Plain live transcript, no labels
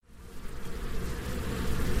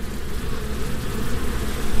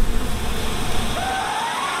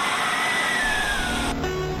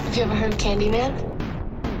Have you ever heard of Candyman?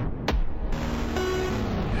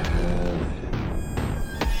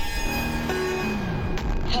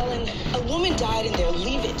 Helen, a woman died in there.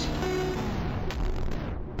 Leave it.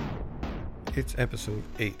 It's episode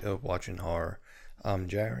 8 of Watching Horror. I'm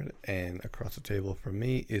Jared, and across the table from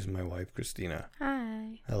me is my wife, Christina.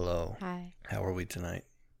 Hi. Hello. Hi. How are we tonight?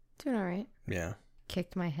 Doing all right. Yeah.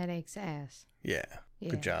 Kicked my headache's ass. Yeah.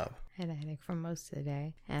 Good job. Had a headache from most of the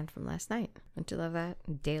day and from last night. Don't you love that?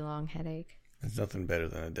 Day-long headache. There's nothing better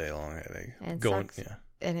than a day-long headache. And Going, sucks. yeah.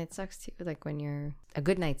 And it sucks too, like when you're... A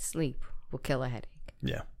good night's sleep will kill a headache.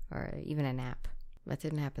 Yeah. Or even a nap. That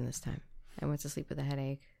didn't happen this time. I went to sleep with a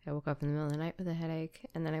headache. I woke up in the middle of the night with a headache.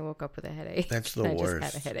 And then I woke up with a headache. That's the I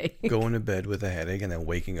worst. just had a headache. Going to bed with a headache and then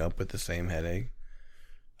waking up with the same headache.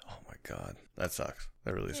 Oh my God. That sucks.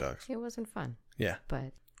 That really sucks. It wasn't fun. Yeah.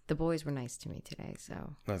 But the boys were nice to me today,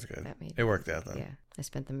 so... That's good. That made it worked out then. Yeah. I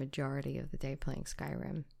spent the majority of the day playing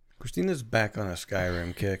Skyrim. Christina's back on a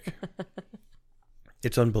Skyrim kick.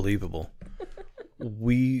 It's unbelievable.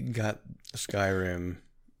 We got Skyrim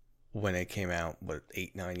when it came out,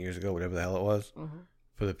 8-9 years ago, whatever the hell it was,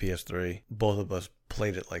 for the PS3. Both of us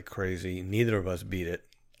played it like crazy. Neither of us beat it,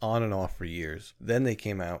 on and off for years. Then they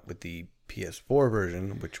came out with the PS4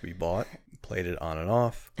 version, which we bought, played it on and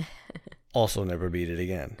off. Also never beat it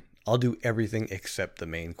again. I'll do everything except the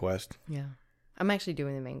main quest. Yeah. I'm actually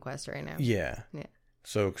doing the main quest right now. Yeah. Yeah.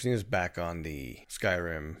 So Christina's back on the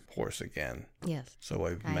Skyrim horse again. Yes. So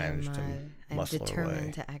I've managed to I'm muscle her determined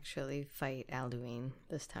way. to actually fight Alduin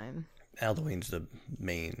this time. Alduin's the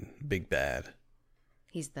main big bad.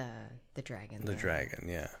 He's the dragon. The dragon,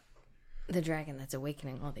 yeah. The dragon that's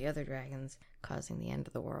awakening all the other dragons, causing the end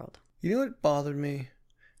of the world. You know what bothered me?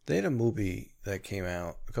 They had a movie that came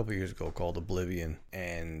out a couple years ago called Oblivion,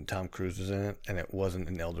 and Tom Cruise was in it, and it wasn't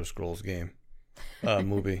an Elder Scrolls game.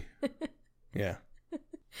 Movie. Yeah.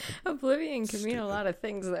 Oblivion can mean a lot of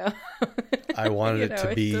things, though. I wanted it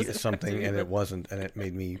to be doesn't have something, to be and the- it wasn't, and it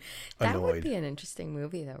made me That would annoyed. be an interesting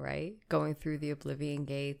movie, though, right? Going through the Oblivion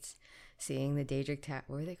gates, seeing the Daedric Tower.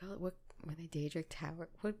 What do they call it? What were they? Daedric Tower?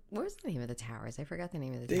 What was the name of the towers? I forgot the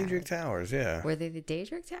name of the Daedric towers. Towers, yeah. Were they the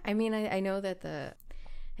Daedric Tower? I mean, I know that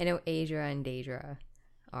I know Aedra and Daedra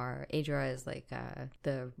are... Aedra is like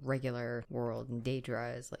the regular world, and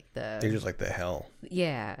Daedra is like the... Daedric's like the hell.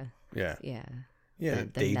 Yeah. Yeah. Yeah. Yeah,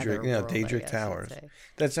 The Daedric, nether yeah, world, I Daedric guess you'd Towers. say.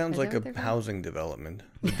 That sounds Is like that what they're a called? housing development.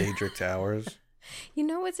 The Daedric Towers. You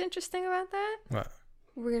know what's interesting about that? What?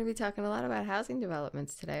 We're going to be talking a lot about housing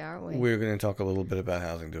developments today, aren't we? We're going to talk a little bit about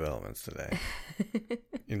housing developments today.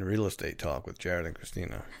 In real estate talk with Jared and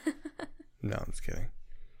Christina. No, I'm just kidding.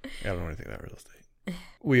 I don't know anything about real estate.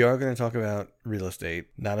 We are going to talk about real estate,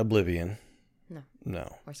 not Oblivion. No.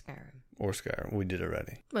 No. Or Skyrim. Or Skyrim. We did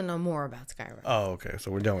already. But no more about Skyrim. Oh, okay.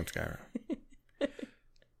 So we're done with Skyrim.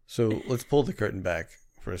 So let's pull the curtain back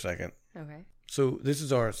for a second. Okay. So this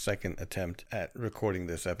is our second attempt at recording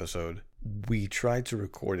this episode. We tried to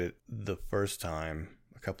record it the first time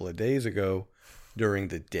a couple of days ago during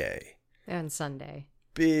the day. On Sunday.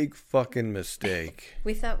 Big fucking mistake.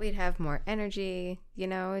 We thought we'd have more energy,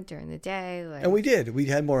 during the day. And we did. We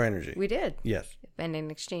had more energy. We did. Yes. And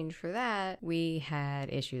in exchange for that, we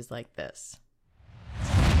had issues like this.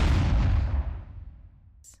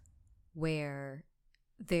 Where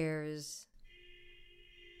there's...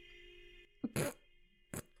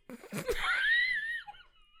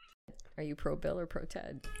 Are you pro Bill or pro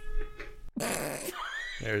Ted?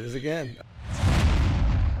 There it is again.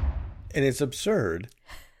 And it's absurd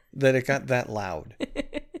that it got that loud.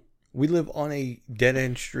 We live on a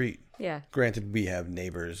dead-end street. Yeah, Granted, we have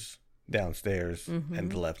neighbors downstairs and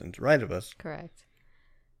to the left and to the right of us. correct.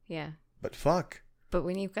 Yeah. But fuck. But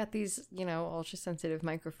when you've got these, ultra sensitive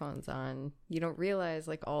microphones on, you don't realize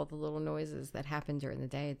like all the little noises that happen during the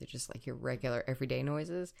day. They're just like your regular everyday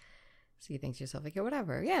noises. So you think to yourself like, yeah,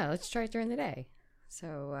 whatever. Yeah, let's try it during the day.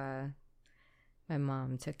 So my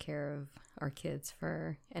mom took care of our kids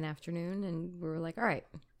for an afternoon, and we were like, all right,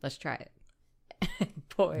 let's try it.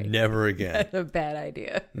 Boy, Never again. that's a bad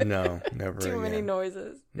idea. No, never again. Too many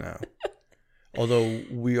noises. No. Although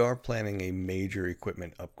we are planning a major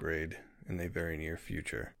equipment upgrade in the very near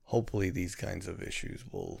future. Hopefully these kinds of issues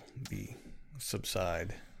will be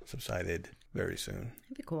subsided very soon.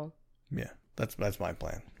 It'd be cool. Yeah, that's my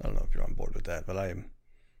plan. I don't know if you're on board with that, but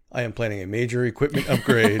I am planning a major equipment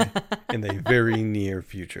upgrade in the very near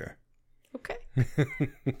future. Okay.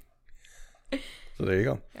 So there you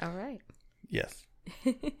go. All right. Yes.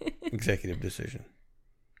 Executive decision.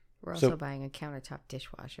 We're also So- buying a countertop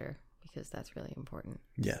dishwasher because that's really important.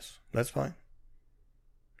 Yes, that's fine.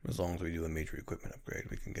 As long as we do a major equipment upgrade,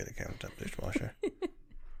 we can get a countertop dishwasher.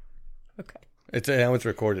 Okay. It's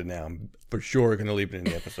recorded now. I'm for sure going to leave it in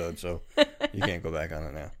the episode, so you can't go back on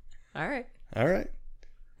it now. All right. All right.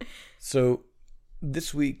 So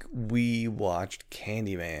this week we watched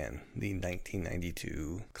Candyman, the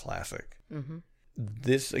 1992 classic. Mm-hmm.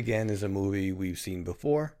 This, again, is a movie we've seen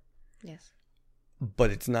before. Yes.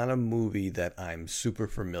 But it's not a movie that I'm super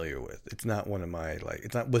familiar with. It's not one of my,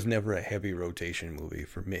 was never a heavy rotation movie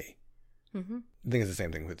for me. Mm-hmm. I think it's the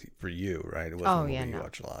same thing for you, right? It wasn't a movie you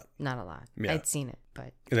watch a lot. Not a lot. Yeah. I'd seen it,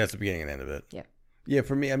 but... And that's the beginning and end of it. Yeah. Yeah,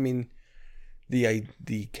 for me, I mean,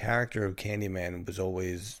 the character of Candyman was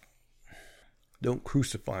always... Don't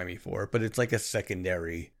crucify me for it, but it's like a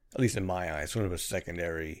secondary, at least in my eyes, sort of a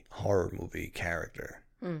secondary horror movie character.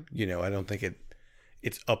 Mm. You know, I don't think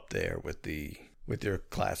it's up there with your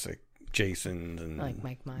classic Jasons and like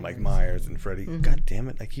Mike Myers and Freddy. Mm-hmm. God damn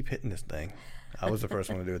it, I keep hitting this thing. I was the first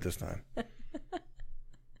one to do it this time.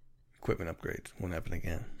 Equipment upgrades won't happen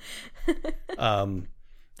again.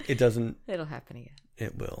 It doesn't. It'll happen again.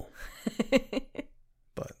 It will.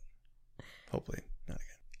 But hopefully not again.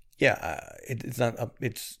 Yeah, it's not up.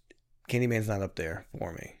 Candyman's not up there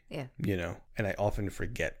for me. Yeah. You know, and I often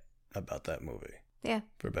forget about that movie. Yeah.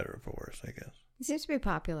 For better or for worse, I guess. It seems to be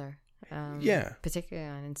popular. Yeah. Particularly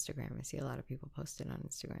on Instagram. I see a lot of people post it on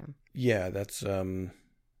Instagram. Yeah, that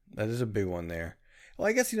is a big one there. Well,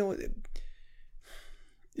 I guess, you know,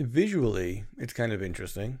 visually, it's kind of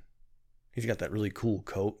interesting. He's got that really cool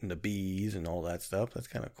coat and the bees and all that stuff. That's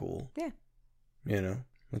kind of cool. Yeah. You know,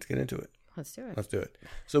 let's get into it. Let's do it. Let's do it.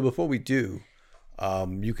 So before we do,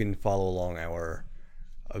 you can follow along our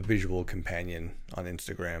visual companion on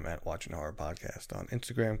Instagram at Watching Horror Podcast. On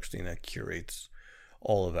Instagram, Christina curates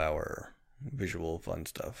all of our visual fun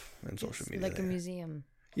stuff and social media. Like a museum.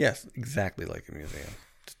 Yes, exactly like a museum.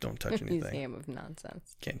 Just don't touch anything. Museum of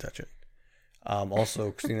nonsense. Can't touch it.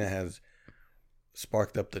 Also, Christina has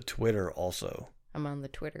sparked up the Twitter also. I'm on the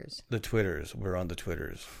Twitters. The Twitters. We're on the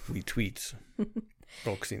Twitters. We tweets.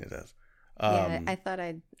 Well, Christina does. Yeah, I thought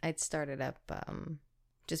I'd start it up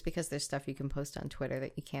just because there's stuff you can post on Twitter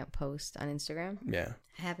that you can't post on Instagram. Yeah.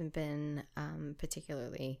 I haven't been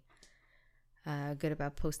particularly good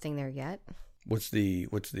about posting there yet. What's the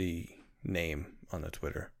name on the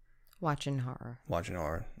Twitter? Watching Horror. Watching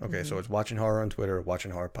Horror. Okay, Mm-hmm. so it's Watching Horror on Twitter, Watching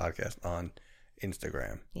Horror Podcast on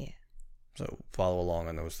Instagram. Yeah. So follow along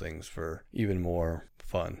on those things for even more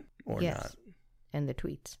fun or Yes. not. And the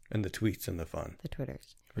tweets. And the tweets and the fun. The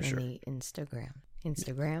Twitters. For and sure. the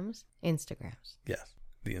Instagrams. Yes,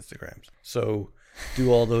 the Instagrams. So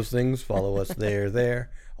do all those things. Follow us there.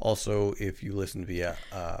 Also, if you listen via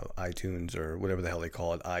iTunes or whatever the hell they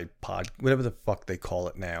call it, iPod, whatever the fuck they call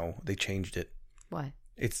it now, they changed it. What?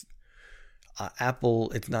 It's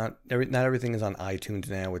Apple. It's not everything is on iTunes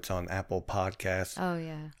now. It's on Apple Podcasts. Oh,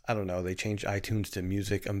 yeah. I don't know. They changed iTunes to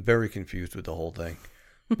music. I'm very confused with the whole thing.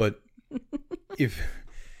 But if...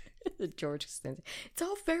 The George Costanza. It's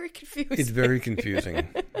all very confusing. It's very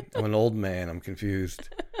confusing. I'm an old man. I'm confused.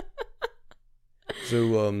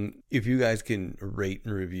 So if you guys can rate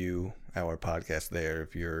and review our podcast there,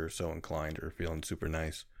 if you're so inclined or feeling super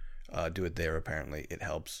nice, do it there. Apparently it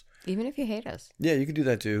helps. Even if you hate us. Yeah, you can do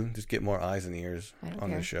that too. Just get more eyes and ears on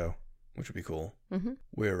care. the show, which would be cool. Mm-hmm.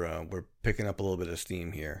 We're picking up a little bit of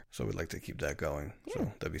steam here, so we'd like to keep that going. Yeah.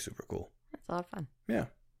 So that'd be super cool. That's a lot of fun. Yeah.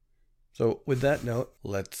 So with that note,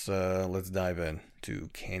 let's dive in to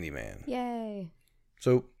Candyman. Yay.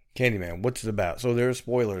 So Candyman, what's it about? So there are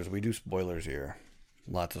spoilers. We do spoilers here.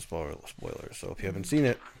 Lots of spoilers. So if you haven't seen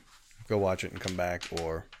it, go watch it and come back,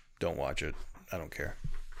 or don't watch it. I don't care.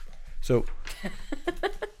 So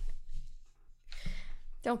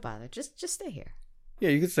don't bother. Just stay here. yeah,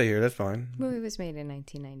 you can stay here. That's fine. The movie was made in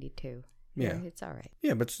 1992. Yeah. It's all right.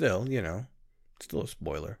 Yeah, but still, it's still a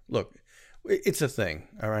spoiler. Look, it's a thing,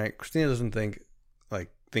 all right? Christina doesn't think,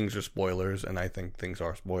 like, things are spoilers, and I think things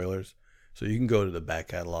are spoilers. So you can go to the back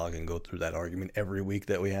catalog and go through that argument every week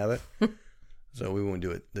that we have it. So we won't do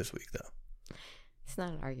it this week, though. It's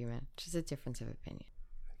not an argument. Just a difference of opinion.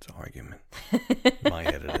 It's an argument. In my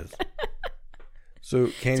head it is. So,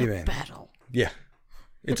 Candyman. It's a battle. Yeah.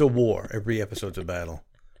 It's a war. Every episode's a battle.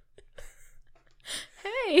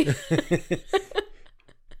 Hey!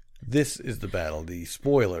 This is the battle. The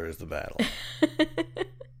spoiler is the battle.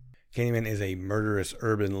 Candyman is a murderous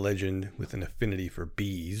urban legend with an affinity for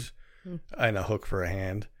bees and a hook for a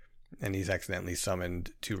hand. And he's accidentally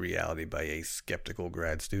summoned to reality by a skeptical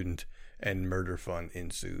grad student, and murder fun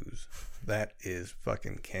ensues. That is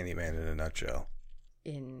fucking Candyman in a nutshell.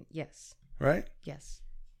 Yes. Right? Yes.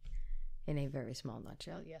 In a very small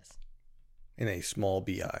nutshell, yes. In a small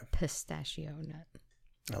beehive. Pistachio nut.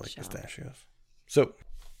 I like Shell. pistachios. So,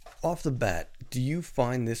 Off the bat, do you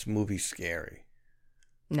find this movie scary?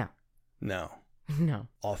 No. No. No.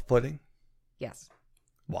 Off-putting? Yes.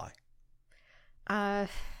 Why? I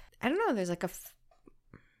don't know. There's like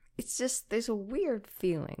it's just, there's a weird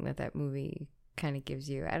feeling that movie kind of gives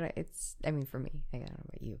you. I mean, for me, I don't know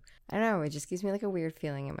about you. I don't know. It just gives me like a weird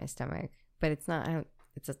feeling in my stomach, but it's not,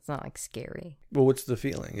 it's not like scary. Well, what's the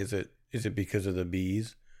feeling? Is it because of the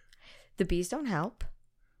bees? The bees don't help.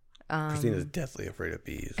 Christina's deathly afraid of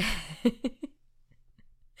bees.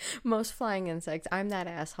 Most flying insects. I'm that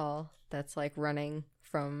asshole that's like running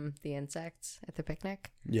from the insects at the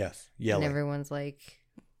picnic. Yes, yelling. And everyone's like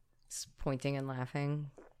pointing and laughing.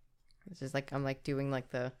 It's just like I'm like doing like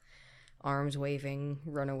the arms waving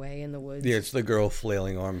run away in the woods. Yeah, it's the girl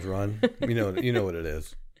flailing arms run. You know what it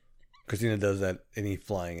is. Christina does that. Any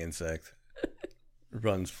flying insect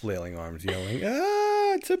runs flailing arms, yelling,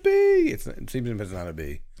 "Ah, it's a bee!" It seems it's not a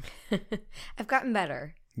bee. I've gotten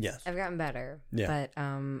better. Yes, I've gotten better. Yeah. But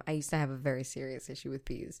I used to have a very serious issue with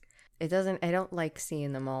bees. I don't like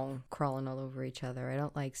seeing them all crawling all over each other. I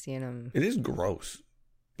don't like seeing them. it is gross.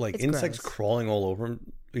 Like It's insects gross. crawling all over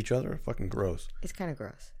each other. Fucking gross. It's kind of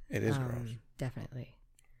gross. It is gross. Definitely.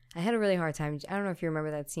 I had a really hard time. I don't know if you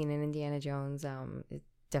remember that scene in Indiana Jones.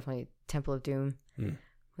 Definitely Temple of Doom when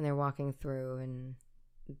they're walking through and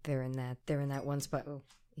they're in that one spot. Oh,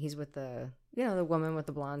 he's with the woman with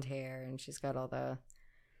the blonde hair, and she's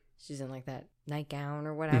in like that nightgown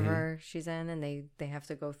or whatever she's in, and they have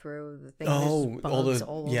to go through the thing. Oh, all all over the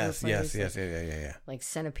the yes, place, yeah. like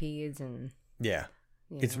centipedes and Yeah,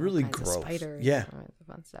 you It's know, really all kinds of gross. spiders, Yeah. and all kinds of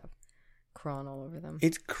fun stuff crawling all over them.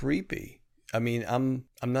 it's creepy. I mean, I'm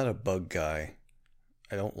not a bug guy.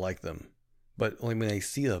 I don't like them, but only when I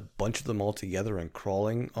see a bunch of them all together and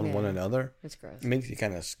crawling on one Yeah. another, It's gross. it makes you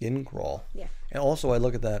kind of skin crawl. Yeah. And also, I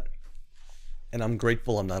look at that, and I'm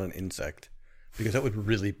grateful I'm not an insect, because that would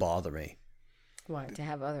really bother me. Why? To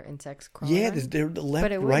have other insects crawling? Yeah, around? they're left,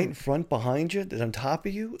 But it right, wouldn't. front, behind you, they're on top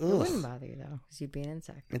of you. It wouldn't Ugh. bother you though, because you'd be an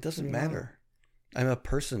insect. It doesn't You know? matter. I'm a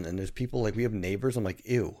person, and there's people, like, we have neighbors. I'm like,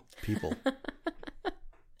 ew, people.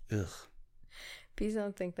 Ugh. Bees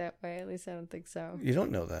don't think that way. At least I don't think so. You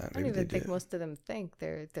don't know that. I don't Maybe even they think do. most of them think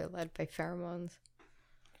they're led by pheromones.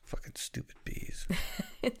 Fucking stupid bees.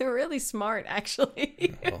 They're really smart,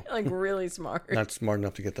 actually. Oh. Like really smart. Not smart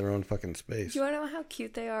enough to get their own fucking space. Do you want to know how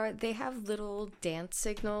cute they are? They have little dance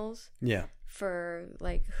signals Yeah. for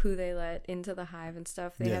like who they let into the hive and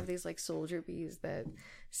stuff. They Yeah. have these like soldier bees that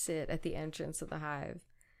sit at the entrance of the hive.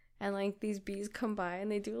 And like these bees come by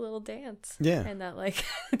and they do a little dance. Yeah. And that like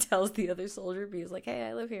tells the other soldier bees like, "Hey,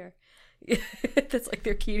 I live here." That's like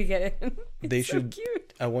their key to get in. They It's should- so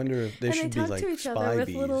cute. I wonder if they And should they be talk like to each other spy with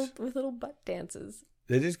bees. little butt dances.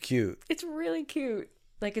 It is cute, It's really cute.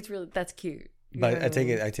 Like that's cute. You but know what I take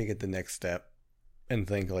mean? it. I take it the next step, and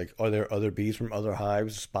think like, are there other bees from other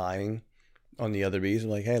hives spying on the other bees?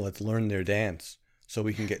 And like, hey, let's learn their dance so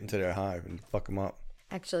we can get into their hive and fuck them up.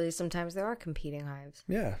 Actually, sometimes there are competing hives.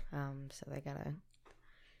 Yeah, So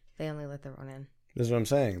they only let their own in. that's what I'm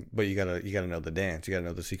saying. But you gotta know the dance. You gotta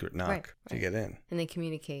know the secret knock Right, to right. get in. And they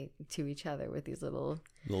communicate to each other with these little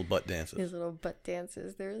Little butt dances. butt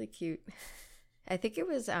dances. They're really cute. I think it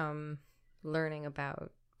was learning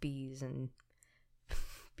about bees and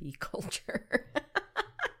bee culture.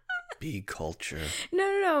 Bee culture.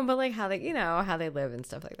 No, but like how they live and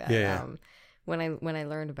stuff like that. Yeah. When I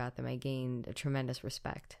learned about them, I gained a tremendous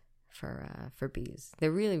respect for bees.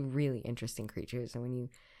 They're really, really interesting creatures, and when you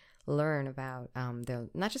learn about their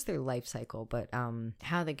not just their life cycle, but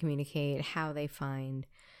how they communicate, how they find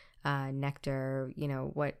nectar,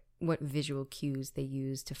 what visual cues they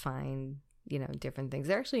use to find different things.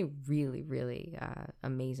 They're actually really, really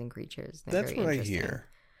amazing creatures. They're That's very what I interesting. hear.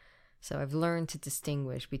 So I've learned to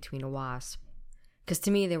distinguish between a wasp, because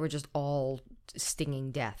to me they were just all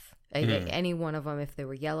stinging death. Any one of them, if they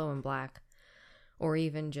were yellow and black, or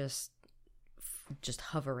even just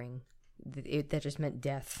hovering, that just meant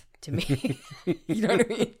death to me. You know what I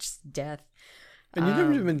mean? Just death. And you've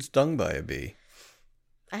never been stung by a bee,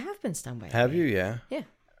 I have been stung by a have bee. you? Yeah. Yeah,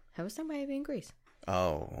 I was stung by a bee in Greece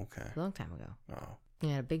Oh, okay. a long time ago. Oh.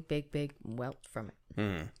 Yeah, a big welt from it.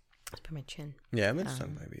 Hmm. It's by my chin. Yeah, I've been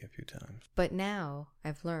stung by a bee a few times. But now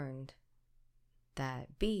I've learned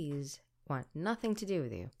that bees want nothing to do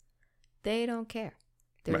with you. They don't care.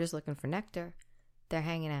 They're Right. just looking for nectar. They're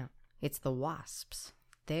hanging out. It's the wasps.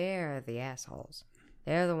 They're the assholes.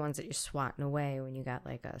 They're the ones that you're swatting away when you got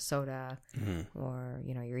like a soda or,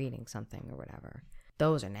 you're eating something or whatever.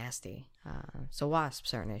 Those are nasty. So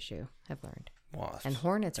wasps are an issue, I've learned. Wasps. And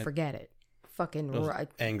hornets, forget it. Fucking Those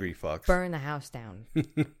angry fucks. burn the house down.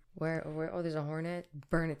 Where there's a hornet,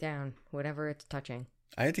 burn it down. Whatever it's touching.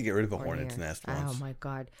 I had to get rid of a Hornier. hornet's nest Oh once. my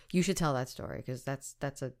god, you should tell that story because that's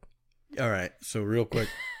a All right, so real quick,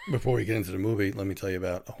 before we get into the movie, let me tell you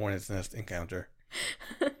about a hornet's nest encounter.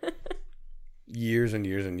 Years and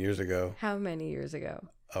years and years ago. how many years ago?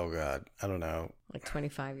 Oh God, I don't know, Like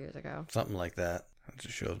 25 years ago. something like that. That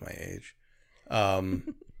just shows my age.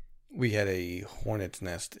 We had a hornet's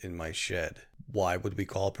nest in my shed. Why would we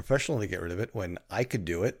call a professional to get rid of it when I could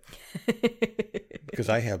do it? Because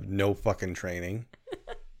I have no fucking training.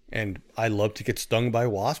 And I love to get stung by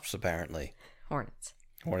wasps, apparently. Hornets.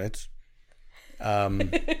 Hornets.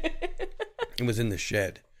 It was in the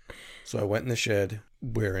shed. So I went in the shed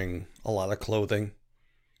wearing a lot of clothing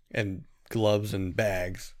and gloves and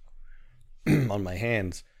bags on my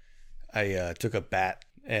hands. I took a bat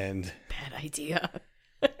and Bad idea.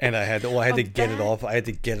 I had to get it bat? off. I had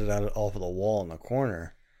to get it off of the wall in the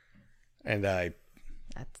corner, and I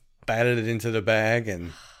That's batted it into the bag,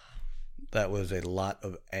 and that was a lot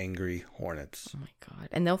of angry hornets. oh my god,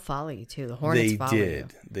 and they'll follow you too. The hornets follow you.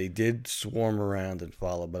 They did swarm around and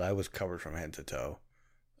follow, but I was covered from head to toe,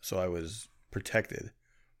 so I was protected.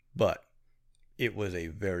 But it was a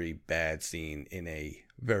very bad scene in a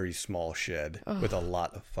very small shed with a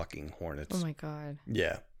lot of fucking hornets. Oh my god.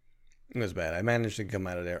 Yeah, it was bad. I managed to come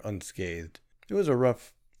out of there unscathed. It was a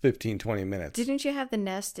rough 15, 20 minutes. Didn't you have the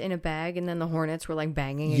nest in a bag and then the hornets were like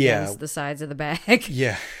banging Yeah. against the sides of the bag?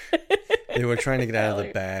 Yeah. They were trying to get out of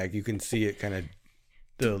the bag. You can see it kind of,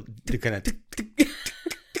 the kind of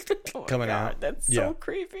Oh my coming God, out. That's Yeah. so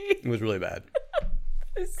creepy. It was really bad.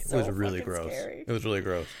 It's It so was really fucking gross. scary. It was really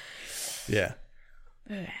gross. Yeah.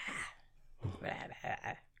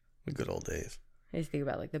 The good old days. I just think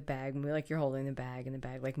about like the bag, like you're holding the bag and the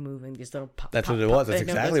bag like moving, just little pop. That's pop, what it pop. was. That's I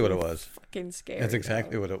know, exactly what it really was. Fucking scary. That's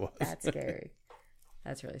exactly though. what it was. That's scary.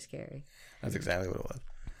 That's really scary. That's exactly what it was.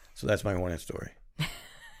 So that's my hornet story.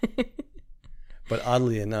 But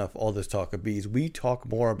oddly enough, all this talk of bees, we talk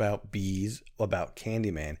more about bees, about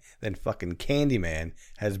Candyman, than fucking Candyman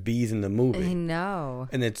has bees in the I movie. know.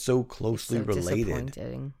 And it's so closely so related.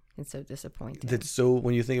 Disappointing. It's so disappointing. That's so,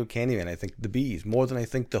 when you think of Candyman, I think the bees more than I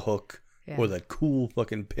think the hook Yeah. or the cool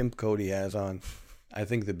fucking pimp coat he has on. I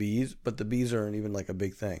think the bees, but the bees aren't even like a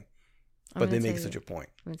big thing. I'm But they gonna make tell such you- a point.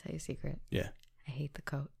 I'm gonna tell you a secret. Yeah. I hate the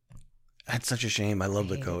coat. That's such a shame. I love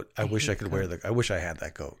the hate coat. it. I I wish I hate could the wear coat. I wish I had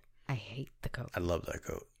that coat. I hate the coat. I love that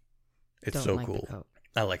coat. It's Don't so like the cool. coat.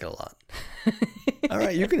 I like it a lot. All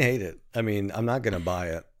right, you can hate it. I mean, I'm not gonna buy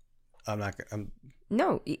it. I'm not. I'm.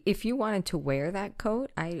 No, if you wanted to wear that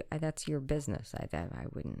coat, I that's your business. I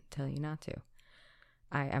wouldn't tell you not to.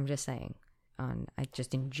 I'm just saying.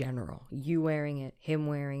 Just in general, you wearing it, him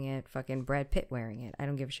wearing it, fucking Brad Pitt wearing it. I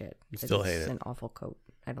don't give a shit. You still hate It's it. an awful coat.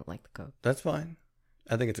 I don't like the coat. That's fine.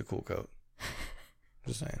 I think it's a cool coat.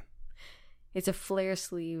 Just saying. It's a flare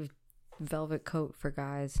sleeve velvet coat for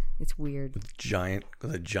guys. It's weird. With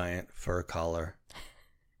a giant fur collar,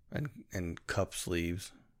 and cuff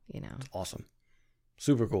sleeves. You know. Awesome.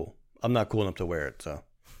 Super cool. I'm not cool enough to wear it, so.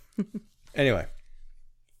 Anyway.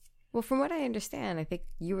 Well, from what I understand, I think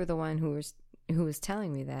you were the one who was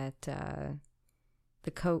telling me that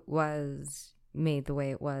the coat was made the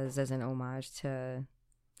way it was as an homage to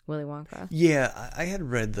Willy Wonka. Yeah, I had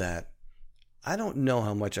read that. I don't know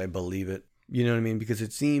how much I believe it. You know what I mean? Because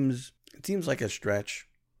it seems like a stretch.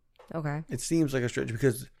 Okay. It seems like a stretch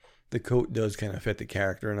because the coat does kind of fit the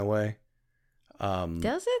character in a way.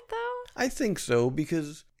 Does it though? I think so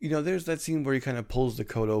because, there's that scene where he kind of pulls the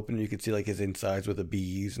coat open and you can see like his insides with the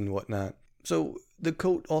bees and whatnot. So the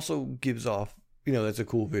coat also gives off, that's a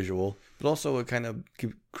cool visual, but also it kind of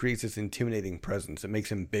creates this intimidating presence. It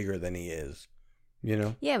makes him bigger than he is,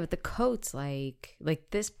 Yeah, but the coat's like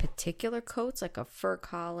this particular coat's like a fur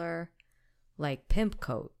collar, like pimp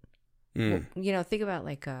coat. Mm. Well, think about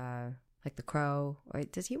like the Crow. Or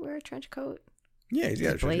does he wear a trench coat? Yeah, he's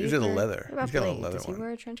got a trench. He's got a leather. What about He's got a Blade? leather Does he one.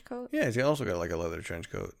 wear a trench coat? Yeah, he's also got like a leather trench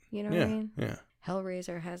coat. You know yeah, what I mean? yeah.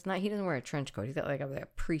 Hellraiser has not. He doesn't wear a trench coat. He's got like a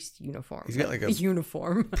priest uniform. He's got like a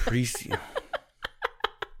uniform. Priest.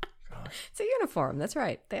 It's a uniform. That's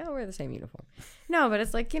right. They all wear the same uniform. No, but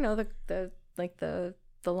it's like the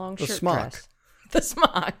long The shirt smock. dress. The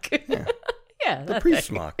smock. Yeah. Yeah, The that priest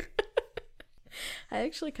thing. smock. I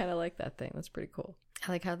actually kind of like that thing. That's pretty cool.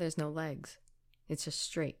 I like how there's no legs. It's just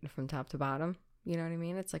straight from top to bottom. You know what I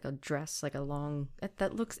mean? It's like a dress, like a long.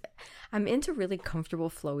 That looks. I'm into really comfortable,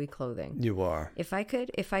 flowy clothing. You are. If I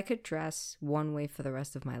could dress one way for the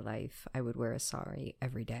rest of my life, I would wear a sari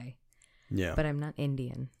every day. Yeah. But I'm not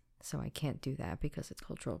Indian, so I can't do that because it's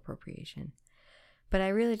cultural appropriation. But I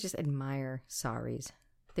really just admire saris.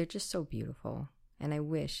 They're just so beautiful. And I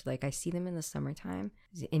wish, like, I see them in the summertime.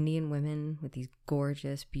 These Indian women with these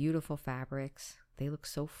gorgeous, beautiful fabrics. They look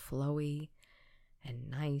so flowy and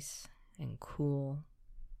nice and cool.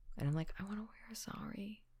 And I'm like, I want to wear a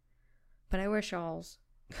sari. But I wear shawls.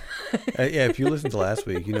 Yeah, if you listened to last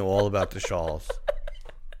week, you know all about the shawls.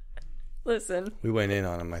 Listen. We went in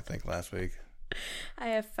on them, I think, last week. I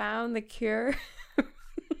have found the cure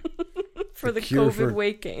for the cure COVID for-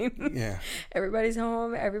 weight gain. Yeah. Everybody's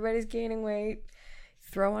home. Everybody's gaining weight.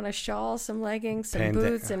 Throw on a shawl, some leggings, some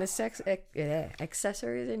boots, and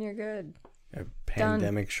accessories, and you're good.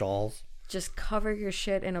 Pandemic shawls. Just cover your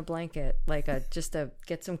shit in a blanket,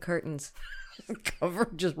 get some curtains.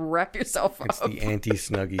 Just wrap yourself up. It's the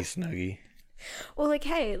anti-snuggie. Well, like,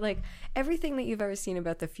 hey, like everything that you've ever seen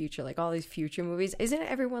about the future, like all these future movies, isn't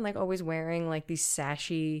everyone like always wearing like these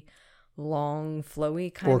sashy, long,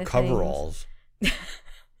 flowy kind Or of coveralls.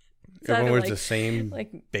 Everyone wears the same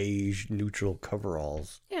like beige neutral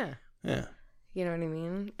coveralls. Yeah. Yeah. You know what I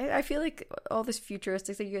mean? I feel like all this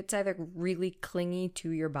futuristic thing, it's either really clingy to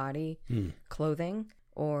your body clothing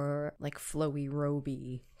or like flowy,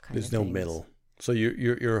 roby kind There's of no things. middle. So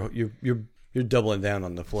you're doubling down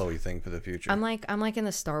on the flowy thing for the future. I'm like in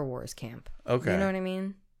the Star Wars camp. Okay. You know what I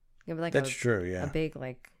mean? Give like That's true, yeah. A big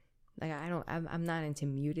I'm not into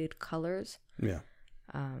muted colors. Yeah.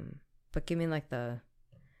 But give me like the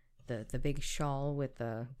big shawl with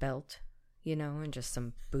the belt, you know, and just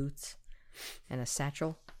some boots and a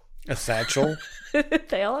satchel. A satchel?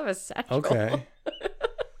 They all have a satchel. Okay.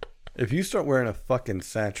 If you start wearing a fucking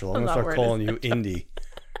satchel, I'm I'm going to not start wearing a calling you Indy.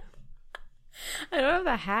 I don't have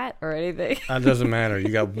the hat or anything. That doesn't matter. You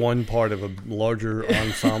got one part of a larger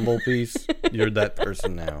ensemble piece. You're that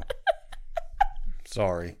person now.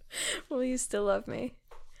 Sorry. Will you still love me?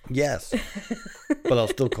 Yes. But I'll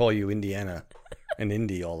still call you Indiana and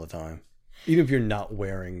Indy all the time. Even if you're not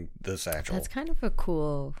wearing the satchel. That's kind of a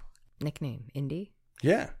cool nickname, Indy.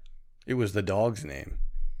 Yeah. It was the dog's name.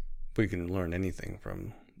 We can learn anything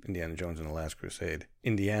from Indiana Jones and the Last Crusade.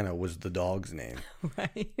 Indiana was the dog's name.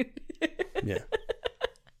 Right. Yeah.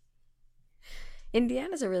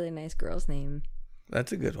 Indiana's a really nice girl's name,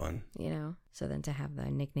 That's a good one. you know? So then to have the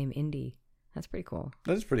nickname Indy, that's pretty cool.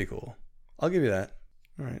 That's pretty cool. I'll give you that.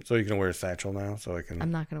 All right. So you can wear a satchel now so I can...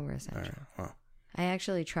 I'm not going to wear a All satchel. right. Well, I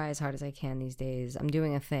actually try as hard as I can these days. I'm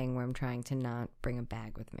doing a thing where I'm trying to not bring a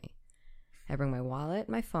bag with me. I bring my wallet,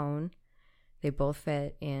 my phone. They both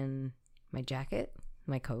fit in my jacket,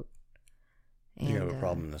 my coat. you have a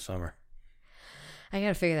problem in the summer. I got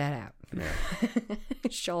to figure that out. Yeah.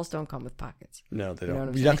 Shawls don't come with pockets. No, they You know don't.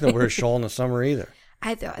 what I'm You're not going saying? to wear a shawl in the summer either.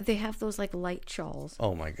 They have those like light shawls.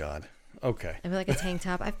 Oh, my God. Okay. I feel like a tank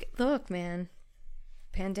top. Look, man.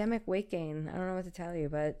 Pandemic weight gain. I don't know what to tell you,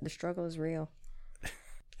 but the struggle is real.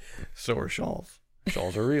 So are shawls.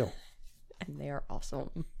 Shawls are real. And they are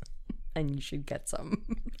awesome. And you should get some.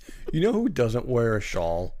 You know who doesn't wear a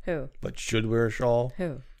shawl Who? but should wear a shawl?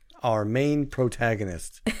 Who? Our main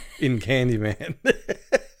protagonist in Candyman.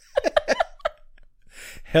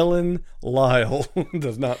 Helen Lyle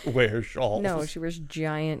does not wear shawls. No, she wears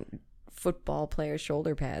giant football player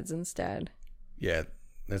shoulder pads instead. Yeah,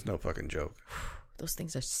 that's no fucking joke. Those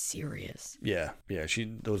things are serious. Yeah,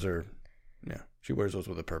 she wears those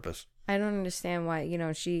with a purpose. I don't understand why, you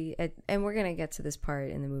know, and we're going to get to this part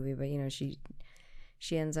in the movie, but, you know, she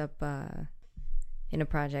ends up in a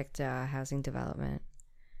project housing development.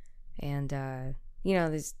 And, you know,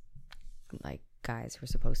 these, like, guys who are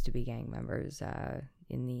supposed to be gang members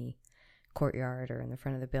in the courtyard or in the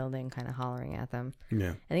front of the building kind of hollering at them.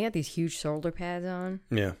 Yeah. And they got these huge shoulder pads on.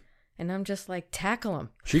 Yeah. And I'm just like, tackle them.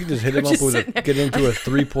 She can just hit him up with get into a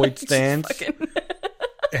 3-point stance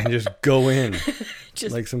and just go in.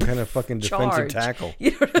 Just like some kind of fucking defensive charge. tackle.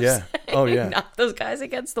 You know what I'm saying? Oh, yeah. Knock those guys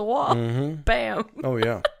against the wall. Mm-hmm. Bam. Oh,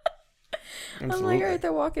 yeah. I'm Absolutely. like, all right,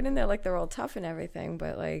 they're walking in there like they're all tough and everything,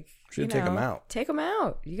 but like, Should take them out. Take them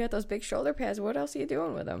out. You got those big shoulder pads. What else are you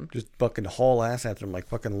doing with them? Just fucking haul ass after them like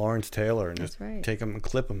fucking Lawrence Taylor and That's just right. take them and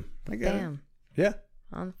clip them. I get Bam. it. Yeah.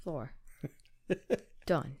 On the floor.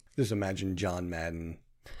 Done. Just imagine John Madden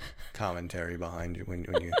commentary behind you when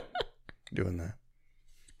you're doing that.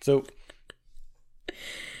 So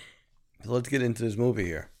let's get into this movie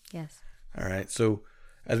here. Yes. All right. So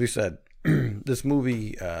as we said, this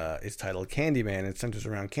movie is titled Candyman. It centers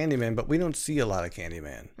around Candyman, but we don't see a lot of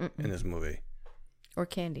Candyman in this movie. Or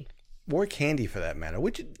candy. Or candy for that matter,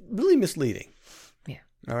 which is really misleading. Yeah.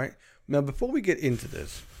 All right. Now, before we get into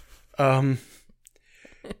this,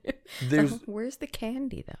 there's... Where's the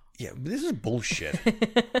candy, though? Yeah, this is bullshit.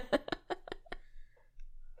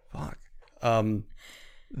 Fuck.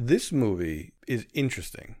 This movie is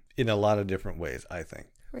interesting in a lot of different ways, I think.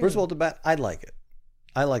 Really? First of all, the bat, I like it.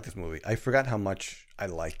 I like this movie. I forgot how much I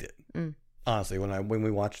liked it. Honestly, when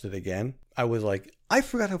we watched it again, I was like, I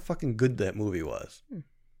forgot how fucking good that movie was.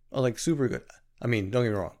 I was like, super good. I mean, don't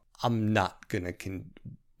get me wrong. I'm not going to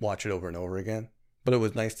watch it over and over again, but it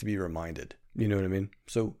was nice to be reminded. You know what I mean?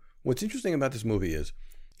 So what's interesting about this movie is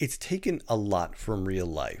it's taken a lot from real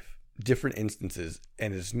life, different instances,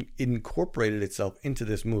 and has incorporated itself into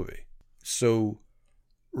this movie. So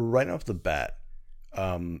right off the bat,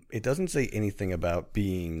 it doesn't say anything about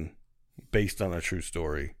being based on a true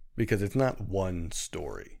story because it's not one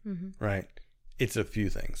story, right? It's a few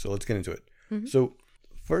things. So let's get into it. So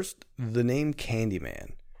first, the name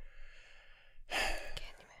Candyman.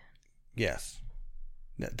 Yes.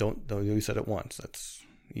 No, don't you said it once. That's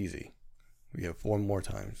easy. We have 4 more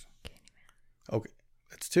times. Candyman. Okay,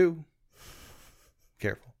 that's 2.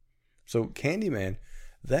 Careful. So Candyman,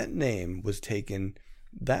 that name was taken.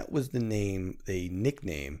 That was the name, a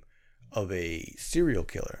nickname of a serial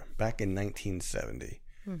killer back in 1970.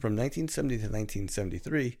 From 1970 to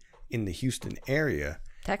 1973 in the Houston area.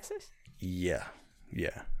 Texas? Yeah.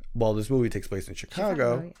 Well, this movie takes place in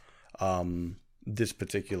Chicago. This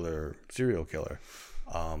particular serial killer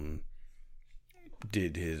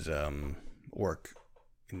did his work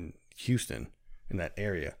in Houston, in that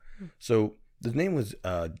area. So the name was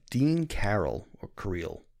Dean Carroll, or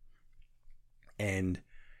Creel. And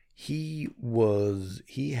he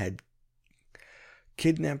had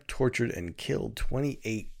kidnapped, tortured, and killed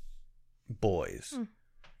 28 boys.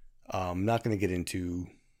 I'm not going to get into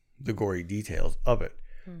the gory details of it,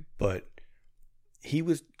 but he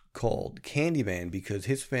was called Candyman because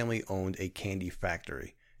his family owned a candy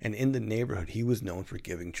factory. And in the neighborhood, he was known for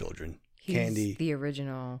giving children candy. The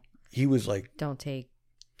original. He was like, don't take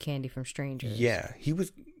candy from strangers. Yeah, he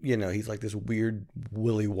was, he's like this weird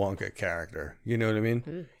Willy Wonka character. You know what I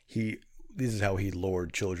mean? This is how he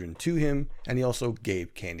lured children to him, and he also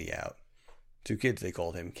gave candy out to kids. They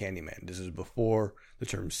called him Candyman. This is before the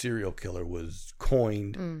term serial killer was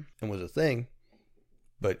coined and was a thing,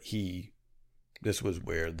 but this was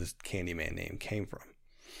where this Candyman name came from.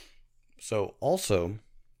 So also,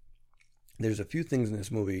 there's a few things in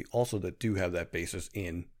this movie also that do have that basis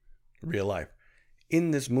in real life.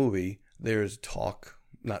 In this movie, there's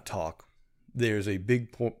there's a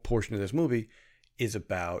big portion of this movie is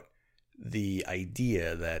about the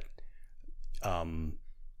idea that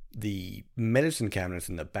the medicine cabinets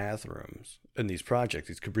in the bathrooms in these projects,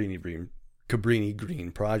 these Cabrini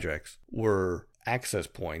Green projects, were access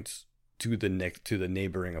points to the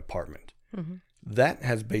neighboring apartment. That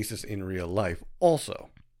has basis in real life also.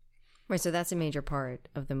 Right, so that's a major part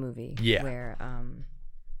of the movie. Yeah. Where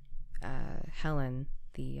Helen,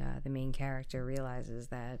 the main character, realizes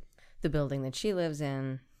that the building that she lives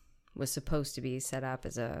in was supposed to be set up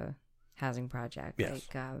as a housing project. Yes.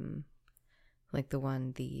 Like the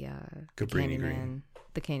one the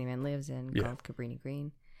Candyman lives in, called Cabrini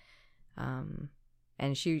Green.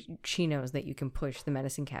 And she knows that you can push the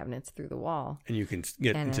medicine cabinets through the wall, and you can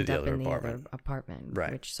get into the other apartment,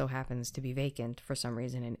 right? Which so happens to be vacant for some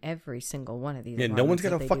reason in every single one of these. Yeah, no one's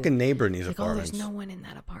got a fucking neighbor in these apartments. Oh, there's no one in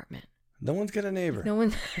that apartment. No one's got a neighbor. Like, no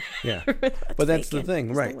one. Yeah, but that's the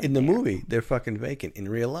thing, right? In the movie, they're fucking vacant. In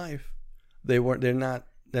real life, they're not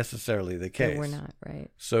necessarily the case. They were not, right?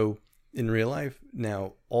 So in real life,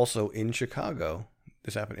 now also in Chicago,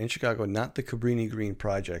 this happened in Chicago, not the Cabrini Green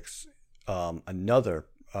projects. Another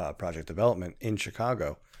project development in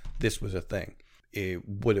Chicago, this was a thing.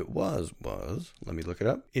 What it was, let me look it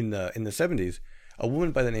up. In the 70s, a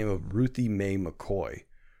woman by the name of Ruthie Mae McCoy.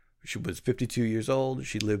 She was 52 years old.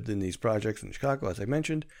 She lived in these projects in Chicago, as I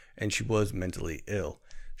mentioned, and she was mentally ill.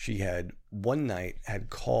 She had one night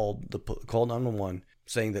called 911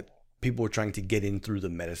 saying that people were trying to get in through the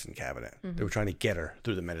medicine cabinet. They were trying to get her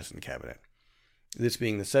through the medicine cabinet. This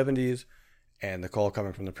being the 70s, and the call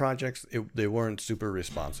coming from the projects, they weren't super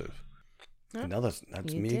responsive. And now that's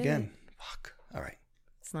me again. Fuck. All right.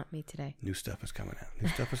 It's not me today. New stuff is coming out.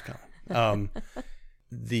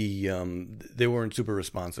 They weren't super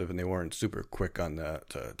responsive, and they weren't super quick on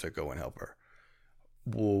to go and help her.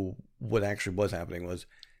 Well, what actually was happening was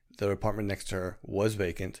the apartment next to her was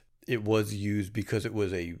vacant. It was used because it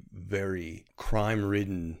was a very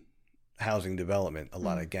crime-ridden housing development. A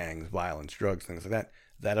lot of gangs, violence, drugs, things like that.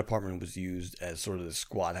 That apartment was used as sort of the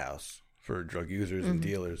squad house for drug users and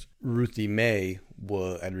dealers. Ruthie Mae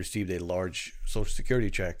had received a large Social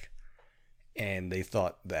Security check, and they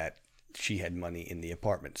thought that she had money in the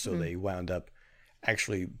apartment. So they wound up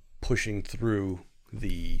actually pushing through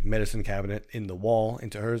the medicine cabinet in the wall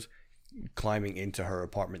into hers, climbing into her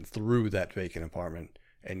apartment through that vacant apartment,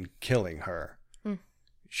 and killing her.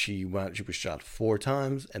 She was shot 4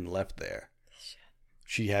 times and left there.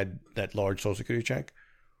 she had that large Social Security check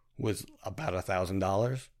was about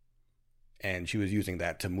 $1,000, and she was using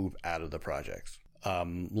that to move out of the projects.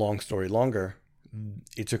 Long story longer,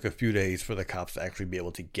 it took a few days for the cops to actually be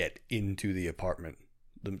able to get into the apartment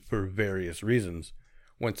for various reasons.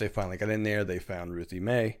 Once they finally got in there, they found Ruthie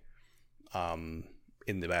Mae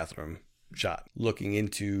in the bathroom, shot. Looking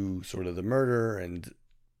into sort of the murder and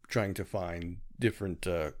trying to find different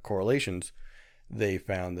correlations, they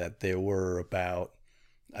found that there were about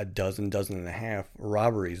a dozen and a half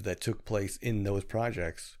robberies that took place in those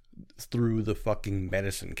projects through the fucking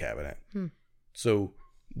medicine cabinet. So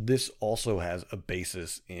this also has a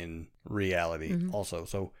basis in reality also.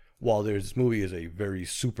 So while this movie is a very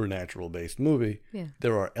supernatural based movie,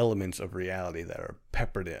 there are elements of reality that are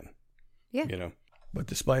peppered in. Yeah. You know, but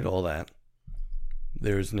despite all that,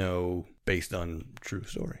 there's no based on true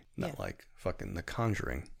story. Not like fucking The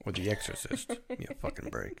Conjuring or The Exorcist. You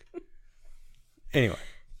fucking break. Anyway.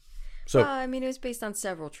 So I mean, it was based on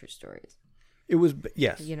several true stories. it was,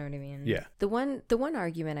 yes. You know what I mean? Yeah. The one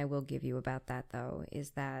argument I will give you about that, though,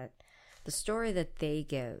 is that the story that they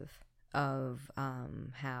give of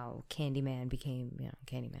how Candyman became,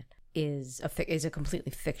 Candyman, is a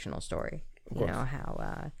completely fictional story. Of course. You know,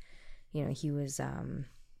 how, he was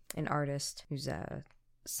an artist who's a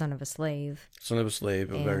son of a slave. Son of a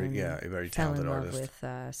slave, a very Fell talented in love artist.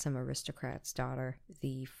 with some aristocrat's daughter.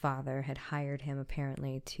 The father had hired him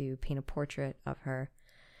apparently to paint a portrait of her.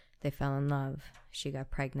 They fell in love. She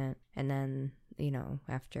got pregnant, and then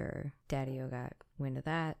after Daddy-O got wind of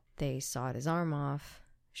that, they sawed his arm off,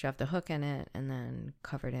 shoved a hook in it, and then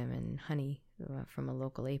covered him in honey from a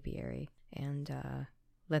local apiary, and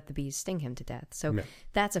let the bees sting him to death. So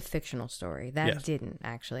that's a fictional story. That didn't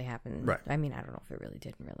actually happen. Right. I mean, I don't know if it really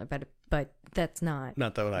did, but that's not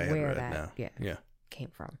that what I had where read that now.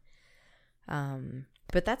 came from.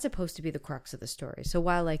 But that's supposed to be the crux of the story. So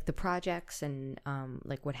while like the projects and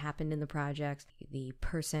like what happened in the projects, the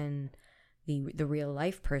person, the real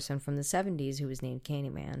life person from the 70s who was named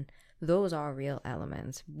Candyman, those are real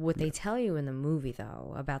elements. What they tell you in the movie,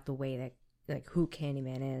 though, about the way that like who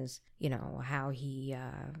Candyman is, how he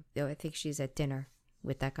I think she's at dinner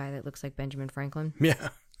with that guy that looks like Benjamin Franklin. Yeah.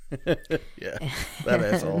 Yeah. That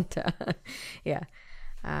asshole. Yeah.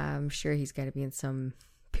 I'm sure he's got to be in some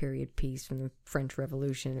period piece from the French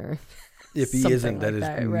Revolution, or if he something isn't, that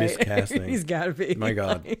like is right? miscasting. He's got to be. My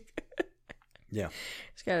God. Yeah.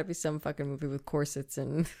 There's got to be some fucking movie with corsets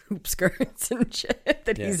and hoop skirts and shit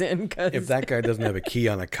that he's in. Cause... If that guy doesn't have a key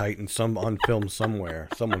on a kite and on film somewhere,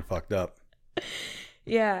 someone fucked up.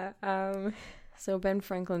 Yeah. So Ben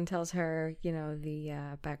Franklin tells her,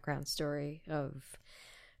 the background story of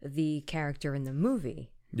the character in the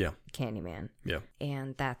movie. Yeah. Candyman. Yeah.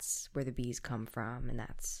 And that's where the bees come from, and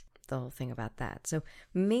that's the whole thing about that. So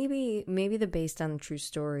maybe the based on true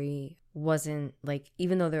story wasn't like,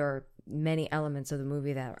 even though there are many elements of the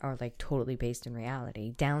movie that are like totally based in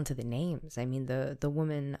reality, down to the names. I mean, the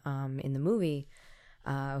woman in the movie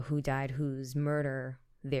who died, whose murder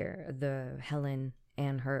the Helen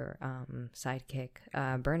and her sidekick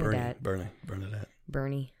Bernadette.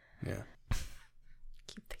 Bernie. Yeah.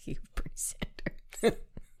 Keep thinking of Bernie Sanders.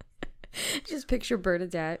 Just picture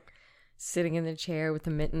Bernadette sitting in the chair with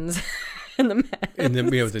the mittens and the mask. And then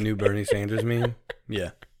we have the new Bernie Sanders meme. Yeah.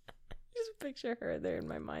 Just picture her there in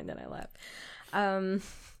my mind, and I laugh.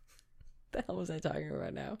 The hell was I talking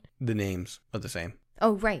about now? The names are the same.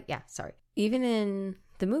 Oh, right. Yeah, sorry. Even in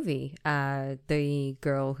the movie, the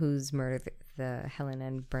girl whose murder the Helen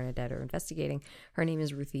and Bernadette are investigating, her name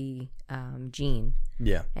is Ruthie Jean.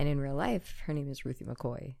 Yeah. And in real life, her name is Ruthie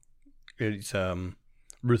McCoy. It's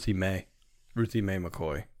Ruthie Mae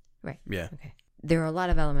McCoy. Right. Yeah. Okay. There are a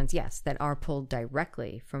lot of elements, yes, that are pulled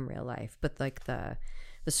directly from real life, but like the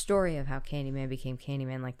story of how Candyman became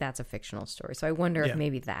Candyman, like that's a fictional story. So I wonder if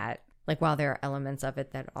maybe that, like, while there are elements of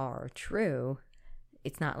it that are true,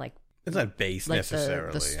 it's not like it's not based like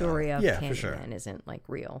necessarily. The story of for Candyman sure. Isn't like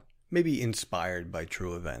real. Maybe inspired by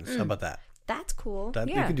true events. How about that? That's cool.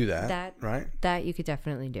 You can do that, right? That you could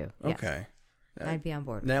definitely do. Yes. Okay. I'd be on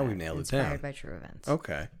board with now that. we nailed it Inspired down. by true events.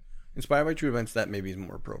 Okay. Inspired by true events, that maybe is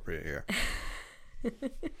more appropriate here.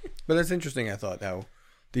 But that's interesting, I thought, how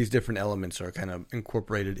these different elements are kind of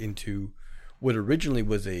incorporated into what originally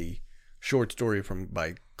was a short story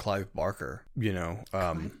by Clive Barker,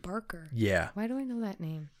 Clive Barker? Yeah. Why do I know that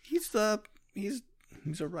name? He's a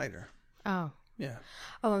writer. Oh. Yeah.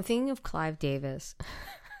 Oh, I'm thinking of Clive Davis,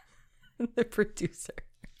 the producer.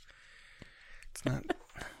 It's not...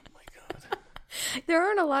 There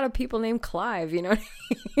aren't a lot of people named Clive, you know what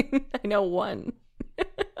I mean? I know one. And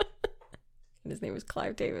his name was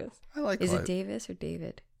Clive Davis. I like Is Clive. it Davis or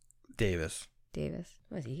David? Davis. Davis.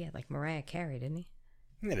 Was he had like Mariah Carey, didn't he?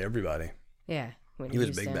 He had everybody. Yeah. He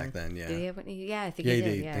was big back then, yeah. Did he have Whitney? Yeah, I think Yeah, he he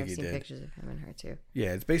did. did. Yeah, Think I've he seen did. pictures of him and her too.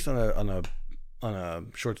 Yeah, it's based on a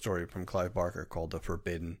short story from Clive Barker called The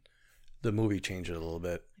Forbidden. The movie changed it a little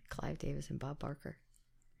bit. Clive Davis and Bob Barker.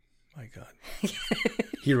 My God.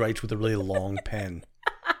 He writes with a really long pen.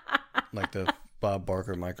 Like the Bob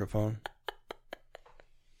Barker microphone.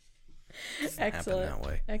 Excellent. Happen that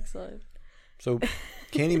way. Excellent. So,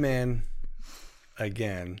 Candyman,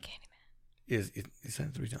 again, is he said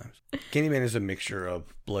it 3 times. Candyman is a mixture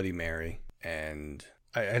of Bloody Mary and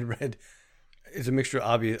I had read it's a mixture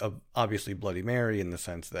of obviously Bloody Mary in the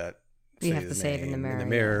sense that you have to say it in the mirror. In the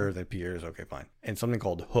mirror, that appears. Okay, fine. And something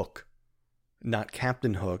called Hook, not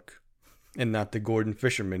Captain Hook, and not the Gordon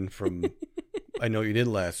Fisherman from I Know You Did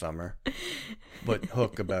Last Summer, but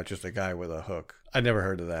Hook about just a guy with a hook. I never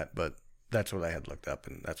heard of that, but that's what I had looked up,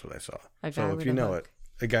 and that's what I saw. So if you know it,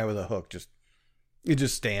 a guy with a hook, you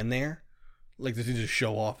just stand there, like does he just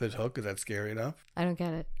show off his hook? Is that scary enough? I don't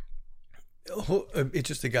get it. It's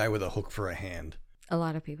just a guy with a hook for a hand. A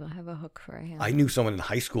lot of people have a hook for a hand. I knew someone in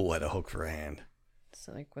high school who had a hook for a hand.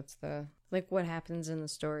 So what happens in the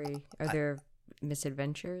story? Are there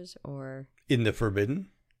misadventures or in The Forbidden?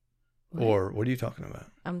 What? Or what are you talking about?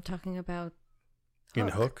 I'm talking about Hook. In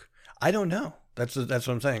Hook? I don't know. That's what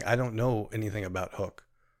I'm saying. I don't know anything about Hook,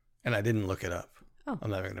 and I didn't look it up. Oh. I'm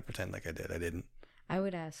not even going to pretend like I did. I didn't. I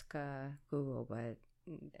would ask Google, but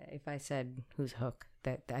if I said who's Hook,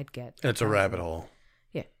 that I'd get. It's a rabbit hole.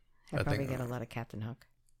 Yeah, I'd probably think- get a lot of Captain Hook.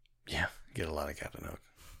 Yeah, get a lot of Captain Hook,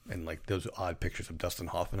 and like those odd pictures of Dustin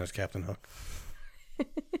Hoffman as Captain Hook.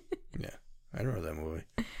 Yeah, I remember that movie.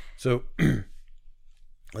 So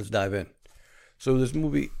let's dive in. So this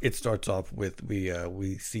movie, it starts off with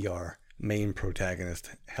we see our main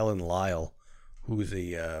protagonist, Helen Lyle, who's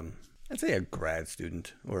I'd say a grad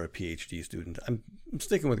student or a PhD student. I'm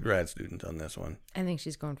sticking with grad student on this one. I think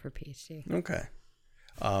she's going for a PhD. Okay.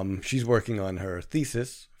 She's working on her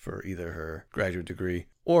thesis for either her graduate degree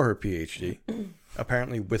or her PhD,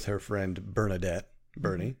 apparently with her friend Bernadette,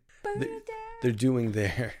 Bernie. They're doing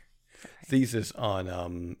their thesis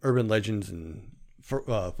on urban legends and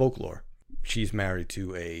folklore. She's married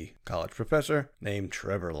to a college professor named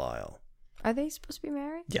Trevor Lyle. Are they supposed to be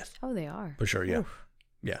married? Yes. Oh, they are. For sure, yeah. Oof.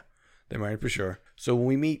 Yeah. They're married for sure. So when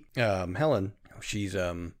we meet Helen, she's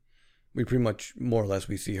we pretty much more or less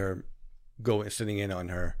we see her sitting in on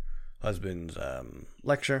her husband's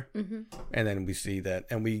lecture, and then we see that,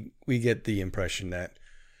 and we get the impression that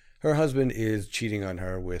her husband is cheating on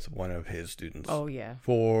her with one of his students. Oh yeah,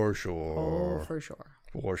 for sure. Oh, for sure.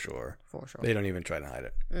 For sure. For sure. They don't even try to hide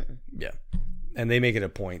it. Mm-mm. Yeah, and they make it a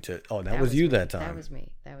point to. Oh, that was you me. that time. That was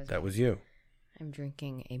me. That was you. I'm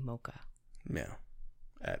drinking a mocha. Yeah,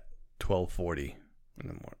 at 12:40 in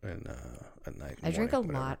the morning, at night. I drink a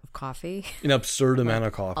lot of coffee. An absurd amount of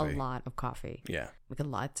A coffee. lot of coffee. Yeah. Like a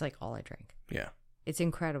lot. It's like all I drink. Yeah. It's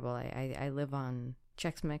incredible. I live on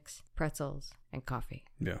Chex Mix, pretzels, and coffee.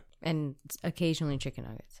 Yeah. And occasionally chicken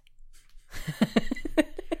nuggets.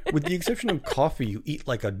 With the exception of coffee, you eat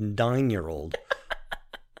like a 9-year-old.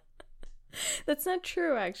 That's not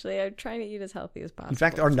true, actually. I'm trying to eat as healthy as possible. In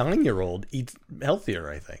fact, our 9-year-old eats healthier,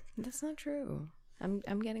 I think. That's not true.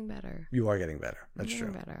 I'm getting better. You are getting better. That's I'm true.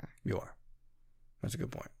 getting better. You are. That's a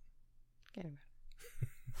good point. Getting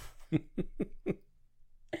better.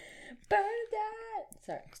 Bernadette!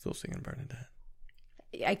 Sorry. Still singing Bernadette.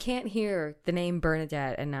 I can't hear the name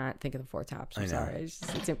Bernadette and not think of the Four Tops. I'm I know. sorry.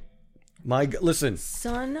 Listen.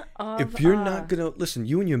 Son of If you're not going to... Listen,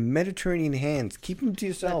 you and your Mediterranean hands, keep them to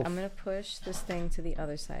yourself. I'm going to push this thing to the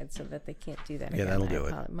other side so that they can't do that Yeah, again. that'll do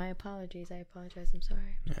it. My apologies. I apologize. I'm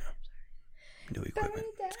sorry. Yeah. New equipment.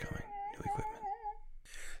 It's coming. New equipment.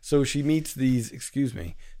 So she meets these... Excuse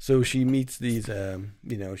me. So she meets these...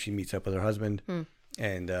 she meets up with her husband.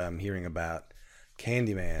 And hearing about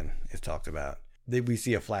Candyman is talked about. We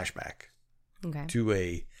see a flashback to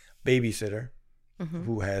a babysitter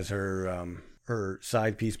who has her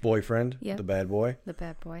side piece boyfriend, the bad boy. The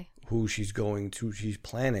bad boy. Who she's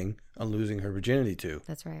planning on losing her virginity to.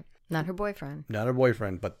 That's right. Not her boyfriend. Not her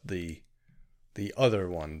boyfriend, but the other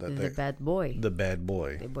one. The bad boy. The bad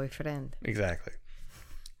boy. The boyfriend. Exactly.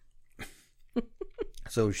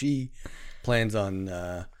 So she plans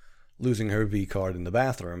on losing her V card in the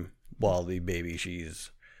bathroom while the baby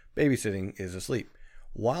she's babysitting is asleep.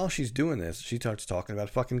 While she's doing this, she starts talking about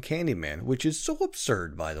fucking Candyman, which is so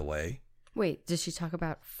absurd, by the way. Wait, does she talk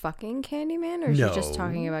about fucking Candyman, or is she just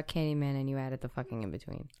talking about Candyman and you added the fucking in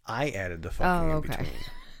between? I added the fucking in between.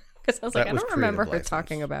 Because I was like, I don't remember her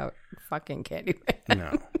talking about fucking Candyman.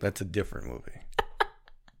 No, that's a different movie.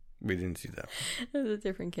 We didn't see that. That's a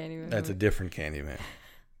different Candyman. That's a movie. different Candyman.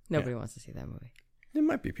 Nobody wants to see that movie. There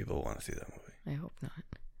might be people who want to see that movie. I hope not.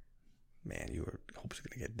 Man, hope it's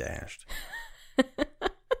gonna get dashed.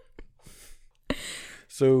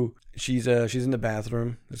 So she's in the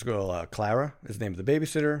bathroom. This girl, Clara, is the name of the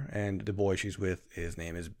babysitter, and the boy she's with, his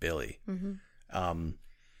name is Billy. Mm-hmm.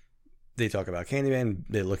 They talk about Candyman.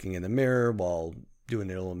 They're looking in the mirror while doing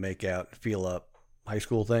their little make out, feel up high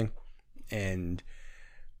school thing, and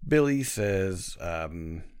Billy says a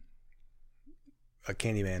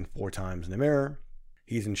Candyman 4 times in the mirror.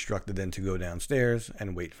 He's instructed then to go downstairs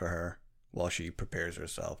and wait for her while she prepares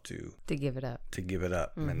herself to give it up.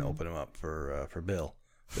 And open him up for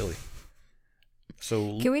Billy.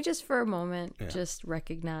 So can we just for a moment just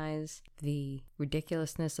recognize the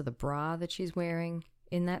ridiculousness of the bra that she's wearing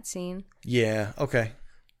in that scene? Yeah. Okay.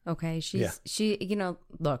 Okay. She,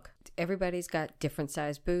 look, everybody's got different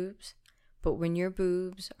size boobs, but when your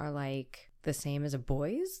boobs are like the same as a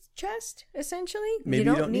boy's chest, essentially, maybe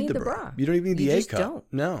you don't need the bra. You don't even need the A cup. Don't.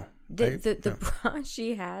 No. The bra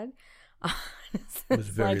she had was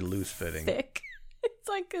very loose fitting. Thick. It's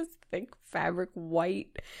like this thick fabric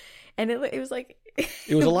white, and it was like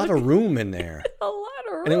it was a lot of room in there. A lot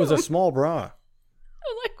of room, and it was a small bra.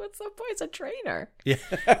 I'm like, what's the point? It's a trainer. Yeah.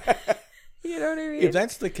 You know what I mean? If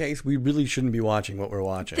that's the case, we really shouldn't be watching what we're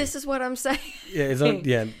watching. This is what I'm saying.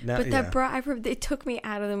 Yeah, but that bra, it took me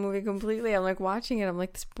out of the movie completely. I'm like watching it. I'm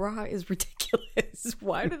like, this bra is ridiculous.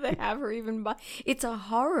 Why do they have her even buy? It's a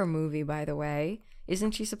horror movie, by the way.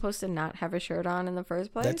 Isn't she supposed to not have a shirt on in the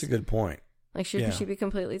first place? That's a good point. Like, shouldn't she be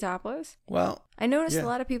completely topless? Well, I noticed a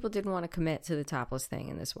lot of people didn't want to commit to the topless thing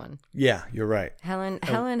in this one. Yeah, you're right.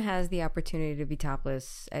 Helen has the opportunity to be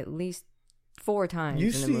topless at least 4 times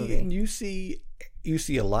in the movie. You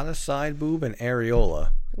see a lot of side boob and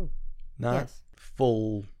areola, not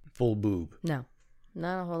full boob. No,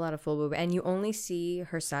 not a whole lot of full boob, and you only see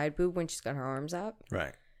her side boob when she's got her arms up.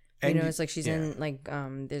 Right. And it's like she's in like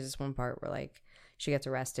there's this one part where like she gets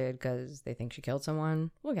arrested because they think she killed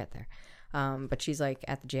someone. We'll get there. But she's like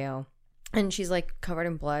at the jail, and she's like covered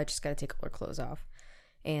in blood. She's got to take all her clothes off,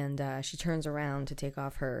 and she turns around to take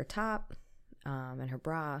off her top. And her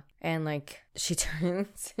bra, and like she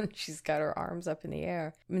turns and she's got her arms up in the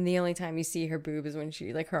air. I mean, the only time you see her boob is when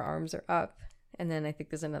she like her arms are up, and then I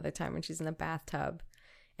think there's another time when she's in the bathtub,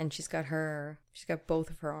 and she's got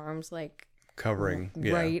both of her arms like covering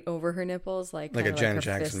right over her nipples, like a Janet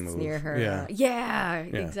her Jackson move near her.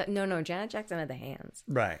 Exactly. No, Janet Jackson had the hands.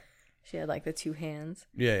 Right. She had like the 2 hands.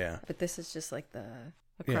 Yeah. But this is just like the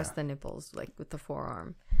across the nipples, like with the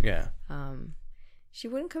forearm. Yeah. She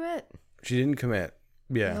wouldn't commit. She didn't commit.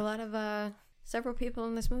 Yeah. There's a lot of several people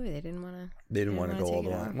in this movie. They didn't want to. They didn't want to go all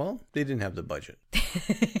the way. Well, they didn't have the budget.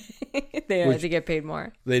 They had to get paid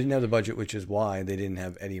more. They didn't have the budget, which is why they didn't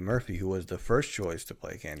have Eddie Murphy, who was the first choice to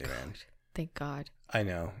play Candyman. Thank God. I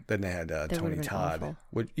know. Then they had Tony Todd. Awful.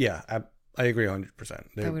 Which, I agree 100%.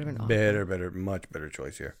 That would have been better, much better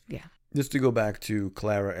choice here. Yeah. Just to go back to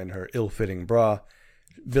Clara and her ill-fitting bra.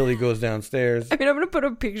 Billy goes downstairs. I mean, I'm going to put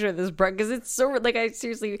a picture of this bra because it's so, like, I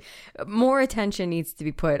seriously, more attention needs to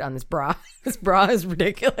be put on this bra. This bra is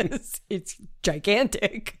ridiculous. It's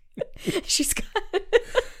gigantic. She's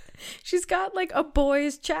got like a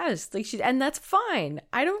boy's chest. Like and that's fine.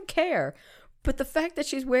 I don't care. But the fact that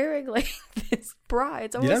she's wearing like this bra,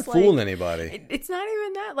 it's almost like... You're not fooling anybody. It's not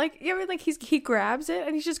even that. Like, you know, like he grabs it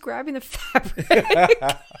and he's just grabbing the fabric.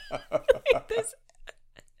 Like this.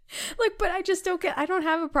 Like, but I just don't get, I don't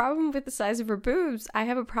have a problem with the size of her boobs. I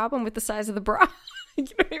have a problem with the size of the bra. You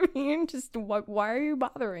know what I mean? Just, why are you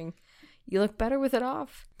bothering? You look better with it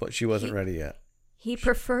off. But she wasn't ready yet. He'd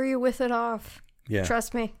prefer you with it off. Yeah.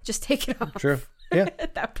 Trust me. Just take it off. Sure. Yeah.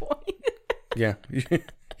 At that point. Yeah.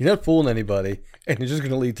 You're not fooling anybody, and it's just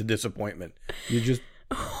going to lead to disappointment. You just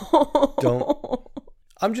don't.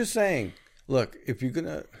 I'm just saying, look, if you're going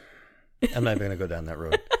to, I'm not going to go down that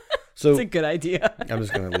road. So it's a good idea. I'm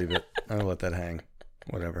just going to leave it. I'm going to let that hang.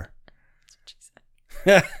 Whatever. That's what she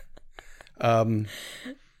said.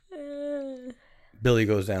 Billy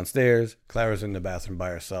goes downstairs. Clara's in the bathroom by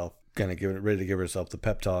herself, ready to give herself the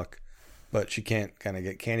pep talk, but she can't kind of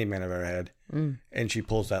get Candyman out of her head. And she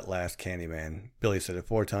pulls that last Candyman. Billy said it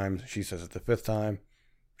 4 times. She says it the 5th time.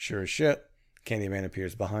 Sure as shit, Candyman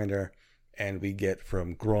appears behind her, and we get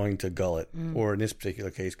from groin to gullet, or in this particular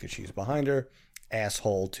case, because she's behind her,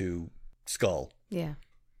 asshole to skull. Yeah.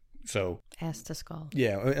 So ass to skull.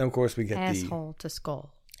 Yeah, and of course we get asshole to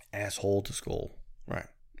skull. Asshole to skull. Right.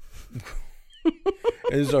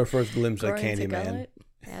 This is our first glimpse of Candyman.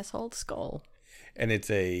 Asshole to skull. And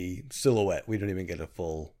it's a silhouette. We don't even get a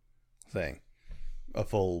full thing. A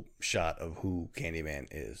full shot of who Candyman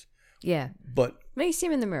is. Yeah. But Maybe see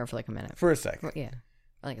him in the mirror for like a minute. for a second. Well, yeah.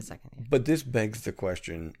 Like a second. Yeah. But this begs the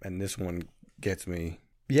question, and this one gets me.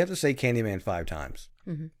 You have to say Candyman 5 times.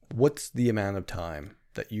 Mm-hmm. What's the amount of time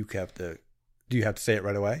that you have to... Do you have to say it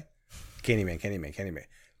right away? Candyman, Candyman, Candyman.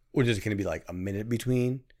 Or can it be like a minute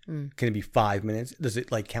between? Can it be 5 minutes? Does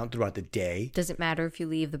it like count throughout the day? Does it matter if you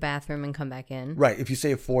leave the bathroom and come back in? Right. If you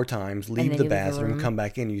say it 4 times, leave then the you leave the bathroom, room. come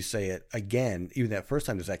back in, you say it again. Even that first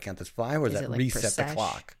time, does that count as 5 or does Is that it like reset the procession?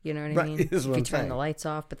 clock? You know what I Right, mean? this is If what you I'm turn saying. the lights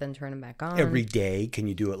off, but then turn them back on. Every day, can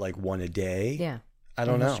you do it like one a day? Yeah. I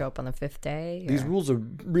don't And he'll know. Show up on the 5th day. These or- rules are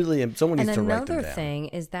really... Someone And needs to write them another down. thing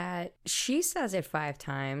is that she says it 5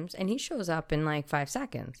 times and he shows up in like 5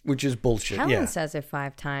 seconds. Which is bullshit. Helen yeah. says it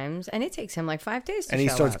 5 times and it takes him like 5 days to And he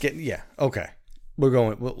show starts up. getting... Yeah. Okay. We're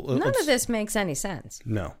going... None of this makes any sense.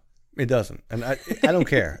 No. It doesn't. And I don't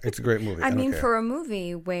care. It's a great movie. I don't mean, care. for a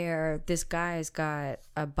movie where this guy's got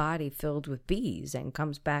a body filled with bees and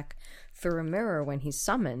comes back through a mirror when he's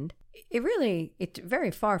summoned, it's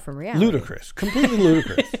very far from reality. Ludicrous. Completely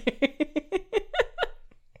ludicrous.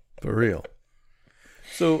 For real.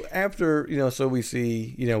 So after, so we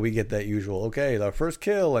see, we get that usual, okay, our first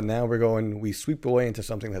kill, and now we sweep away into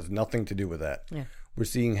something that has nothing to do with that. Yeah. We're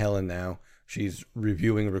seeing Helen now. She's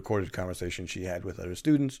reviewing a recorded conversation she had with other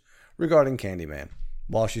students regarding Candyman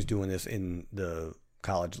while she's doing this in the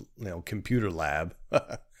college, computer lab,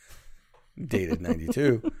 dated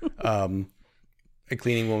 92. A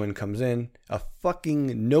cleaning woman comes in, a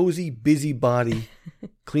fucking nosy, busybody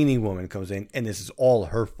cleaning woman comes in, and this is all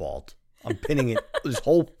her fault. I'm pinning this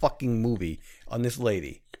whole fucking movie on this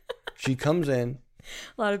lady. She comes in.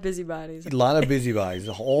 A lot of busybodies. A lot of busybodies.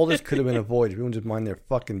 All this could have been avoided. Everyone just mind their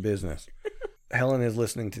fucking business. Helen is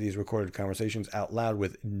listening to these recorded conversations out loud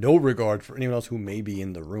with no regard for anyone else who may be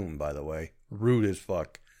in the room, by the way. Rude as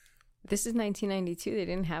fuck. This is 1992. They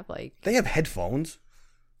didn't have They have headphones.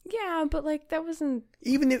 Yeah, but that wasn't...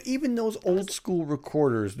 Even those old school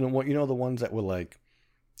recorders, the ones that were like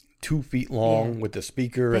 2 feet long with the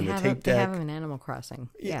speaker and the tape They deck. have them in Animal Crossing.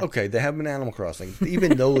 Yeah. Okay, they have them in Animal Crossing.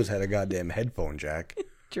 Even those had a goddamn headphone jack.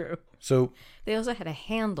 True. So They also had a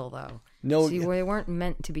handle, though. No, See, where they weren't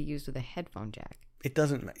meant to be used with a headphone jack. it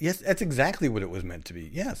doesn't matter. Yes, that's exactly what it was meant to be.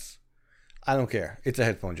 Yes. I don't care. It's a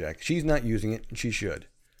headphone jack. She's not using it, and she should.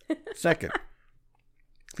 Second,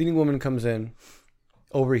 cleaning woman comes in,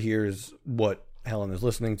 overhears what Helen is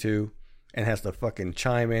listening to, and has to fucking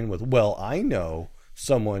chime in with, "Well, I know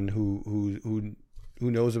someone who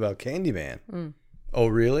knows about Candyman." Oh,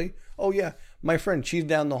 really? Oh, yeah. My friend, she's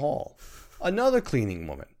down the hall. Another cleaning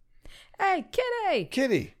woman. Hey, Kitty!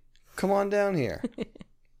 Kitty, come on down here.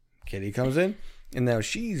 Kitty comes in, and now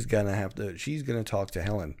she's gonna talk to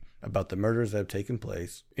Helen about the murders that have taken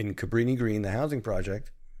place in Cabrini Green, the housing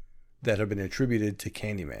project, that have been attributed to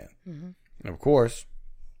Candyman. Mm-hmm. And of course,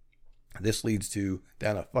 this leads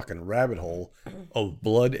down a fucking rabbit hole of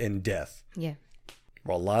blood and death. Yeah.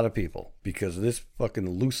 For a lot of people, because of this fucking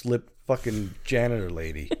loose-lipped fucking janitor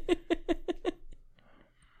lady.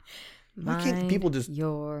 Why can't people just...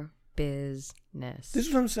 your business? This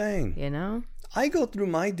is what I'm saying. You know? I go through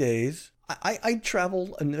my days. I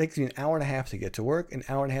travel, and it makes me an hour and a half to get to work, an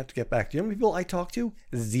hour and a half to get back. Do you know how many people I talk to?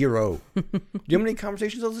 Zero. Do you know how many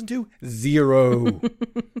conversations I listen to? Zero.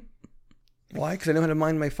 Why? Because I know how to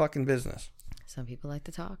mind my fucking business. Some people like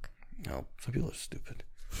to talk. No, some people are stupid.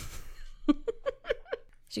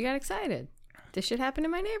 She got excited. This shit happened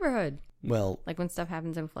in my neighborhood. Well, Like when stuff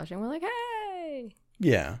happens in Flushing, we're like, hey!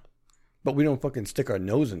 yeah. But we don't fucking stick our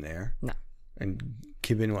nose in there. No. And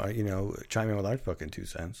chime in with our fucking 2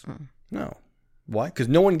 cents. No. Why? Because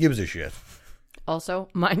no one gives a shit. Also,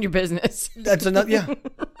 mind your business. That's enough. Yeah.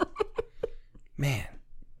 Man.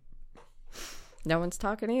 No one's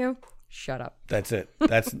talking to you? Shut up. That's it.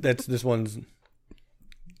 That's this one's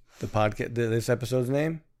the podcast. This episode's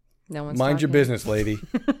name. No one's Mind your talking. business, lady.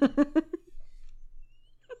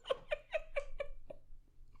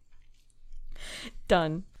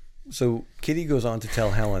 Done. So Kitty goes on to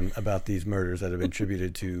tell Helen about these murders that have been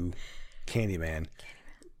attributed to Candyman.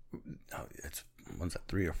 Oh, when's that,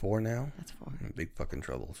 3 or 4 now? That's 4. I'm in big fucking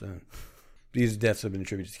trouble soon. These deaths have been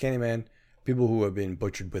attributed to Candyman. People who have been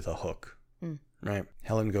butchered with a hook. Right?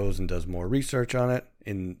 Helen goes and does more research on it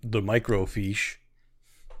in the microfiche.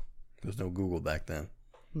 There was no Google back then.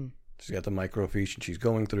 She's got the microfiche and she's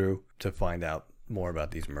going through to find out more about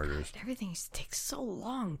these murders. Everything used to take so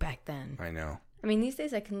long back then. I know. I mean, these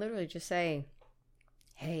days I can literally just say,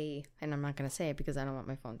 hey, and I'm not going to say it because I don't want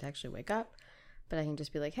my phone to actually wake up, but I can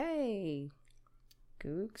just be like, hey,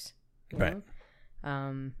 Googs. you Right.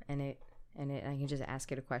 know? I can just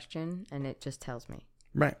ask it a question and it just tells me.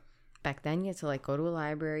 Right. Back then you had to go to a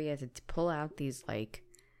library, you had to pull out these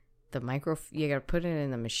you got to put it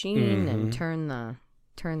in the machine and turn the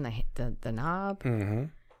knob. Mm-hmm.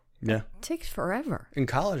 Yeah. It takes forever. In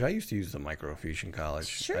college, I used to use the microfiche in college.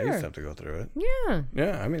 Sure. I used to have to go through it. Yeah.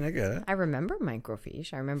 Yeah, I mean, I get it. I remember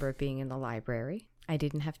microfiche. I remember it being in the library. I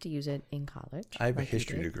didn't have to use it in college. I have a like you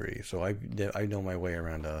history did. degree, so I know my way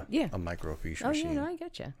around a microfiche Oh, machine. yeah, no, I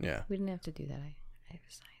get you. Yeah. We didn't have to do that. I have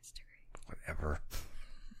a science degree. Whatever.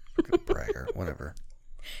 Fucking bragger. Whatever.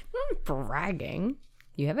 I'm bragging.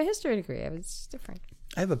 You have a history degree. It's different.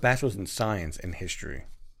 I have a bachelor's in science and history.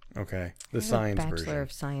 Okay, the science Bachelor version,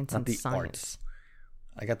 of Science not and the Science. arts.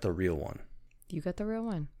 I got the real one. You got the real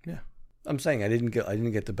one. Yeah, I'm saying I didn't get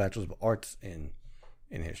the bachelor's of arts in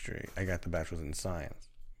history. I got the bachelor's in science.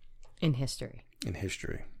 In history. In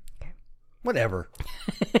history. Okay. Whatever.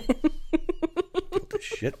 What the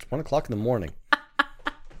shit? It's 1 o'clock in the morning.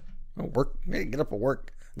 I work. I gotta get up at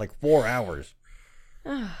work in like 4 hours.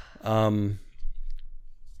 Yeah. All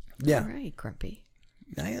right, grumpy.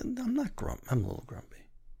 I'm not grumpy. I'm a little grumpy.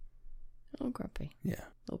 A little grumpy. Yeah.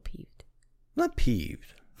 A little peeved. Not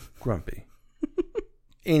peeved. Grumpy.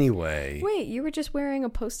 Anyway. Wait, you were just wearing a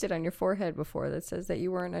Post-it on your forehead before that says that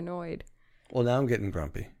you weren't annoyed. Well, now I'm getting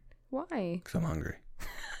grumpy Why? because I'm hungry.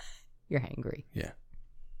 You're hangry. Yeah.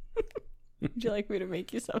 Would you like me to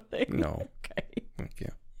make you something? No. Okay. Thank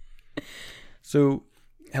you. So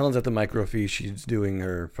Helen's at the microfiche. She's doing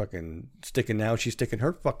her fucking sticking. Now she's sticking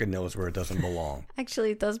her fucking nose where it doesn't belong.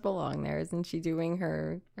 Actually, it does belong there. Isn't she doing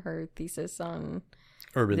her thesis on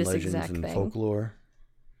Urban this legends exact and thing? folklore.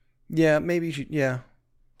 Yeah, maybe she. Yeah.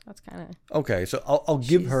 That's kind of... Okay, so I'll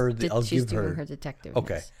give her the. She's doing her detective.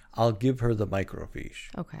 Okay, I'll give her the microfiche.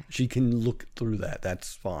 Okay. She can look through that.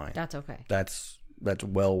 That's fine. That's okay. That's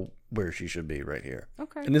well where she should be right here.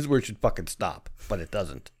 Okay. And this is where it should fucking stop, but it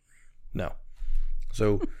doesn't. No.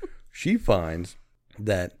 So she finds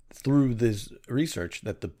that through this research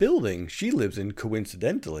that the building she lives in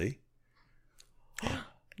coincidentally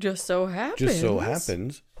just so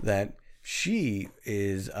happens that she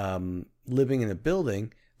is living in a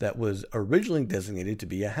building that was originally designated to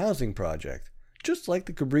be a housing project, just like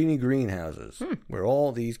the Cabrini greenhouses, where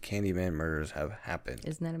all these Candyman murders have happened.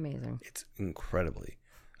 Isn't that amazing? It's incredibly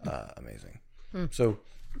amazing. So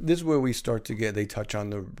this is where we start to they touch on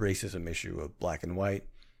the racism issue of black and white.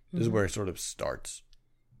 This is where it sort of starts,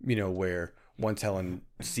 where once Helen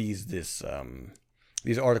sees this,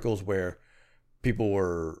 these articles where people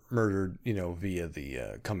were murdered, via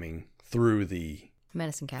the coming through the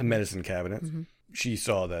Medicine cabinet. medicine cabinet. She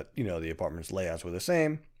saw that, the apartment's layouts were the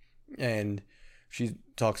same. And she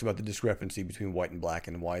talks about the discrepancy between white and black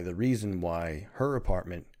and why the reason why her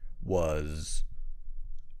apartment was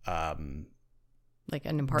like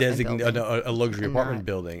an apartment building. a luxury And apartment not-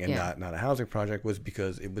 building and yeah. not a housing project was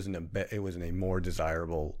because it was in a more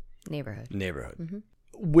desirable neighborhood.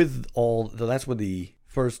 That's what the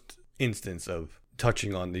first instance of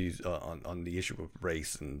touching on these on the issue of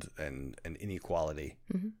race and inequality.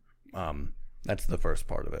 That's the first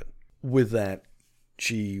part of it. With that,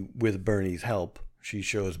 with Bernie's help, she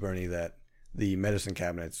shows Bernie that the medicine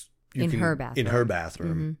cabinets In her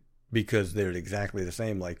bathroom. because they're exactly the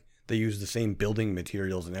same. Like they use the same building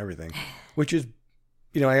materials and everything, which is,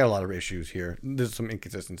 I got a lot of issues here. There's some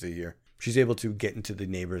inconsistency here. She's able to get into the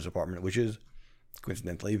neighbor's apartment, which is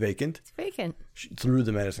coincidentally vacant. It's vacant. Through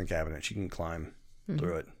the medicine cabinet, she can climb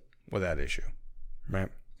through it without issue, right?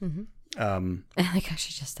 I like how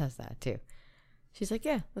she just does that too. She's like,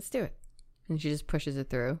 "Yeah, let's do it," and she just pushes it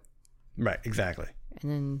through. Right, exactly.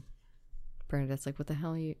 And then Bernadette's like, "What the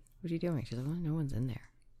hell what are you doing?" She's like, "Well, no one's in there."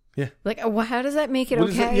 Yeah. Like, well, how does that make it What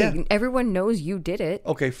is it? okay? Yeah. Everyone knows you did it.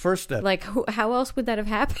 Okay, first step. Like, how else would that have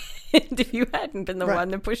happened if you hadn't been the Right.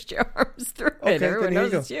 one that pushed your arms through Okay, it? Everyone then here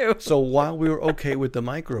knows you it's you. So while we were okay with the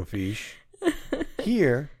microfiche,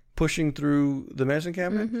 here pushing through the medicine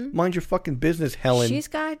cabinet, mind your fucking business, Helen.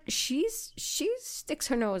 She sticks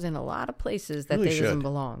her nose in a lot of places that Really they doesn't should.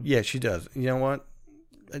 belong. Yeah, she does. You know what?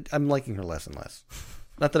 I'm liking her less and less.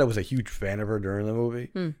 Not that I was a huge fan of her during the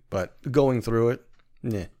movie, but going through it,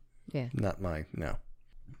 nah, Yeah. not no.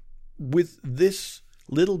 With this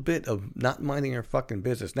little bit of not minding her fucking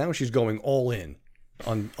business, now she's going all in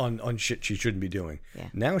on shit she shouldn't be doing. Yeah.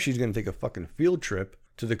 Now she's going to take a fucking field trip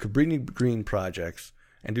to the Cabrini Green projects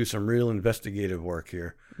and do some real investigative work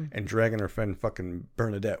here and dragging her friend fucking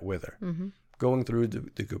Bernadette with her. Going through the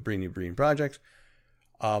Cabrini Green projects.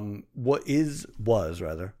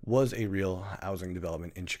 Was a real housing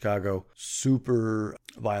development in Chicago. Super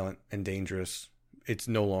violent and dangerous. It's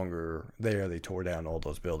no longer there. They tore down all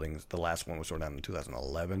those buildings. The last one was torn down in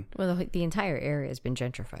 2011. Well, the entire area has been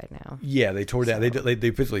gentrified now. Yeah, they tore down.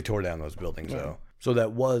 They physically tore down those buildings though. So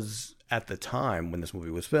that was, at the time when this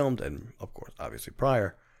movie was filmed, and of course, obviously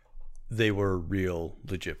prior, they were real,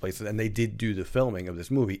 legit places. And they did do the filming of this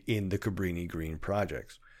movie in the Cabrini Green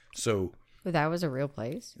projects. So But that was a real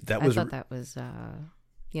place. I thought that was,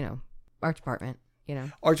 art department.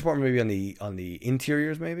 Art department maybe on the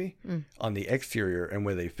interiors, maybe on the exterior, and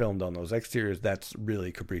where they filmed on those exteriors, that's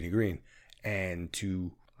really Cabrini Green. And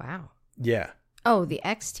Wow. Yeah. Oh, the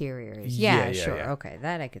exteriors. Yeah, sure. Yeah. Okay,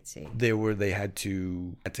 that I could see. They had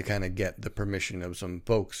to kind of get the permission of some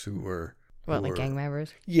folks who were gang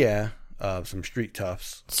members? Yeah, some street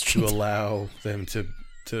toughs to allow them to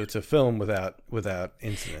film without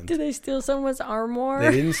incident. Did they steal someone's armoire?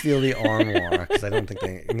 They didn't steal the armoire because I don't think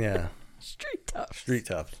they. Yeah. Street toughs. Street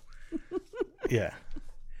toughs. Yeah.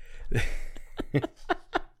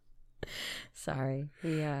 Sorry,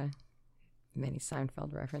 many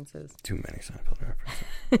Seinfeld references. Too many Seinfeld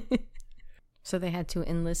references. So they had to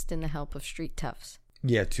enlist in the help of street toughs.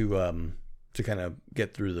 Yeah, to kind of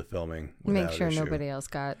get through the filming. Make sure issue. nobody else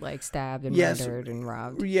got stabbed and murdered and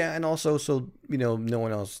robbed. Yeah, and also so no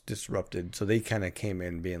one else disrupted. So they kind of came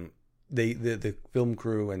in being the film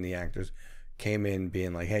crew and the actors came in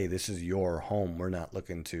being like, hey, this is your home. We're not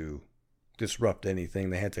looking to disrupt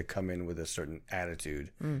anything. They had to come in with a certain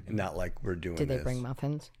attitude and not like we're doing. Did they this. bring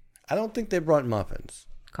muffins? I don't think they brought muffins.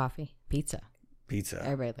 Coffee, pizza.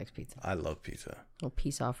 Everybody likes pizza. I love pizza. Little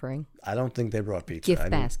peace offering. I don't think they brought pizza.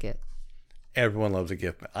 Gift basket. Everyone loves a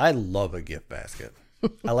gift. I love a gift basket.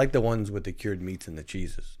 I like the ones with the cured meats and the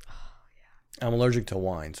cheeses. Oh yeah. I'm allergic to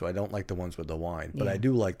wine, so I don't like the ones with the wine, but I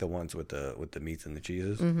do like the ones with the meats and the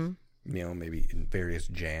cheeses. Mm-hmm. Maybe in various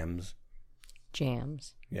jams.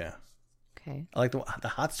 Jams. Yeah. Okay. I like the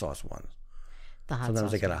hot sauce ones.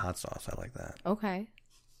 Sometimes they got a hot sauce. I like that. Okay.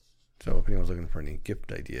 So if anyone's looking for any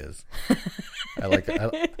gift ideas, I like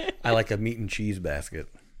a meat and cheese basket.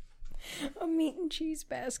 A meat and cheese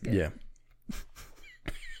basket. Yeah.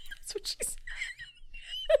 That's what she said.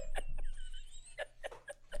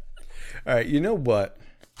 All right. You know what?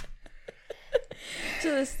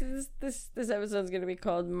 So this episode's going to be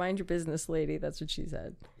called "Mind Your Business, Lady." That's what she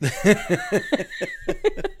said.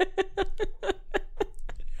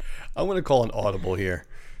 I'm going to call an audible here.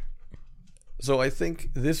 So I think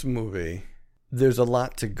this movie, there's a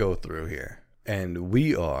lot to go through here. And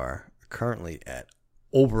we are currently at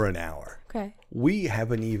over an hour. Okay. We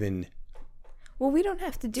haven't even... Well, we don't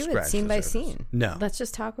have to do it scene by scene. No. Let's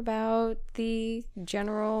just talk about the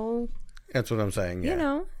general... That's what I'm saying,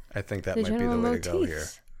 yeah. I think that might be the way to go here.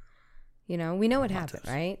 We know what happened,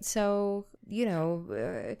 right? So,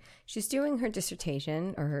 she's doing her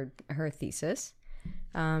dissertation or her thesis.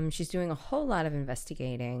 She's doing a whole lot of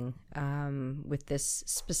investigating with this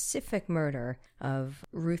specific murder of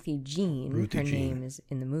Ruthie Jean. Her name is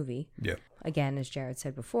in the movie. Yeah. Again, as Jared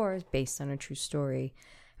said before, is based on a true story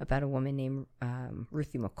about a woman named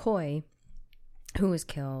Ruthie McCoy, who was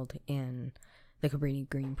killed in the Cabrini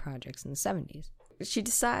Green projects in the 70s. She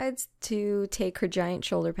decides to take her giant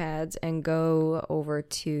shoulder pads and go over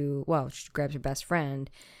to, she grabs her best friend,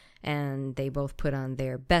 and they both put on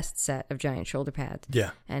their best set of giant shoulder pads.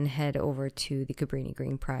 Yeah. And head over to the Cabrini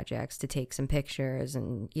Green projects to take some pictures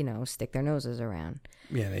and, stick their noses around.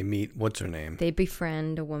 Yeah, they meet, what's her name? They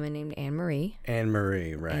befriend a woman named Anne Marie. Anne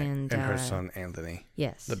Marie, right. And her son, Anthony.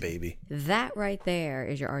 Yes. The baby. That right there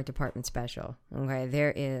is your art department special. Okay.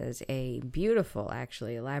 There is a beautiful,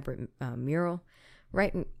 actually, elaborate mural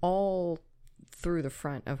right all through the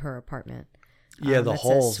front of her apartment. Yeah, the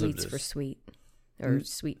halls says of Sweets this. for Sweet. Or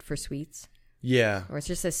Sweet for Sweets. Yeah. Or it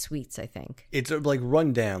just says Sweets, I think. It's like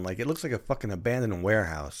run down. Like it looks like a fucking abandoned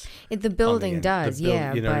warehouse. The building does,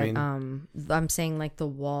 yeah. You know but what I mean? I'm saying like the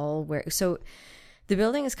wall where... So the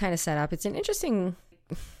building is kind of set up. It's an interesting...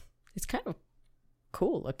 It's kind of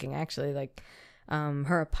cool looking, actually. Like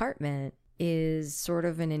her apartment is sort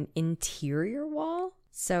of in an interior wall.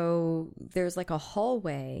 So there's like a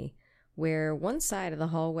hallway where one side of the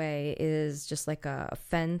hallway is just like a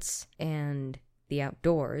fence and the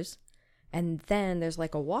outdoors, and then there's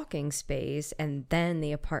like a walking space, and then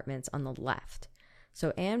the apartment's on the left.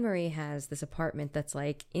 So Anne Marie has this apartment that's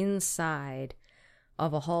like inside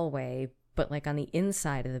of a hallway, but like on the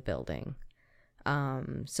inside of the building.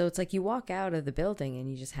 So it's like you walk out of the building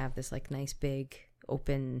and you just have this like nice big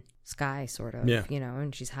open sky sort of,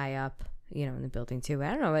 and she's high up, in the building too.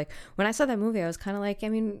 I don't know, like when I saw that movie, I was kind of like, I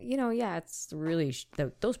mean, it's really,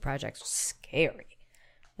 those projects are scary.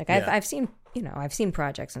 Like I've seen, I've seen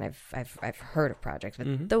projects and I've heard of projects,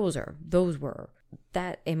 but those were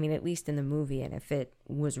that, I mean, at least in the movie. And if it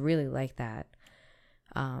was really like that,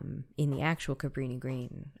 in the actual Cabrini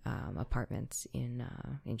Green apartments in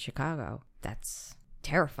Chicago, that's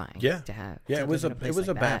terrifying. Yeah. To have. Yeah, to it was live in it was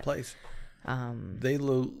like a bad that. place. In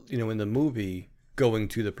the movie going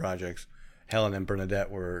to the projects, Helen and Bernadette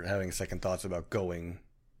were having second thoughts about going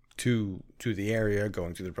to the area,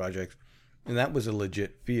 going to the projects, and that was a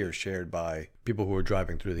legit fear shared by people who were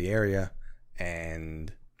driving through the area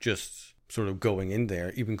and just sort of going in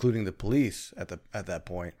there, even including the police at that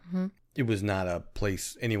point. Mm-hmm. It was not a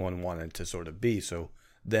place anyone wanted to sort of be. So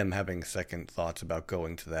them having second thoughts about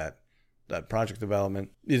going to that project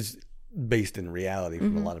development is based in reality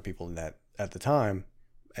from a lot of people in that at the time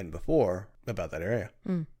and before about that area.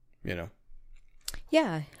 You know.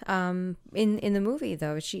 Yeah. In the movie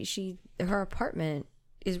though, her apartment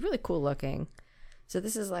is really cool looking. So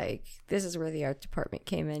this is where the art department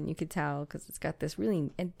came in. You could tell because it's got this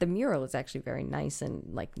and the mural is actually very nice and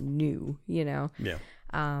like new, you know. Yeah.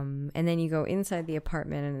 And then you go inside the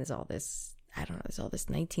apartment and there's all this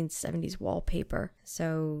 1970s wallpaper.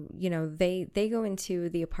 So, you know, they go into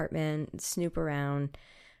the apartment, snoop around.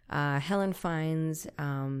 Helen finds,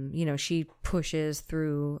 she pushes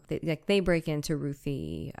through, they break into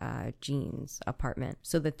Ruthie Jean's apartment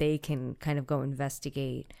so that they can kind of go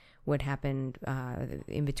investigate what happened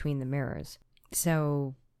in between the mirrors.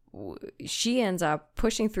 So she ends up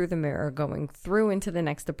pushing through the mirror, going through into the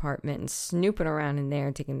next apartment and snooping around in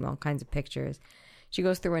there, taking all kinds of pictures. She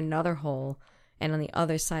goes through another hole, and on the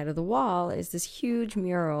other side of the wall is this huge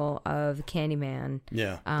mural of Candyman.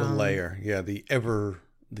 Yeah, the layer. Yeah, the ever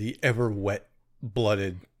wet,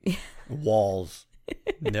 blooded walls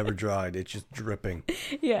never dried. It's just dripping.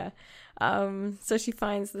 Yeah. So she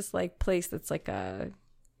finds this like place that's like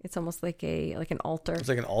it's almost like an altar. It's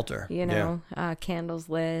like an altar. You know, candles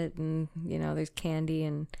lit, and you know, there's candy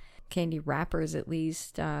and candy wrappers at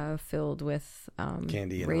least filled with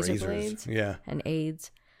candy and razor razors. blades. Yeah, and AIDS.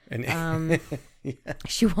 and Yeah.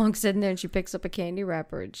 She walks in there and she picks up a candy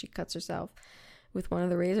wrapper and she cuts herself with one of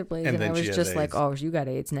the razor blades, and I was just like, "Oh, you got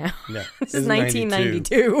AIDS now." Yeah. This is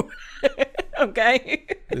 1992. Okay.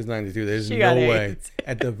 This is 92. There's She no got way. AIDS.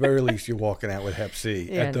 At the very least, you're walking out with Hep C.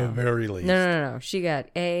 Yeah, At the very least. No. She got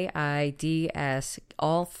AIDS,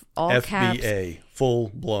 all caps, FBA, full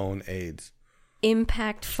blown AIDS.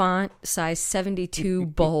 impact font, size 72,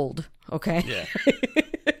 bold. Okay. Yeah.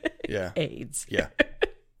 Yeah. AIDS. Yeah.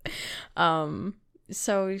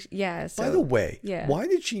 So yeah. So By the way, yeah. why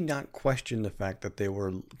did she not question the fact that there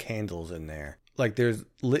were candles in there? Like, there's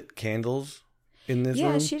lit candles in this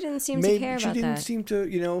room. Yeah, she didn't seem to care about that. She didn't seem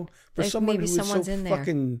to, for Like, someone maybe who was so someone's in there.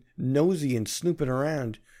 fucking nosy and snooping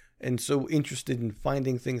around and so interested in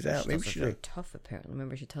finding things out. Maybe She's she very tough, apparently.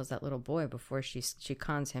 Remember, she tells that little boy before she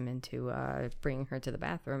cons him into bringing her to the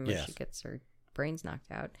bathroom when Yes. she gets her brains knocked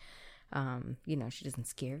out. She doesn't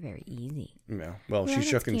scare very easy. Yeah. Well, Yeah, she I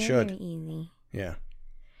shook don't and scare should. very easy. Yeah.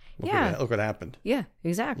 Yeah. Look what happened. Yeah,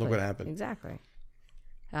 exactly. Look what happened. Exactly.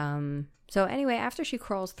 So anyway, after she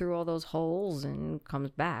crawls through all those holes and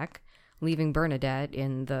comes back, leaving Bernadette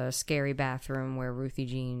in the scary bathroom where Ruthie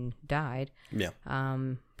Jean died, Yeah.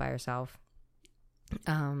 by herself.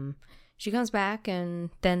 She comes back, and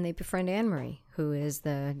then they befriend Anne-Marie, who is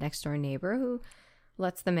the next door neighbor who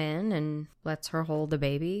lets them in and lets her hold the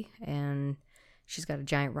baby, and she's got a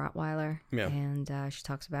giant Rottweiler. Yeah. And she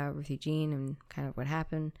talks about Ruthie Jean and kind of what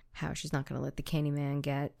happened, how she's not going to let the Candyman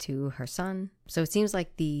get to her son. So it seems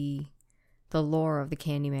like the lore of the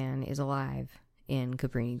Candyman is alive in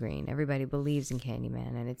Cabrini Green. Everybody believes in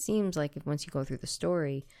Candyman, and it seems like once you go through the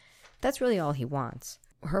story, that's really all he wants.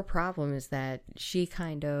 Her problem is that she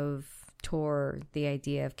kind of tore the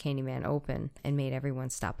idea of Candyman open and made everyone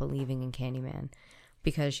stop believing in Candyman,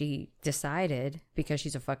 because she decided, because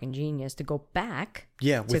she's a fucking genius, to go back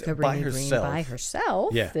Yeah, to Cabrini by Green herself. by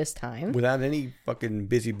herself Yeah. this time. Without any fucking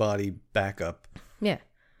busybody backup. Yeah.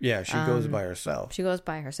 Yeah, she goes by herself. She goes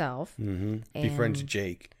by herself. Mm-hmm. Befriends and-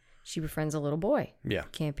 Jake. She befriends a little boy. Yeah.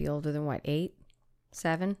 Can't be older than what, 8,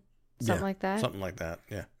 7? Something Yeah, like that. Something like that,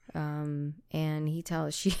 yeah. And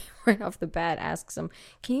she right off the bat asks him,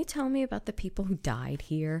 "Can you tell me about the people who died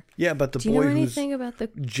here? Yeah, but the Do you boy know whose anything about the?"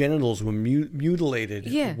 genitals were mutilated.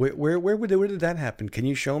 Yeah. Where did that happen? Can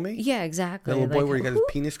you show me? Yeah, exactly. That little boy Like, where he got his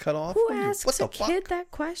penis cut off? Who What are you- asks what the a fuck? kid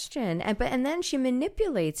that question? And then she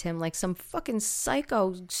manipulates him like some fucking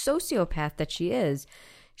psycho sociopath that she is.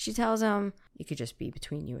 She tells him, "You could just be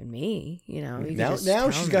between you and me, you know." You could Now just tell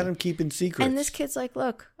she's me." got him keeping secrets. And this kid's like,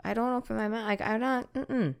 "Look, I don't open my mouth. Like, I'm not.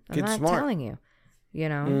 I'm Kid's not smart. telling you. You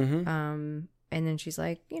know." Mhm. And then she's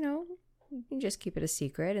like, "You can just keep it a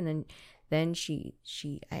secret." And then she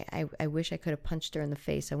I wish I could have punched her in the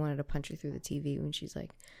face. I wanted to punch her through the TV when she's like,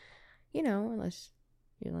 unless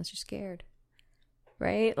you're scared.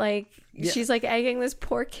 right? Like she's like egging this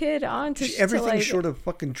poor kid on to everything like, short of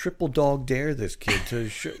fucking triple dog dare this kid to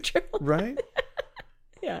right?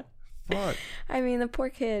 Yeah. Fuck. I mean, the poor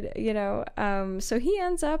kid, you know. So he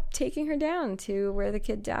ends up taking her down to where the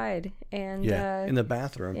kid died, and in the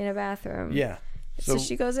bathroom. In a bathroom. Yeah. So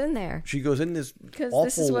she goes in there. She goes in this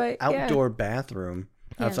awful outdoor bathroom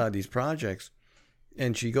outside these projects,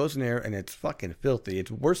 and she goes in there, and it's fucking filthy.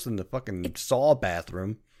 It's worse than the fucking Saw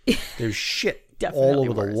bathroom. There's shit all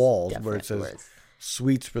over the walls where it says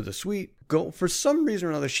 "Suites for the Suite." For some reason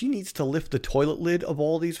or another, she needs to lift the toilet lid of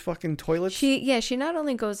all these fucking toilets. She not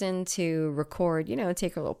only goes in to record, you know,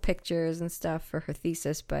 take her little pictures and stuff for her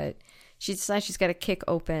thesis, but she decides she's got to kick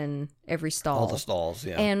open every stall. All the stalls,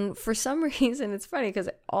 yeah. And for some reason, it's funny because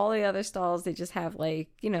all the other stalls, they just have like,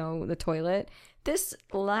 you know, the toilet. This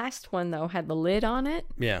last one, though, had the lid on it.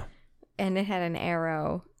 Yeah. And it had an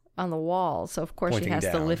arrow on the wall. So, of course, she has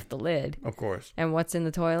to lift the lid. Of course. And what's in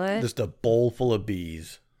the toilet? Just a bowl full of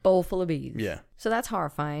bees. Bowl full of bees. Yeah. So that's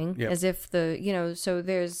horrifying. Yep. As if the, you know, so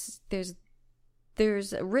there's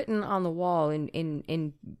written on the wall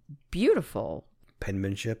in beautiful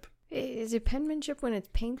penmanship. Is it penmanship when it's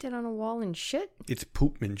painted on a wall in shit? It's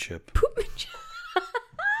poopmanship. Poopmanship.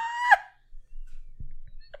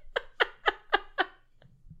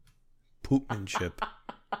 Poopmanship.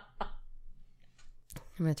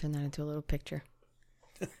 I'm going to turn that into a little picture.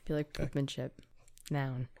 Be like poopmanship.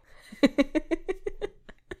 Noun.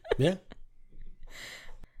 Yeah.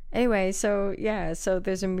 Anyway, so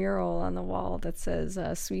there's a mural on the wall that says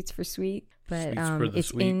 "Sweets for Sweet," but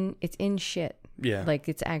it's in shit. Yeah, like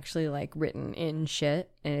it's actually like written in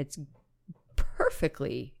shit, and it's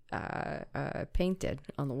perfectly painted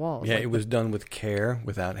on the walls. Yeah, like, it was done with care,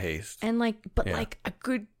 without haste, and like a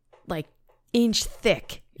good inch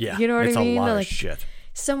thick. Yeah, you know what I mean? It's a lot like, of shit.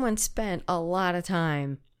 Someone spent a lot of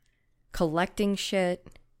time collecting shit,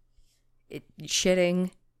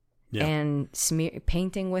 shitting. Yeah. And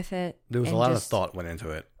painting with it. There was a lot of thought went into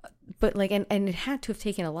it. But like, and it had to have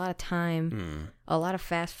taken a lot of time, a lot of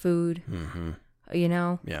fast food, you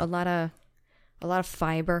know, a lot of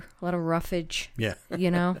fiber, a lot of roughage. Yeah.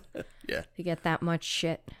 You know, yeah. To get that much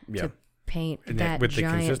shit to paint and that with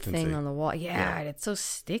giant thing on the wall. Yeah, and it's so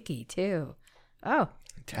sticky too. Oh,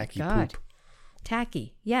 tacky God. poop.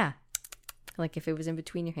 Tacky, yeah. Like if it was in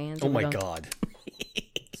between your hands. Oh my God.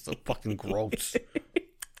 So fucking gross.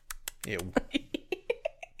 Ew.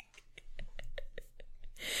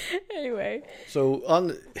 Anyway,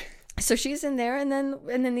 so she's in there, and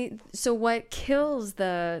then so what kills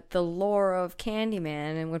the lore of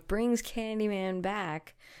Candyman and what brings Candyman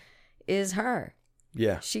back is her.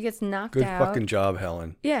 Yeah, she gets knocked out. Good fucking job,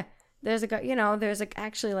 Helen. Yeah, there's a guy. You know, there's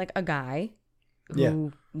actually like a guy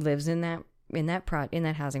who lives in that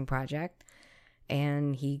housing project,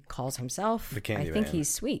 and he calls himself the Candyman. I think he's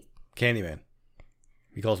Sweet. Candyman.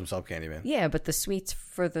 He calls himself Candyman. Yeah, but the sweets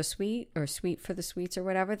for the sweet or sweet for the sweets or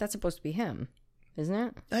whatever, that's supposed to be him, isn't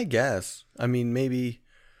it? I guess. I mean, maybe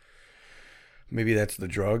that's the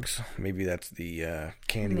drugs. Maybe that's the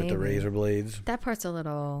candy with the razor blades. That part's a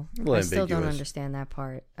little I ambiguous. Still don't understand that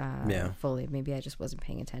part fully. Maybe I just wasn't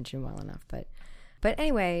paying attention well enough. But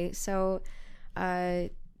anyway, so so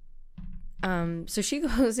she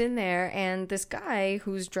goes in there, and this guy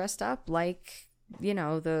who's dressed up like, you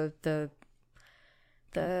know, the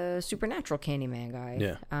supernatural Candyman guy.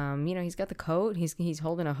 Yeah. You know, he's got the coat. He's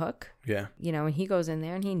holding a hook. Yeah. You know, and he goes in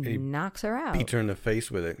there and he knocks her out. Beats her in the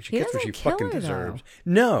face with it. She gets what she kill fucking her, deserves.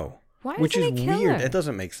 Though. No. Why which doesn't is he kill weird. her? It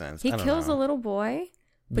doesn't make sense. He kills a little boy,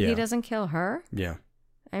 but he doesn't kill her. Yeah.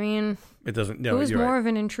 I mean, it doesn't. No, who's you're more right. of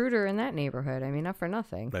an intruder in that neighborhood? I mean, not for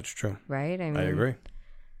nothing. That's true. Right? I agree.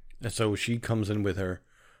 And so she comes in with her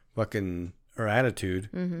fucking her attitude.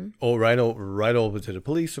 Mm-hmm. Oh, right over to the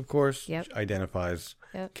police, of course. Yep. She identifies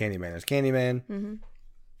Candyman as Candyman. Mm-hmm.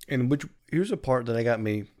 And here's a part that got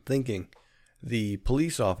me thinking. The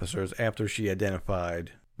police officers, after she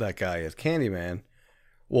identified that guy as Candyman,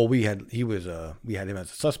 well, we had him as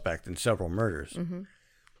a suspect in several murders. Mm-hmm.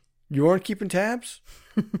 You weren't keeping tabs?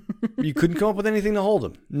 You couldn't come up with anything to hold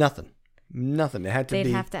him? Nothing. It had to They'd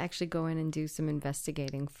be... have to actually go in and do some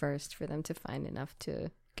investigating first for them to find enough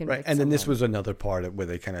to convict Right, and then this someone. was another part where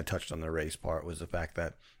they kind of touched on the race part, was the fact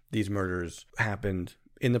that these murders happened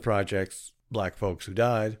in the projects, black folks who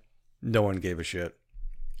died, no one gave a shit.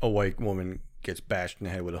 A white woman gets bashed in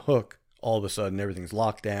the head with a hook, all of a sudden everything's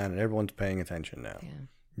locked down and everyone's paying attention now. Yeah.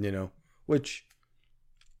 You know, which...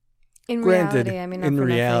 In granted, reality, I mean, in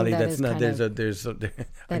reality, nothing, that's not. There's a there's a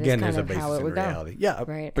basis in reality. Yeah,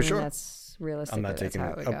 right? for I mean, sure. that's realistic. I'm not That's taking how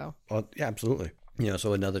it would go. Yeah, absolutely. You know,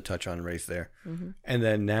 so another touch on race there. And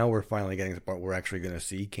then now we're finally getting to the part where we're actually going to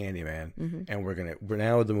see Candyman. And we're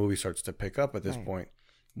now the movie starts to pick up at this point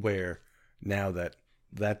where now that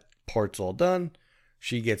part's all done,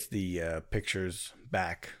 she gets the pictures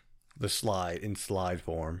back, the slide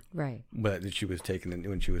form. Right. That she was taking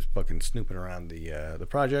when she was fucking snooping around the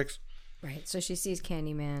projects. Right. So she sees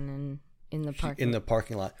Candyman in the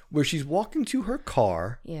parking lot where she's walking to her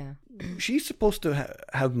car. Yeah. She's supposed to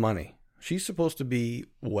have money. She's supposed to be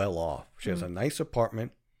well off. She has a nice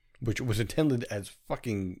apartment, which was intended as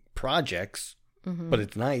fucking projects, but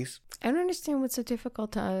it's nice. I don't understand what's so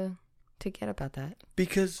difficult to get about that.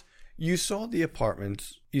 Because you saw the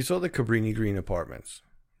apartments, you saw the Cabrini Green apartments,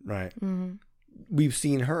 right? We've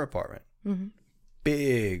seen her apartment.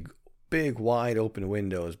 Big, wide open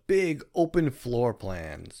windows, big open floor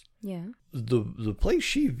plans. Yeah. The place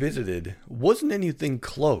she visited wasn't anything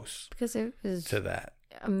close because it was to that.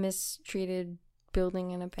 A mistreated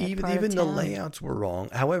building in a bad even part of the town. layouts were wrong.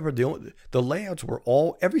 However, the layouts were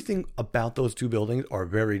everything about those two buildings are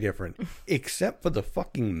very different, except for the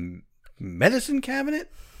fucking medicine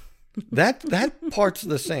cabinet. That part's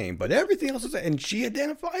the same, but everything else is. And she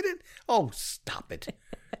identified it. Oh, stop it,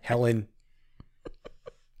 Helen.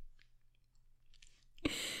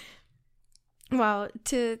 Well,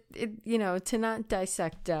 to not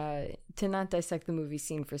dissect the movie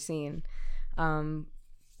scene for scene.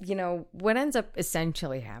 What ends up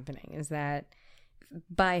essentially happening is that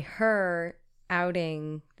by her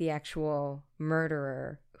outing the actual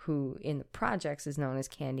murderer, who in the projects is known as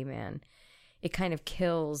Candyman, it kind of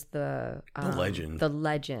kills the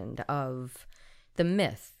legend of the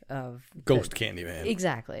myth of Ghost Candyman.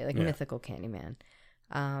 Exactly, like mythical Candyman.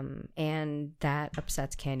 And that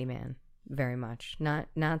upsets Candyman very much. Not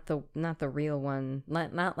the real one,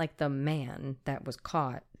 not like the man that was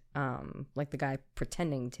caught. Like the guy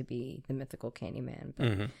pretending to be the mythical Candyman,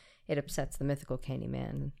 but it upsets the mythical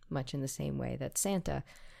Candyman much in the same way that Santa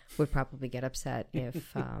would probably get upset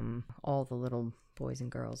if all the little boys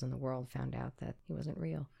and girls in the world found out that he wasn't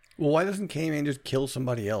real. Well, why doesn't Candyman just kill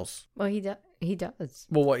somebody else? Well, he does.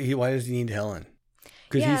 Well, why does he need Helen?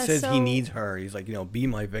 Because he says he needs her. He's like, be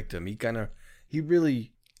my victim.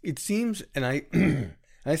 It seems, and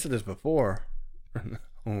I said this before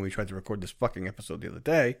when we tried to record this fucking episode the other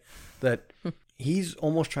day, that he's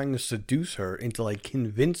almost trying to seduce her into like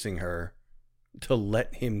convincing her to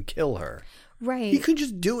let him kill her. Right. He could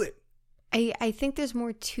just do it. I think there's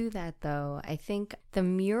more to that, though. I think the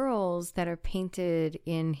murals that are painted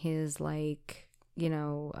in his,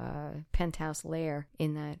 penthouse lair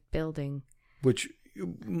in that building. Which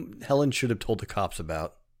Helen should have told the cops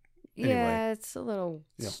about. Anyway. Yeah, it's a little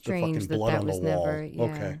strange that was never.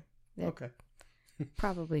 Yeah, Okay.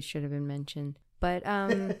 Probably should have been mentioned. But,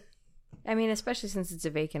 I mean, especially since it's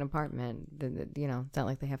a vacant apartment, it's not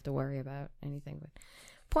like they have to worry about anything. But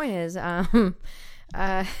point is,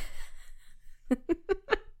 I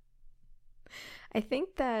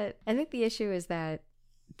think the issue is that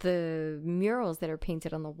the murals that are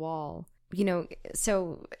painted on the wall,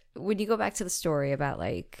 so when you go back to the story about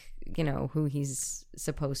who he's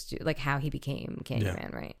supposed to, like how he became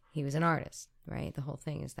Candyman, right? He was an artist, right? The whole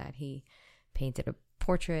thing is that he painted a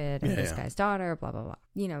portrait of this guy's daughter, blah, blah, blah.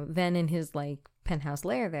 Then in his penthouse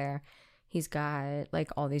lair there, he's got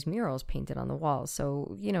all these murals painted on the walls.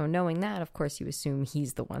 So, knowing that, of course, you assume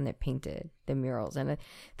he's the one that painted the murals. And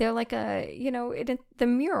they're the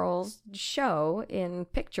murals show in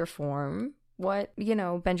picture form what,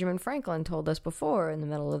 Benjamin Franklin told us before in the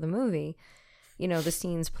middle of the movie. The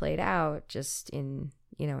scenes played out just in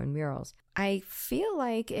murals. I feel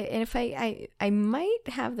like, and if I might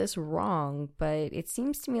have this wrong, but it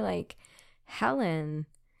seems to me like Helen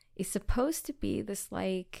is supposed to be this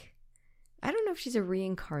I don't know if she's a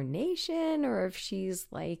reincarnation or if she's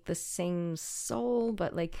the same soul,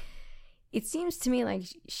 but it seems to me like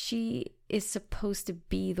she is supposed to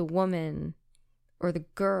be the woman or the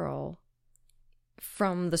girl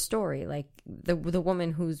from the story, the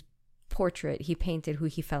woman whose portrait he painted, who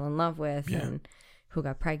he fell in love with, and who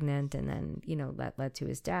got pregnant, and then that led to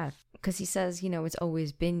his death. Because he says, it's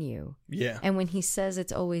always been you. Yeah. And when he says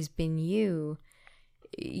it's always been you,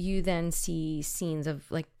 you then see scenes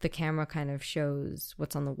of the camera kind of shows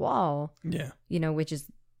what's on the wall. Yeah. Which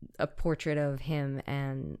is a portrait of him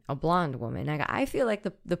and a blonde woman. I feel like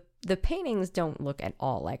the paintings don't look at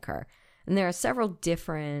all like her. And there are several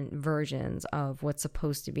different versions of what's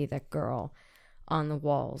supposed to be that girl on the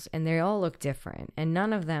walls, and they all look different, and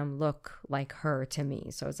none of them look like her to me.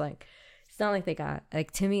 So it's not like they got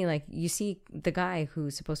to me, you see the guy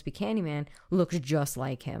who's supposed to be Candyman looks just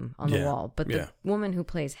like him on the wall, but the woman who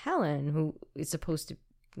plays Helen, who is supposed to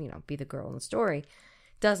be the girl in the story,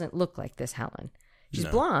 doesn't look like this Helen. She's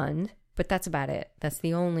No. blonde, but that's about it. That's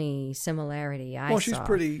the only similarity I saw. Well, she's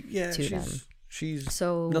pretty. Yeah, to them. she's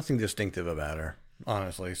So nothing distinctive about her,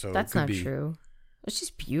 honestly. So that's it could not be, true.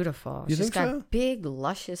 She's beautiful. You She's think got so? big,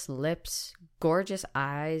 luscious lips, gorgeous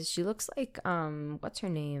eyes. She looks like what's her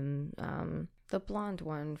name? The blonde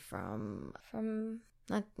one from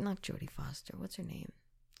not Jodie Foster. What's her name?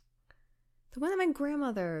 The one that my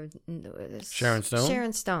grandmother. Sharon Stone?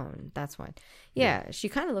 Sharon Stone. That's one. Yeah, she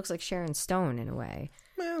kind of looks like Sharon Stone in a way.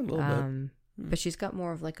 Well, a little bit. But she's got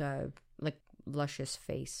more of like a luscious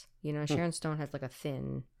face. Sharon Stone has like a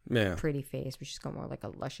thin, Yeah. pretty face, but she's got more like a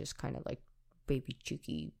luscious kind of like baby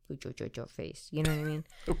cheeky face. You know what I mean?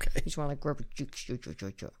 Okay. She's more like rubber cheeks.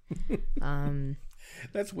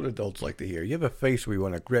 That's what adults like to hear. You have a face where you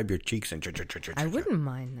want to grab your cheeks and. I wouldn't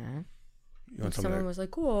mind that. You want If something someone like- was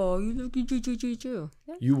like, "Oh, you look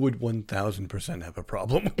Yeah. You would 1,000% have a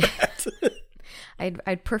problem with that.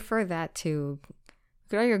 I'd prefer that to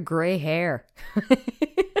look at all your gray hair.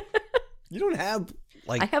 You don't have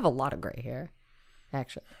like. I have a lot of gray hair,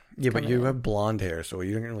 actually. Yeah, but coming you in. have blonde hair, so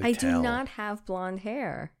you don't really I tell. do not have blonde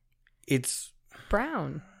hair. It's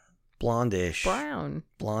Brown. blondish. Brown.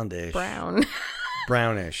 Blondish. Brown.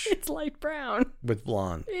 Brownish It's light brown. with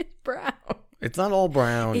blonde. It's brown. It's not all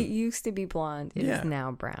brown. It used to be blonde. It is Yeah.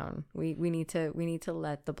 now brown. We need to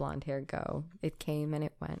let the blonde hair go. It came and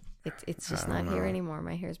it went. It's just I not don't here know. anymore.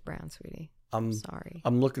 My hair's brown, sweetie. I'm Sorry.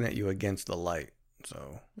 I'm looking at you against the light,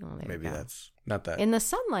 so Oh, there maybe you go. that's not that. In the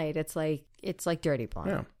sunlight, it's like dirty blonde.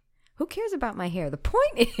 Yeah. Who cares about my hair? The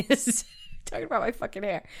point is talking about my fucking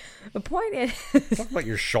hair. The point is Talk about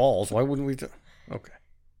your shawls. Why wouldn't we? Okay.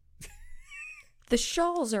 the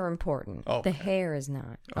shawls are important. Okay. The hair is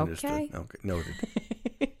not. Understood. Okay. Okay. Noted.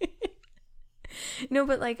 No,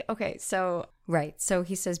 but like, okay, so right, so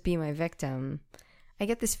he says, "Be my victim." I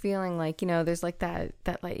get this feeling like there's like that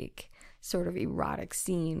like sort of erotic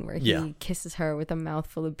scene where he Yeah. kisses her with a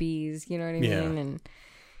mouthful of bees. You know what I Yeah. mean? And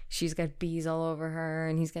she's got bees all over her,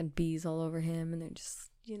 and he's got bees all over him, and they're just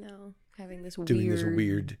having this Doing this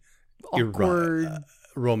weird, awkward.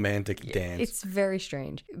 romantic dance. It's very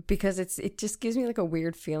strange because it just gives me like a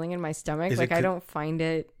weird feeling in my stomach. Is it Like I co- don't find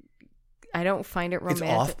it romantic. It's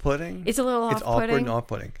off-putting. It's a little It's awkward off-putting. and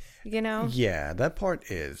off-putting. You know? Yeah, that part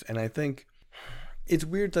is, and I think it's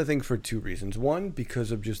weird. I think for two reasons. One,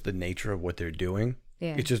 because of just the nature of what they're doing.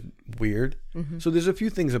 Yeah. It's just weird. Mm-hmm. So there's a few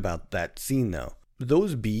things about that scene though.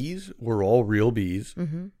 Those bees were all real bees,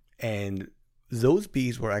 Mm-hmm. and those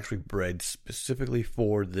bees were actually bred specifically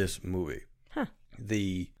for this movie. Huh.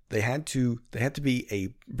 They had to be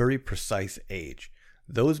a very precise age.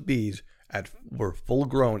 Those bees were full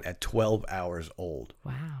grown at 12 hours old.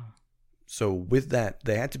 Wow. So with that,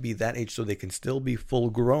 they had to be that age so they can still be full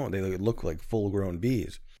grown. They look like full grown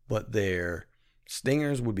bees, but their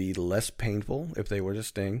stingers would be less painful if they were to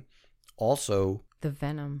sting. Also, The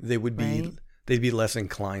venom. they would be right? they'd be less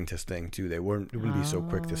inclined to sting too. They wouldn't be so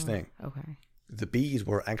quick to sting. Okay. The bees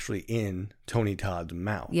were actually in Tony Todd's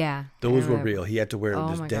mouth. Yeah. Those I were remember. real. He had to wear Oh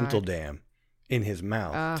this my dental God. dam in his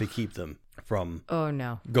mouth Ugh. to keep them from Oh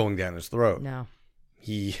no. going down his throat. No.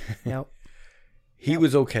 He Nope. he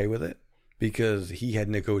was okay with it because he had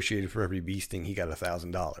negotiated for every bee sting he got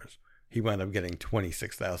 $1,000. He wound up getting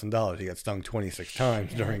 $26,000. He got stung 26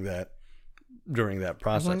 times during that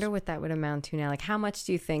process. I wonder what that would amount to now. Like, how much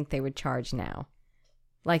do you think they would charge now?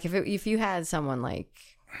 Like, if you had someone like,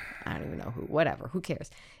 I don't even know who, whatever, who cares,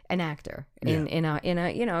 an actor in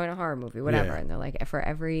a horror movie, whatever, Yeah. and they're like, for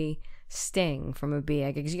every sting from a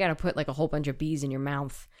bee, because you got to put like a whole bunch of bees in your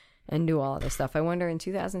mouth and do all of this stuff. I wonder in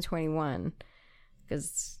 2021,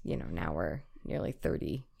 because now we're nearly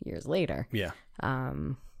 30 years later, Yeah.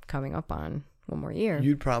 coming up on one more year.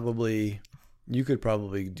 You could probably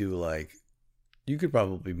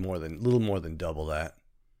little more than double that.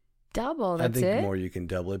 Double, that's I think it. more you can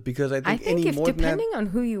double it because I I think think any if more than that, depending on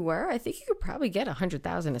who you were, I think you could probably get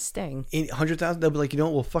 100,000 a sting. 100,000, they'll be like,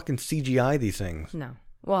 we'll fucking CGI these things. No,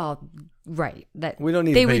 well, right. That We don't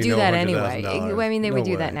need they to pay would do no that $100,000. anyway. I mean, they No would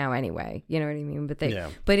do way. that now anyway. You know what I mean? But Yeah.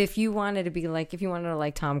 but if you wanted to be like, if you wanted to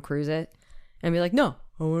like Tom Cruise it and be like, no,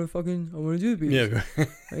 I want to do the beast. Yeah.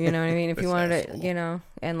 You know what I mean? If you This wanted asshole. to,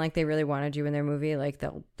 and like they really wanted you in their movie, like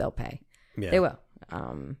they'll pay. Yeah. They will.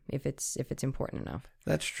 If it's important enough.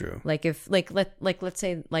 That's true. Like if let's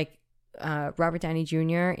say Robert Downey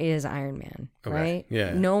Jr. is Iron Man, Okay. right?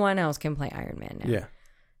 Yeah. No one else can play Iron Man now. Yeah.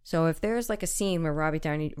 So if there's like a scene where Robert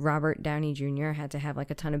Downey Jr. had to have like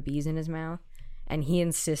a ton of bees in his mouth, and he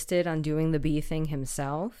insisted on doing the bee thing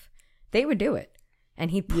himself, they would do it, and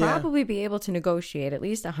he'd Yeah. probably be able to negotiate at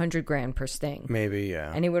least $100,000 per sting, Maybe,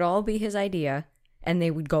 yeah. and it would all be his idea, and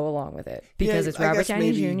they would go along with it because Yeah, it's I Robert guess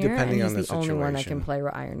Downey Jr. maybe and depending he's on the the only one that can situation. play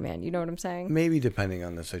Iron Man. You know what I'm saying? Maybe depending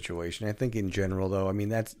on the situation. I think in general, though, I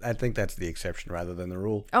mean, I think that's the exception rather than the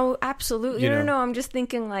rule. Oh, absolutely. You know? No. I'm just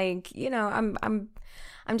thinking like, I'm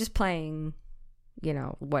just playing,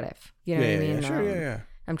 what if? You know what I mean? Sure, yeah.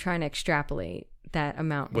 I'm trying to extrapolate that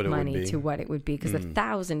amount What of it would money be. to what it would be because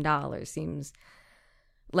 $1,000 seems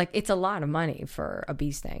like it's a lot of money for a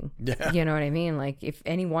bee sting. Yeah. You know what I mean? Like if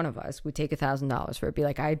any one of us would take $1,000 for it, be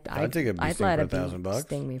like, I'd take a bee I'd sting let for a bee $1,000.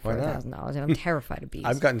 sting me Why for not? $1,000, and I'm terrified of bees.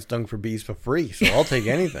 I've gotten stung for bees for free, so I'll take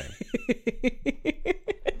anything.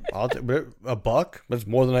 But $1? That's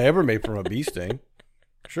more than I ever made from a bee sting.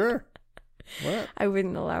 Sure. What? I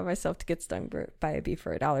wouldn't allow myself to get stung by a bee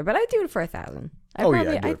for $1, but I do it for $1,000. I'd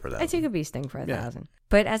do it for I $1,000. take a bee sting for $1,000. Yeah.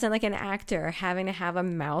 But as like an actor, having to have a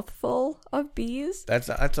mouthful of bees That's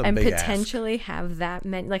a and big ask. potentially have that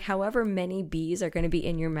many, like however many bees are going to be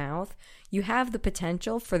in your mouth, you have the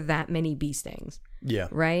potential for that many bee stings, Yeah.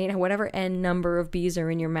 right? Whatever n number of bees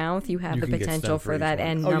are in your mouth, you have You the can get potential stung for for each that one.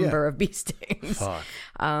 n Oh, yeah. number of bee stings. Fuck.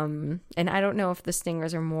 And I don't know if the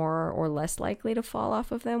stingers are more or less likely to fall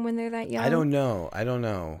off of them when they're that young. I don't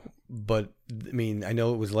know. But, I mean, I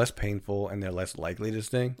know it was less painful and they're less likely to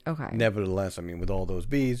sting. Okay. Nevertheless, I mean, with all those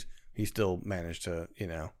bees, he still managed to,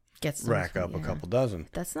 Get stung rack from- up a yeah. couple dozen.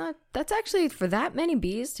 That's actually for that many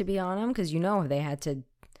bees to be on them, because they had to.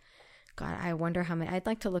 God, I wonder how many. I'd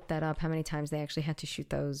like to look that up. How many times they actually had to shoot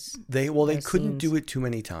those? They those couldn't scenes. do it too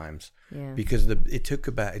many times Yeah. because it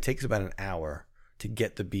takes about an hour to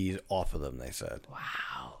get the bees off of them. They said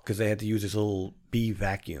Wow. because they had to use this little bee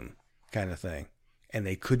vacuum kind of thing, and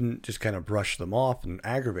they couldn't just kind of brush them off and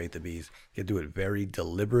aggravate the bees. You had to do it very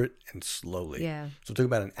deliberate and slowly. Yeah. So it took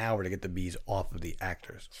about an hour to get the bees off of the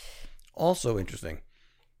actors. Also interesting,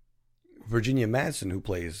 Virginia Madsen, who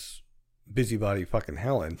plays busybody fucking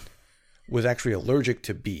Helen, was actually allergic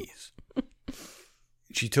to bees.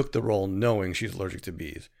 She took the role knowing she's allergic to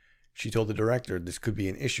bees. She told the director, this could be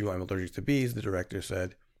an issue. I'm allergic to bees. The director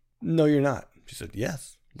said, no, you're not. She said,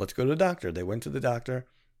 yes, let's go to the doctor. They went to the doctor,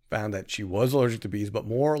 found that she was allergic to bees, but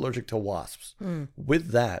more allergic to wasps.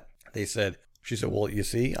 With that, she said, well, you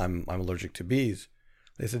see, I'm allergic to bees.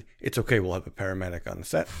 They said, it's okay. We'll have a paramedic on the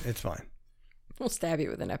set. It's fine. We'll stab you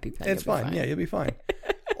with an EpiPen. It's You'll be fine. Yeah, you'll be fine.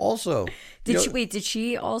 Also, Did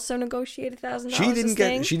she also negotiate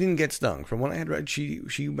 $1,000? She didn't get stung. From what I had read, she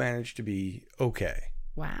managed to be okay.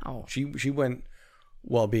 Wow. She went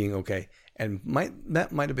while being okay, and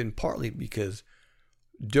that might have been partly because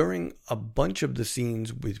during a bunch of the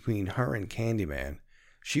scenes between her and Candyman,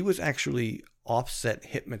 she was actually offset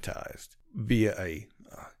hypnotized via a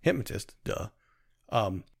hypnotist,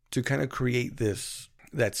 to kind of create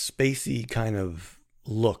that spacey kind of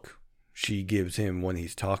look she gives him when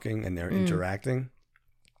he's talking and they're interacting,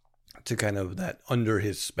 to kind of that under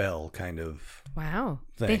his spell kind of. Wow.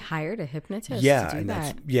 thing. They hired a hypnotist Yeah, to do and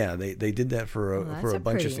that. they did that for a bunch of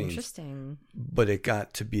pretty scenes. Interesting. But it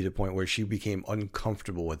got to be the point where she became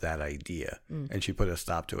uncomfortable with that idea, and she put a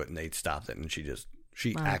stop to it, and they stopped it, and she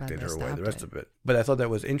Wow, acted they her way the stopped rest it. of it. But I thought that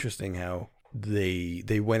was interesting how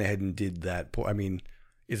they went ahead and did that. I mean,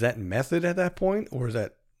 is that method at that point, or is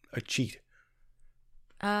that a cheat?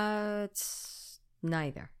 It's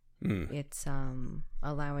neither. Mm. It's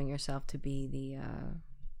allowing yourself to be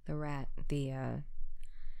the rat, the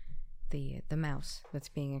mouse that's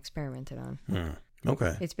being experimented on. Mm.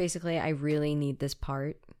 Okay. It's basically, I really need this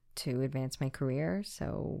part to advance my career.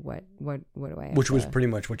 So what do I have Which was to- pretty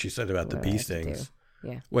much what she said about the what do I bee have to do? stings.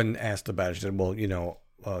 Yeah. When asked about it, she said, well,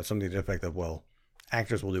 something to the effect of, well,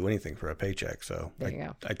 actors will do anything for a paycheck. So There you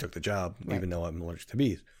go. I took the job, Right. even though I'm allergic to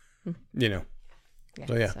bees. Yeah,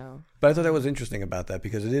 So, yeah. But I thought that was interesting about that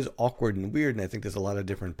because it is awkward and weird. And I think there's a lot of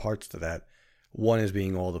different parts to that. One is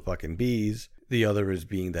being all the fucking bees. The other is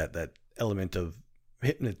being that element of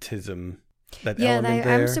hypnotism. Element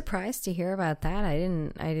there. I'm surprised to hear about that. I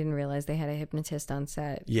didn't realize they had a hypnotist on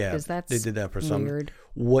set. Yeah, 'cause that's they did that for some. weird.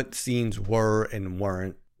 What scenes were and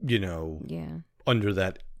weren't, Yeah. under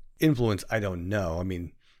that influence, I don't know. I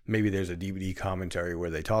mean, maybe there's a DVD commentary where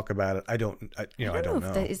they talk about it. I don't know.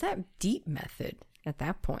 if that is that deep method at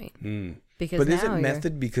that point. Mm. Because But is now it you're-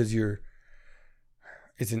 method because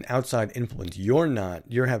it's an outside influence?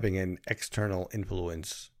 You're having an external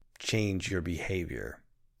influence change your behavior.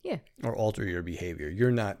 Yeah. Or alter your behavior. You're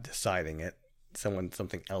not deciding it.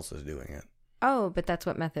 Something else is doing it. Oh, but that's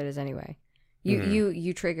what method is anyway.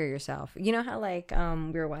 You trigger yourself. You know how like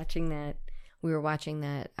we were watching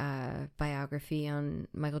that biography on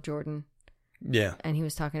Michael Jordan, Yeah. and he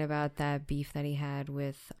was talking about that beef that he had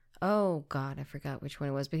with oh God, I forgot which one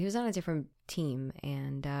it was, but he was on a different team,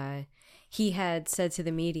 and he had said to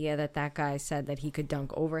the media that guy said that he could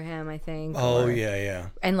dunk over him, I think. Oh, yeah.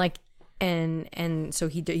 And like, and so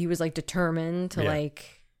he was like determined to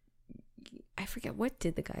like, I forget, what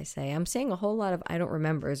did the guy say? I'm saying a whole lot of I don't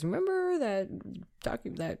remember. Remember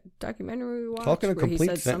that documentary we watched Talking a where he complete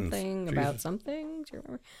said sentence. something Jesus. about something? Do you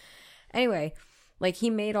remember? Anyway, like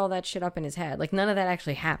he made all that shit up in his head. Like none of that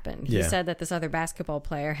actually happened. He Yeah. said that this other basketball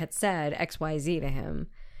player had said XYZ to him.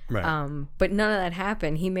 Right. But none of that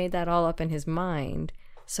happened. He made that all up in his mind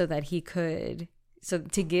so that he could, so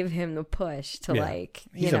to give him the push to like,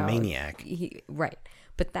 He's a maniac. Right.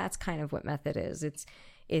 But that's kind of what method is.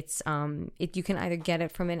 You can either get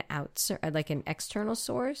it from an external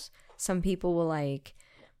source. Some people will like,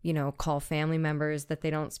 call family members that they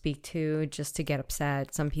don't speak to just to get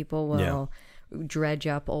upset. Some people will dredge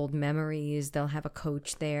up old memories. They'll have a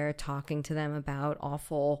coach there talking to them about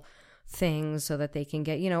awful things so that they can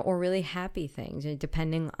get, or really happy things,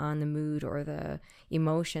 depending on the mood or the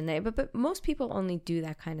emotion. But most people only do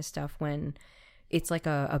that kind of stuff when it's like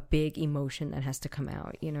a big emotion that has to come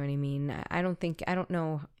out. You know what I mean? I don't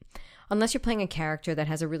know, unless you're playing a character that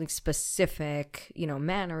has a really specific,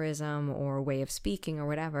 mannerism or way of speaking or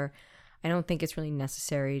whatever. I don't think it's really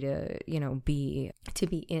necessary to, be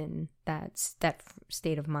in that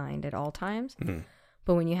state of mind at all times. Mm-hmm.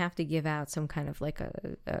 But when you have to give out some kind of like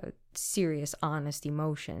a serious, honest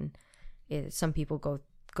emotion, some people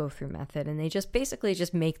go through method, and they just basically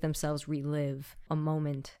just make themselves relive a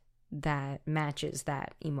moment that matches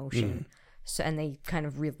that emotion. So, and they kind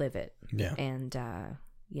of relive it. Yeah. And,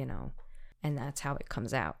 and that's how it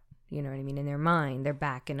comes out. You know what I mean? In their mind, they're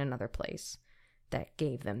back in another place that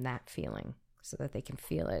gave them that feeling so that they can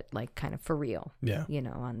feel it like kind of for real. Yeah.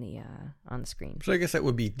 On the screen. So I guess that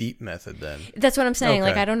would be deep method then. That's what I'm saying.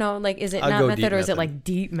 Okay. Like, I don't know, like, is it not method or is it like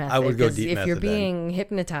deep method? I would go deep method. If you're being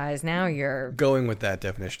hypnotized, now you're going with that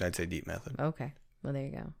definition, I'd say deep method. Okay. Well, there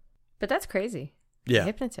you go. But that's crazy. Yeah.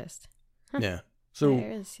 Hypnotist. Huh. Yeah.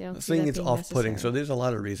 So saying it's off-putting. So there's a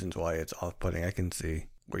lot of reasons why it's off-putting. I can see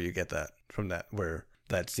where you get that from,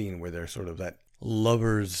 that scene where they're sort of that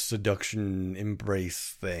lovers seduction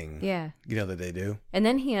embrace thing. Yeah. That they do. And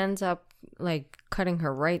then he ends up like cutting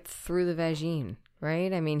her right through the vagine,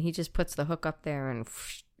 right? I mean, he just puts the hook up there and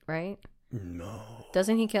right? No.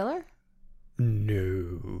 Doesn't he kill her?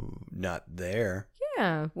 No, not there.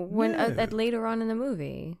 Yeah. When later on in the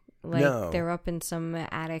movie, like they're up in some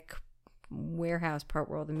attic warehouse part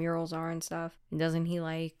where all the murals are and stuff. And doesn't he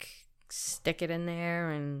like stick it in there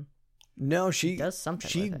and no, she does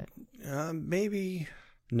something with it. Maybe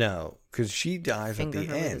no, because she dies at the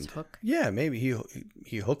end. With his hook? Yeah, maybe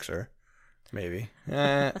he hooks her. Maybe.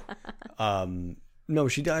 No,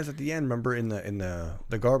 she dies at the end. Remember in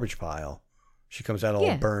the garbage pile, she comes out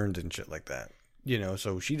all burned and shit like that.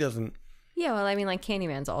 So she doesn't. Yeah, well, I mean, like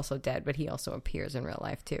Candyman's also dead, but he also appears in real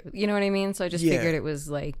life too. You know what I mean? So I just figured it was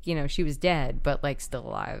like, she was dead, but like still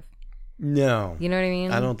alive. No. You know what I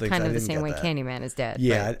mean? I don't think kind so. of the same way Candyman is dead.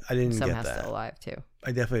 Yeah, I didn't get that. Somehow still alive too.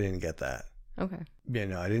 I definitely didn't get that. Okay. Yeah,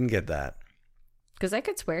 no, I didn't get that. Because I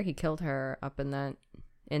could swear he killed her up in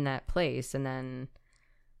that place, and then.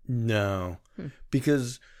 No,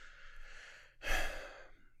 because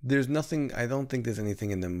there's nothing. I don't think there's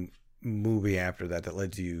anything in the movie after that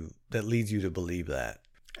leads you to believe that.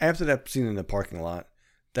 After that scene in the parking lot,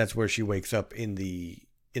 that's where she wakes up in the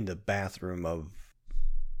bathroom of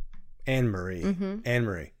Anne-Marie. Mm-hmm.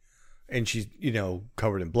 Anne-Marie. And she's,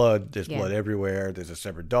 covered in blood. There's blood everywhere. There's a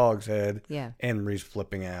severed dog's head. Yeah. Anne-Marie's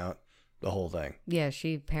flipping out. The whole thing. Yeah,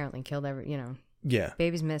 she apparently killed Yeah.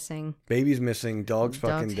 Baby's missing. Dog's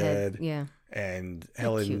fucking dead. Yeah. And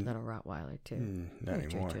Helen. A cute little Rottweiler, too. Not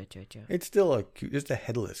anymore. It's still just a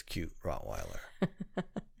headless cute Rottweiler.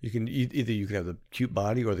 You can either you can have the cute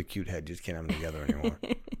body or the cute head. You just can't have them together anymore.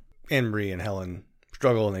 Anne-Marie and Helen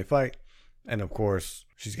struggle and they fight. And of course,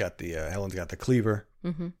 she's got Helen's got the cleaver.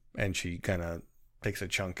 Mm-hmm. And she kind of takes a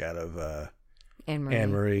chunk out of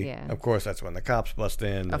Anne-Marie. Yeah. Of course, that's when the cops bust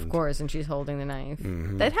in. Of course, and she's holding the knife.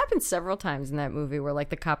 Mm-hmm. That happens several times in that movie where, like,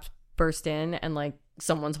 the cops burst in and, like,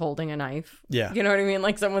 someone's holding a knife. Yeah. You know what I mean?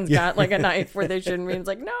 Like, someone's got, like, a knife where they shouldn't be. It's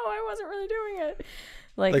like, no, I wasn't really doing it.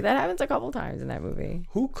 Like, that happens a couple times in that movie.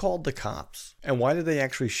 Who called the cops? And why did they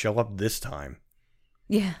actually show up this time?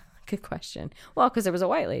 Yeah. Good question. Well, because there was a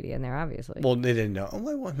white lady in there, obviously. Well, they didn't know.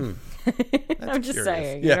 I'm just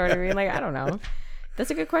saying. You know what I mean? Like, I don't know. That's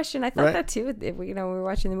a good question. I thought that too. We were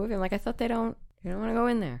watching the movie. I'm like, I thought they don't want to go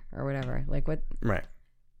in there or whatever. Like, what? Right.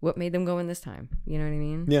 What made them go in this time? You know what I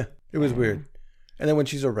mean? Yeah, it was weird. And then when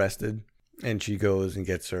she's arrested and she goes and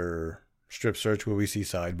gets her strip search where we see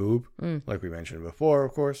side boob, like we mentioned before,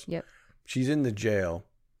 of course. Yep. She's in the jail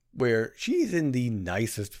where she's in the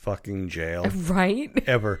nicest fucking jail Right?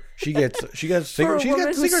 ever. She got cigarettes. For a She's woman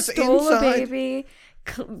got who cigarettes stole inside. a baby,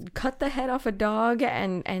 cut the head off a dog,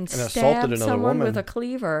 and assaulted stabbed another someone woman. with a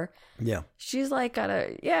cleaver. Yeah, She's like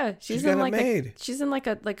she's got in it like made. she's in like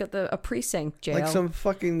a precinct jail. like some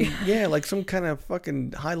fucking like some kind of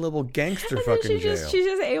fucking high level gangster And then fucking jail. she's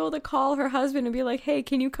just able to call her husband and be like, "Hey,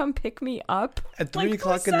 can you come pick me up At 3 Like, who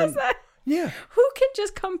o'clock in says the that? yeah. Who can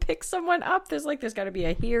just come pick someone up? There's got to be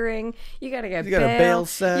a hearing. You got to get You got a bail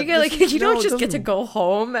set. You got like This is- you don't no, it just get to doesn't- go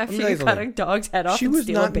home after tell you you cut a something. dog's head off She and was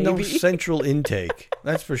steal not a no baby. central intake.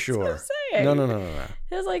 That's for sure. That's what I'm saying. No.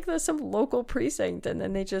 There's like some local precinct, and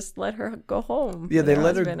then they just let her go home. Yeah, with they her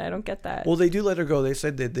let her- husband. I don't get that. Well, they do let her go. They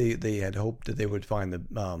said that they had hoped that they would find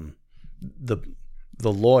the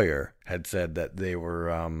lawyer had said that they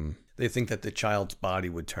were they think that the child's body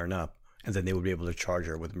would turn up, and then they would be able to charge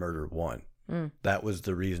her with murder one. That was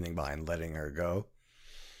the reasoning behind letting her go.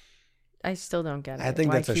 I still don't get it. I think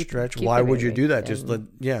Why that's a keep- stretch. keep Why the would you baby do that? Just and-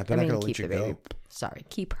 they're not going to let keep you the baby. go. Sorry,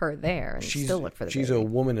 keep her there and She's still look for the she's baby. a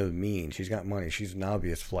woman of means. She's got money. She's an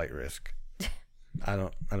obvious flight risk. I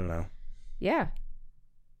don't know. Yeah,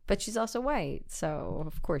 but she's also white, so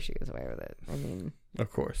of course she gets away with it. I mean,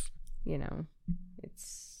 Of course.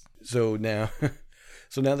 it's So now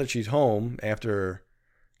that she's home after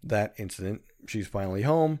that incident, she's finally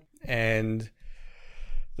home, and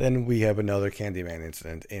then we have another Candyman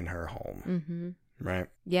incident in her home, right?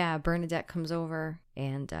 yeah. Bernadette comes over,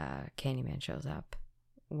 and Candyman shows up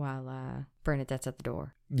while Bernadette's at the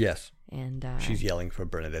door, Yes, and she's yelling for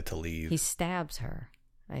Bernadette to leave. he stabs her.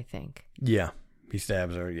 I think Yeah, he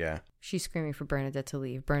stabs her. Yeah, she's screaming for Bernadette to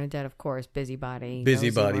leave. Bernadette, of course, busybody. Busybody,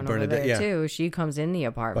 knows the one over Bernadette, there, yeah. too. She comes in the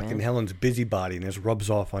apartment. fucking Helen's busybodiness rubs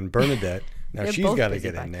off on Bernadette. Now They're she's both got to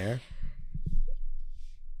get busybody. in there.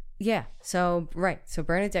 Yeah. So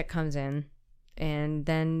Bernadette comes in, and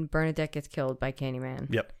then Bernadette gets killed by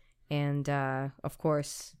Candyman. Yep. And of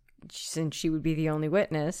course, since she would be the only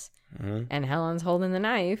witness, and Helen's holding the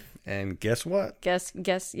knife, And guess what? guess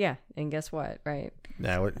yeah, and guess what? Right.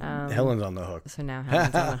 Now Helen's on the hook. So now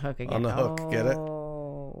Helen's on the hook again. On the hook. Get it?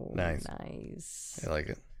 Oh, Nice. nice, I like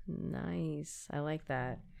it. nice. I like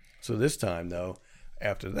that. So this time, though,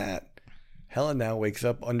 after that, Helen now wakes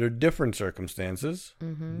up under different circumstances.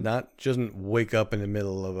 Not doesn't wake up in the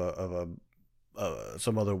middle of a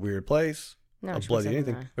some other weird place, No, a she bloody wakes up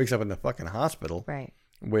in anything. Wakes up in the fucking hospital, Right.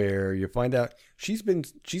 where you find out she's been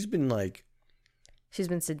like She's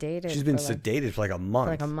been sedated. she's been for like, sedated for like a month,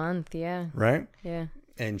 for like a month. Yeah. right? Yeah.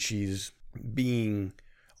 And she's being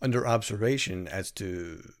under observation as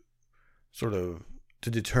to sort of to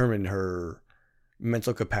determine her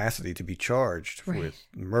mental capacity to be charged Right. with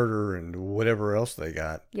murder and whatever else they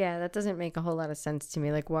got. Yeah, that doesn't make a whole lot of sense to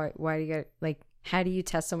me. Like, why do you get, like, how do you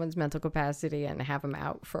test someone's mental capacity and have them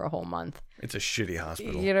out for a whole month? It's a shitty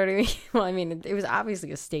hospital. You know what I mean? Well, I mean, it was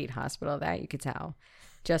obviously a state hospital, that you could tell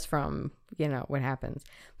just from, what happens.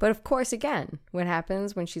 But of course, again, what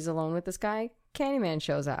happens when she's alone with this guy? Candyman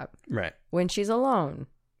shows up Right. when she's alone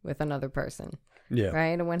with another person, Yeah.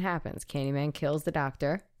 right? And what happens? Candyman kills the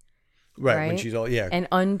doctor. Right. When Right? she's all And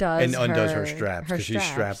undoes her straps because she's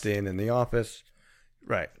straps. strapped in the office.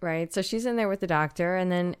 Right. Right. So she's in there with the doctor,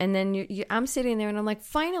 and then I'm sitting there, and I'm like,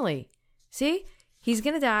 finally, see, he's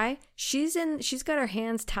gonna die. She's got her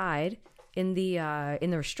hands tied in the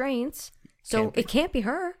restraints, so Can't be. it can't be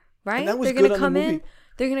her, right? And that was They're good gonna on the come in. movie.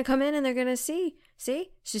 They're gonna come in, and they're gonna see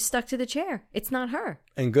she's stuck to the chair. It's not her.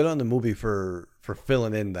 And good on the movie for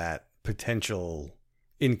filling in that potential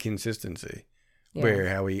inconsistency, Yeah. where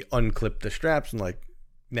how he unclipped the straps and like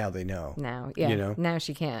now they know. Now, yeah, You know? now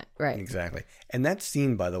she can't. Right. Exactly. And that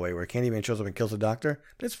scene, by the way, where Candyman shows up and kills the doctor,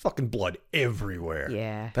 there's fucking blood everywhere.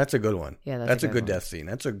 Yeah. That's a good one. Yeah, that's a good one. death scene.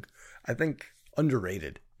 I think,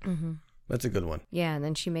 underrated. Mm-hmm. That's a good one. Yeah, and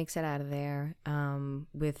then she makes it out of there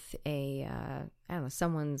with a I don't know,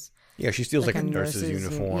 someone's Yeah, she steals like a nurse's nurse's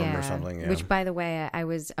uniform or yeah. something. Yeah. Which, by the way, I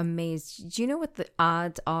was amazed. Do you know what the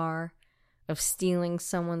odds are of stealing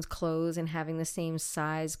someone's clothes and having the same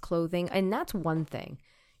size clothing? And that's one thing.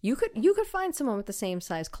 You could find someone with the same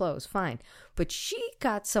size clothes, fine. But she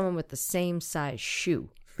got someone with the same size shoe.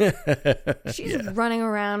 She's running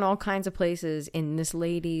around all kinds of places in this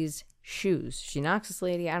lady's shoes. She knocks this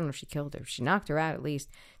lady. I don't know if she killed her. She knocked her out at least.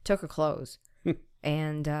 Took her clothes.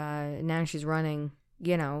 And now she's running.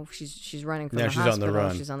 She's running from Now the she's on hospital. the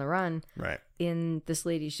run. She's on the run Right. in this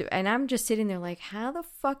lady's shoe. And I'm just sitting there like, how the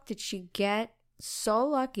fuck did she get so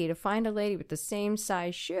lucky to find a lady with the same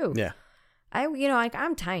size shoe? Yeah.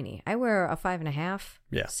 I'm tiny. I wear a 5.5,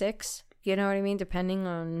 Yeah. 6. You know what I mean? Depending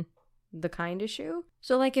on the kind of shoe.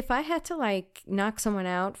 So, like, if I had to, like, knock someone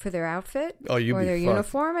out for their outfit Oh, you'd or be their fucked.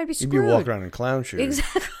 uniform, I'd be You'd screwed. be walking around in clown shoes.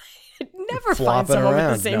 Exactly. I'd never find Flopping someone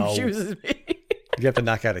around. with the same No. shoes as me. You have to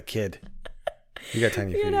knock out a kid. You got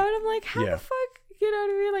tiny feet. You know, and I'm like, how Yeah. the fuck? You know what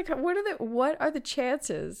I mean? Like, what are the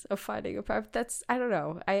chances of finding a private? That's, I don't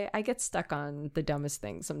know. I get stuck on the dumbest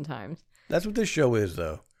things sometimes. That's what this show is,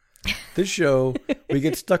 though. This show, we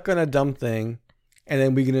get stuck on a dumb thing, and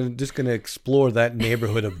then we're just gonna explore that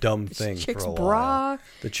neighborhood of dumb things Chick's for a bra. while.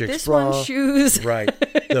 The chick's This bra, one's shoes. right?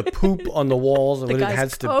 The poop on the walls and The what it guy's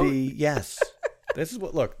has coat. to be. Yes, this is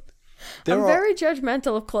what. Look, I'm very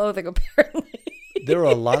judgmental of clothing, apparently. there are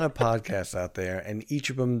a lot of podcasts out there, and each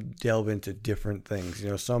of them delve into different things. You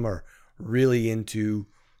know, some are really into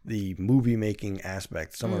the movie making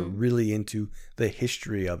aspect. Some are really into the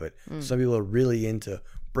history of it. Some people are really into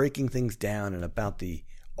breaking things down and about the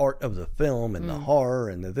art of the film and the horror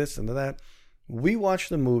and the this and the that. We watch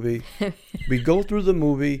the movie. We go through the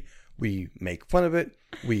movie. We make fun of it.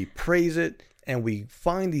 We praise it. And we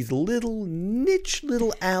find these little niche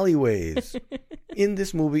little alleyways in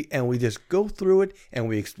this movie, and we just go through it, and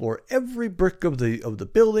we explore every brick of the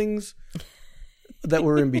buildings that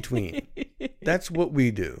were in between. That's what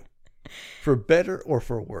we do, for better or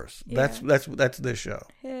for worse. Yeah. That's this show.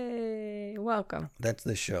 Hey, welcome. That's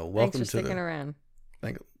the show. Thanks Welcome for to sticking around.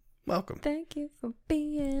 Welcome. Thank you for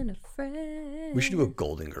being a friend. We should do a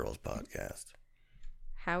Golden Girls podcast.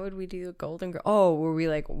 How would we do a Golden Girl? Oh, where we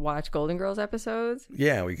like watch Golden Girls episodes?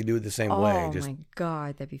 Yeah, we could do it the same way. Oh Just, my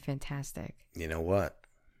god, that'd be fantastic. you know what?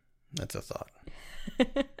 That's a thought.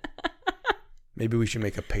 Maybe we should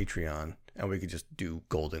make a Patreon and we could just do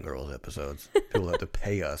Golden Girls episodes. People have to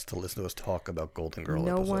pay us to listen to us talk about Golden Girl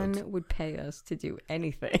No episodes. one would pay us to do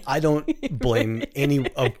anything. I don't blame any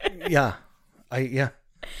of yeah.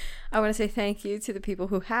 I want to say thank you to the people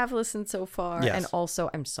who have listened so far, Yes. and also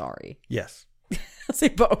I'm sorry. yes. I'll say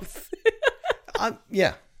both.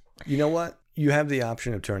 Yeah. You know what? You have the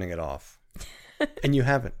option of turning it off. And you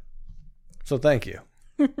haven't. So thank you.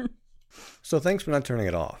 So thanks for not turning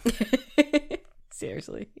it off.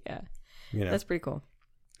 Seriously, yeah, You know. that's pretty cool.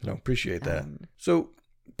 No, appreciate that. So,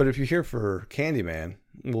 but if you're here for Candyman,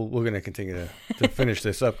 we're going to continue to finish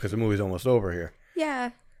this up because the movie's almost over here.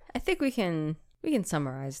 Yeah, I think we can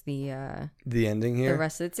summarize the ending here. the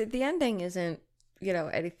rest of it. The ending isn't,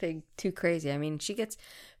 anything too crazy. I mean, she gets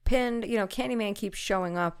pinned. Candyman keeps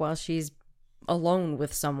showing up while she's alone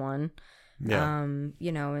with someone. Yeah.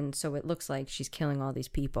 And so it looks like she's killing all these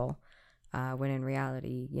people. When in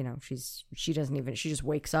reality, she just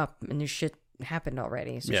wakes up and this shit happened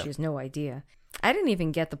already. So Yeah. she has no idea. I didn't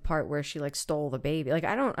even get the part where she like stole the baby. Like,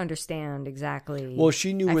 I don't understand exactly. Well,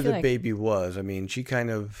 she knew I where feel the like- baby was. I mean, she kind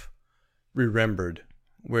of remembered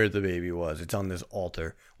where the baby was. It's on this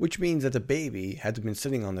altar, which means that the baby had to have been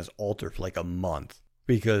sitting on this altar for like a month.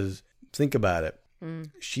 Because think about it.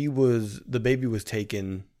 The baby was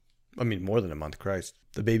taken, I mean, more than a month, Christ.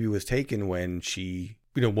 The baby was taken when she,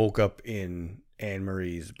 woke up in Anne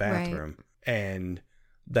Marie's bathroom. And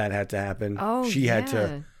that had to happen. Oh, she had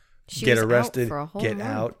to She get was out arrested, for a whole get month.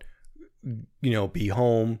 out, be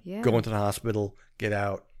home, Yeah. go into the hospital, get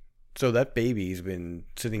out. So that baby's been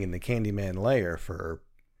sitting in the Candyman lair for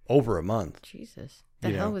over a month. Jesus,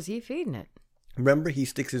 the You hell know. was he feeding it? Remember, he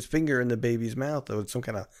sticks his finger in the baby's mouth with some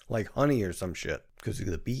kind of like honey or some shit because of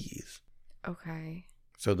the bees. Okay.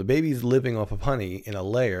 So the baby's living off of honey in a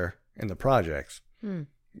lair in the projects.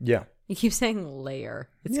 Yeah. You keep saying layer.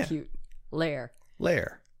 It's Yeah. cute. Layer.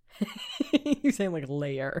 Lair. You're saying like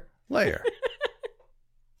layer. Lair.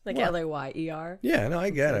 Like What? Layer. Yeah, no, I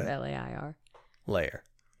get it. Lair. Lair.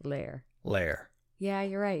 Layer. Lair. Yeah,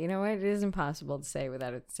 you're right. You know what? It is impossible to say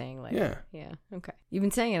without it saying layer. Yeah. Yeah. Okay. You've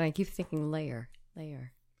been saying it. I keep thinking layer.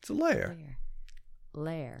 It's a lair.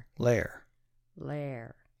 Layer. Lair.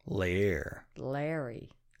 Layer. Lair. Larry.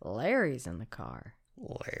 Larry's in the car.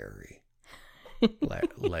 Larry.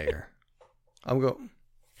 Lair.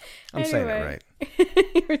 I'm saying it Anyway.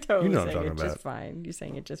 right. You're totally You know what I'm saying talking it just about. fine. You're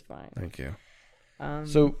saying it just fine. Thank you. Um,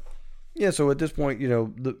 So at this point,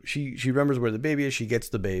 she remembers where the baby is. She gets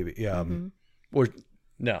the baby. Or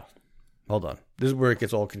no, hold on. This is where it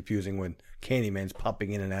gets all confusing when Candyman's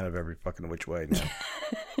popping in and out of every fucking which way now.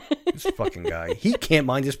 This fucking guy, he can't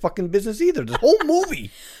mind his fucking business either. This whole movie.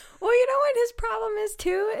 Well, you know what his problem is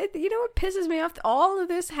too? You know what pisses me off? All of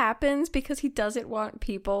this happens because he doesn't want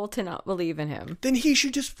people to not believe in him. Then he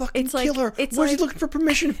should just fucking It's like- kill her. it's What's he like- looking for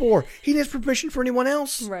permission for? He needs permission for anyone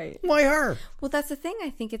else. Right. Why her? Well, that's the thing. I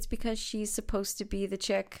think it's because she's supposed to be the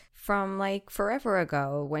chick from like forever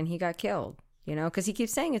ago when he got killed. Because he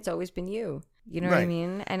keeps saying it's always been you. You know what I Right.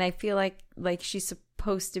 mean? And I feel like she's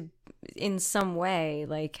supposed to in some way,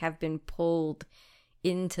 like, have been pulled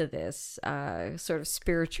into this sort of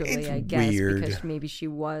spiritually, It's I guess, weird. because maybe she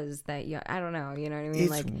was that young. I don't know, you know what I mean?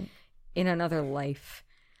 It's- Like, in another life.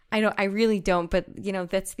 I really don't, but, you know,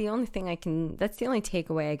 that's the only thing that's the only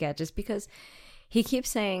takeaway I get, just because he keeps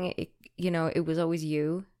saying, you know, it was always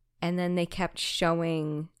you, and then they kept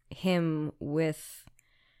showing him with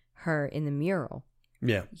her in the mural.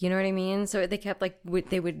 Yeah. You know what I mean? So they kept, like,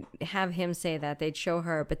 they would have him say that. They'd show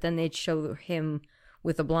her, but then they'd show him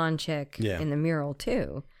with a blonde chick in the mural,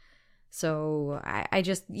 too. So I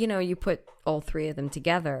just, you know, you put all three of them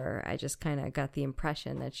together, I just kind of got the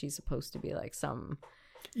impression that she's supposed to be, like, some...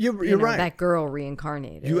 You're you know, right. that girl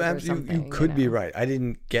reincarnated. You or absolutely something, you could know? be right. I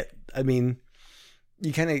didn't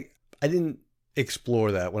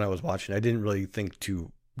explore that when I was watching. I didn't really think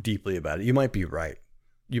too deeply about it. You might be right.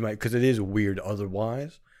 You might, because it is weird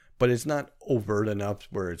otherwise, but it's not overt enough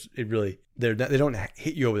where they don't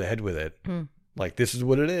hit you over the head with it. Like, this is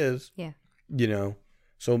what it is. Yeah. You know.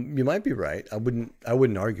 So you might be right. I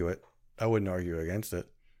wouldn't argue it. I wouldn't argue against it.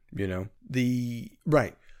 You know.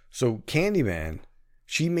 So Candyman,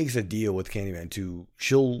 she makes a deal with Candyman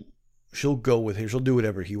she'll go with him. She'll do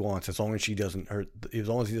whatever he wants as long as he doesn't hurt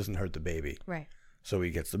the baby. Right. So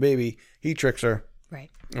he gets the baby. He tricks her. Right.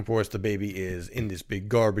 Of course, the baby is in this big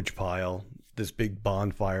garbage pile, this big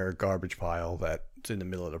bonfire garbage pile that's in the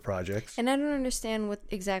middle of the projects. And I don't understand what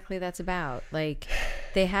exactly that's about. Like,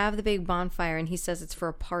 they have the big bonfire, and he says it's for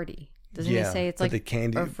a party. Doesn't he say it's but like the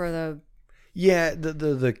candy? or for the? Yeah,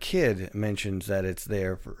 the kid mentions that it's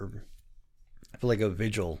there for like a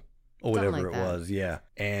vigil or Something whatever like it that. was. Yeah,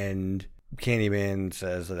 and Candyman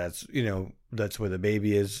says that's where the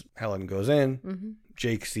baby is. Helen goes in. Mm-hmm.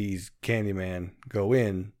 Jake sees Candyman go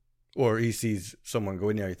in, or he sees someone go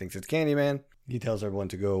in there. He thinks it's Candyman. He tells everyone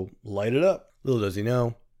to go light it up. Little does he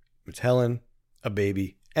know, it's Helen, a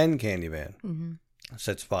baby, and Candyman. Mm-hmm.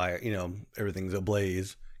 Sets fire. You know, everything's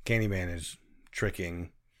ablaze. Candyman is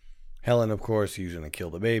tricking Helen, of course. He's going to kill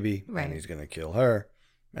the baby, Right. and he's going to kill her,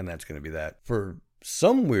 and that's going to be that. For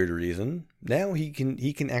some weird reason, now he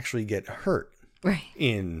can actually get hurt Right.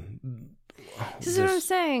 in. This is what I'm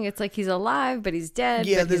saying. It's like he's alive, but he's dead.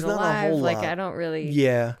 Yeah, but he's there's not a alive. whole Like, lot. I don't really.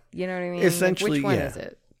 Yeah, You know what I mean? Essentially, like, which one yeah. is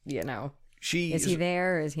it? You know, she is he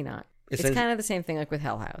there or is he not? It's Essentially- kind of the same thing like with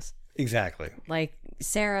Hell House. Exactly. Like,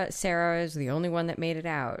 Sarah is the only one that made it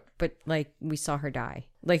out, but, like, we saw her die.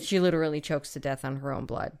 Like, she literally chokes to death on her own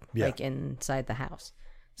blood, Yeah. like, inside the house.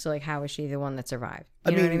 So, like, how is she the one that survived? I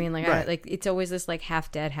You know what I mean, mean? Like, right. like, it's always this, like,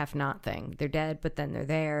 half dead, half not thing. They're dead, but then they're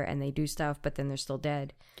there, and they do stuff, but then they're still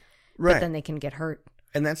dead. Right. But then they can get hurt.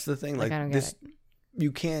 And that's the thing. Like, I don't get this,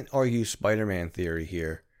 you can't argue Spider-Man theory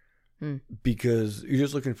here because you're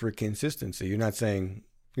just looking for consistency. You're not saying,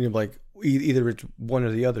 you know, like either it's one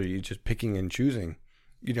or the other. You're just picking and choosing.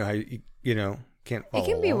 You know how you know can't. It follow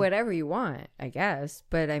can be along. whatever you want, I guess.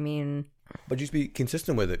 But, I mean, But just be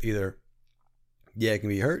consistent with it. Either, yeah, it can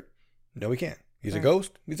be hurt. No, he can't. He's a Right.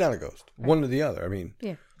 ghost. He's not a ghost. One or the other. I mean,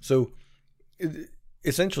 yeah. so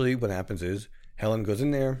essentially what happens is Helen goes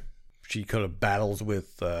in there. She kind of battles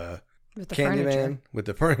with With the Candyman, furniture. with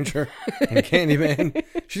the furniture, and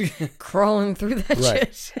Candyman. Crawling through that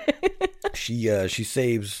Right. shit. She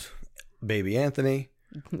saves baby Anthony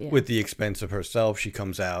Yeah. with the expense of herself. She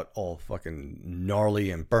comes out all fucking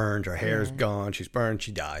gnarly and burned. Her hair's Yeah. gone. She's burned.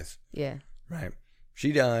 She dies. Yeah. Right.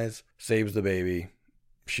 She dies, saves the baby.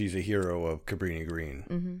 She's a hero of Cabrini Green.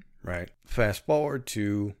 Mm-hmm. Right. Fast forward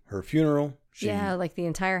to her funeral. Yeah, like the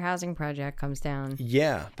entire housing project comes down.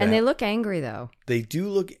 Yeah. And they look angry, though. They do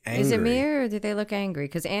look angry. Is it me or do they look angry?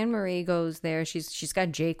 Because Anne Marie goes there. She's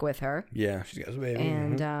got Jake with her, Yeah, she's got a baby.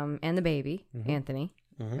 and the baby Mm-hmm. Anthony.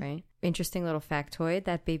 Right. Interesting little factoid.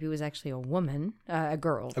 That baby was actually a woman, a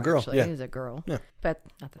girl. A girl, Actually. yeah. It was a girl. Yeah. But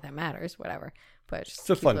not that matters. Whatever. But It's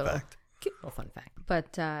a fun fact. Cute little fun fact.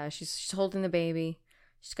 But she's holding the baby.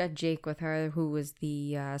 She's got Jake with her, who was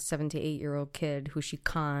the 7 to 8 year old kid who she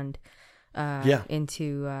conned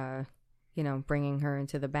into bringing her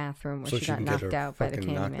into the bathroom where So she she got can get knocked her out by the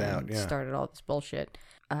fucking knocked Candyman. out, And yeah. started all this bullshit.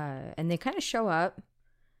 And they kind of show up.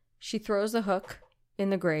 She throws the hook in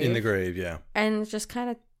the grave. In the grave, yeah. And just kind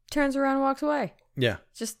of turns around and walks away. Yeah.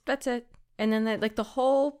 Just that's it. And then the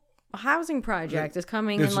whole housing project is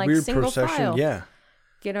coming There's in a like weird single procession, file. yeah.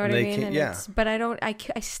 You know what And I they mean? can't- And yeah. but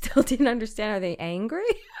I still didn't understand. Are they angry?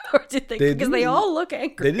 Or did they, because they didn't- all look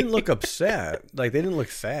angry. They didn't look upset. Like, they didn't look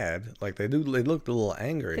sad. Like, they looked a little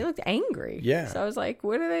angry. They looked angry. Yeah. So I was like,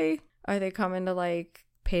 what are they coming to like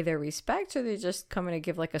pay their respects, or are they just coming to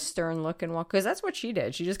give like a stern look and walk? Because that's what she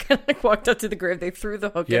did. She just kind of like walked up to the grave. They threw the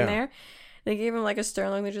hook Yeah. in there. They gave him like a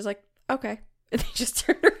stern look. They're just like, okay. And they just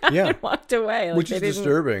turned around Yeah. and walked away. Like, Which they is didn't-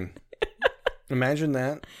 disturbing. Imagine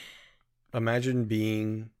that. Imagine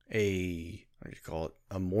being what do you call it?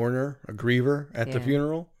 A mourner, a griever at the Yeah.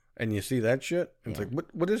 funeral, and you see that shit. And Yeah. it's like,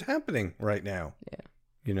 what is happening right now? Yeah.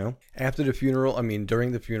 You know? After the funeral,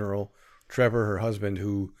 during the funeral, Trevor, her husband,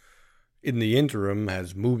 who in the interim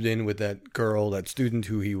has moved in with that girl, that student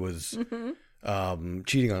who he was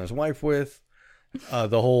cheating on his wife with,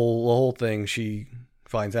 the whole thing, she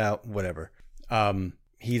finds out, whatever.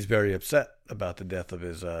 He's very upset about the death of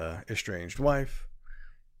his estranged wife.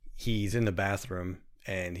 He's in the bathroom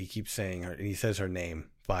and he keeps saying her, and he says her name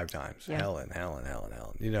 5 times. Yeah. Helen.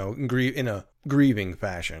 You know, in a grieving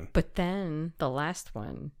fashion. But then the last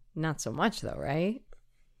one, not so much though, right?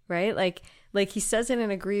 Right? Like he says it in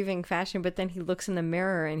a grieving fashion, but then he looks in the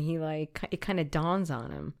mirror and it kind of dawns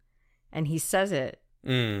on him, and he says it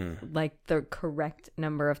like the correct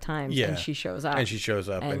number of times. Yeah. And she shows up. And she shows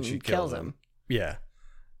up and she kills him. Yeah.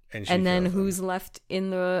 And then kills him. who's left in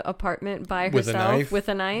the apartment by With a herself knife? with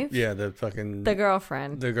a knife? Yeah, the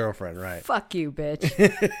girlfriend. The girlfriend, right. Fuck you, bitch.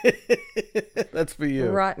 That's for you.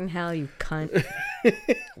 Rotten hell, you cunt.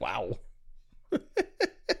 Wow.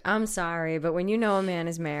 I'm sorry, but when you know a man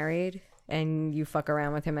is married and you fuck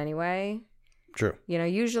around with him anyway, True. you know,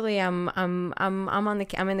 usually I'm in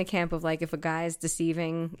the camp of like, if a guy is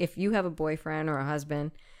deceiving, if you have a boyfriend or a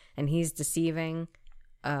husband and he's deceiving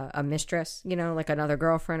a mistress, you know, like another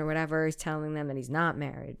girlfriend or whatever, he's telling them that he's not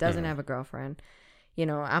married, doesn't have a girlfriend. You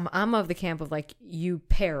know, I'm of the camp of like, you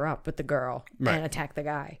pair up with the girl Right. and attack the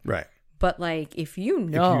guy. Right. But like, if you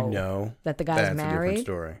know that the guy's that's a different married,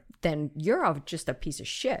 story. then you're just a piece of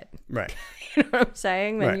shit. Right. You know what I'm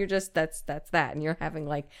saying? Then Right. you're just that's that, and you're having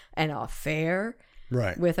like an affair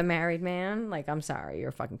Right. with a married man. Like, I'm sorry, you're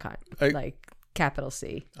a fucking cunt. Like, capital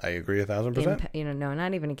C. I agree 1,000%. You know, no,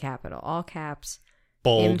 not even in capital. All caps.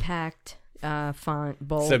 Bold. Impact. Font.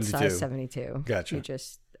 Bold. 72. Size 72. Gotcha. You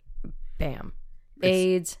just bam.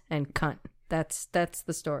 AIDS and cunt. That's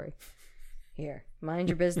the story. Here, mind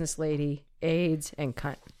your business, lady. AIDS and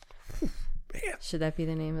cunt. Man. Should that be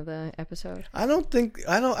the name of the episode? I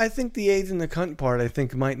think the AIDS and the cunt part, I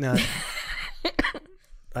think might not.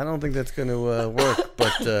 I don't think that's going to work,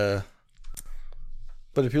 but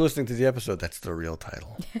if you're listening to the episode, that's the real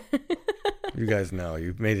title. You guys know.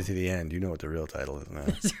 You've made it to the end. You know what the real title is now.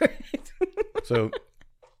 That's right. So,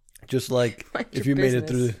 just like Mind if your you made it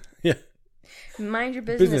through business. Mind your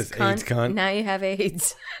business, cunt. AIDS cunt. Now you have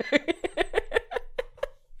AIDS.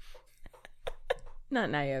 Not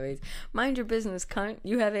now you have AIDS. Mind your business, cunt.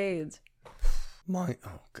 You have AIDS.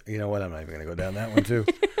 You know what? I'm not even going to go down that one too.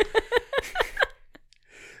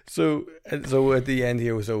 So at the end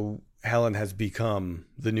here, so Helen has become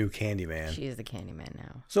the new Candyman. She is the Candyman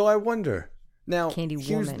now. So I wonder now. Candy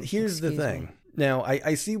here's woman, here's the excuse thing. me. Now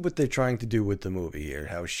I see what they're trying to do with the movie here.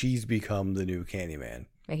 How she's become the new Candyman.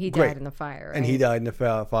 He Great. died in the fire, right? And he died in the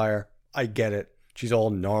fire. I get it. She's all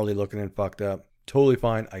gnarly looking and fucked up. Totally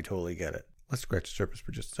fine. I totally get it. Let's scratch the surface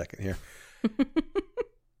for just a second here.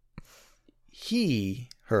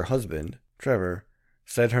 Her husband, Trevor,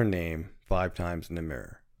 said her name 5 times in the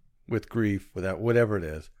mirror with grief, without whatever it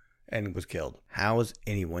is, and was killed. How is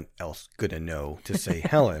anyone else going to know to say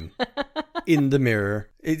Helen in the mirror?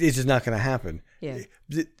 It's just not going to happen. Yeah.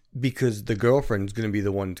 Because the girlfriend's going to be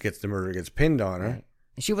the one that gets the murder, gets pinned on her. Right.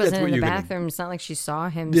 She wasn't what in the you're gonna- bathroom. It's not like she saw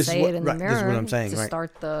him This say is what- it in right, the this is mirror what I'm saying, to right.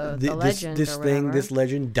 start the legend This or thing, whatever. this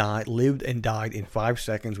legend lived and died in 5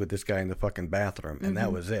 seconds with this guy in the fucking bathroom, and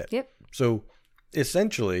that was it. Yep. So,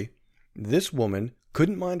 essentially, this woman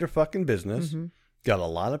couldn't mind her fucking business, got a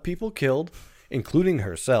lot of people killed, including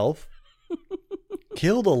herself,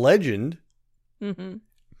 killed a legend. Mm-hmm.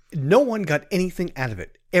 No one got anything out of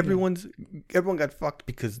it. Everyone got fucked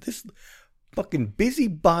because this fucking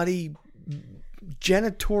busybody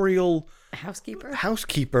janitorial Housekeeper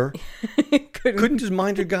couldn't just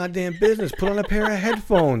mind her goddamn business. Put on a pair of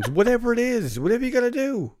headphones, whatever it is, whatever you gotta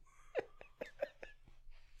do.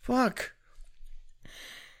 Fuck.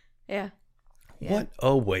 Yeah. What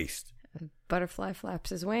a waste. Butterfly flaps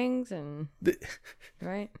his wings and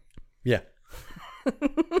right. Yeah.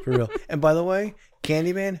 For real. And by the way,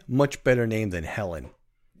 Candyman, much better name than Helen.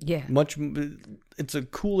 Yeah. It's a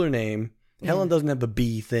cooler name. Helen doesn't have a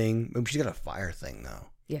bee thing. Maybe she's got a fire thing though.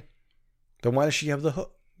 Yeah. Then why does she have the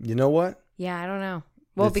hook? You know what? Yeah, I don't know.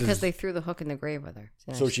 Well, This because is- they threw the hook in the grave with her.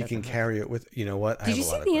 So she can carry it with. You know what? I Did have you a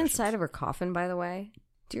see lot the of inside questions. of her coffin, by the way?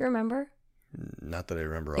 Do you remember? Not that I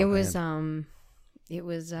remember. It was offhand.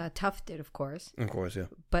 tufted, of course, Of course, yeah.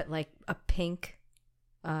 but like a pink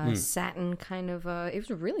satin kind of. It was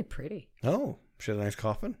really pretty. Oh, She had a nice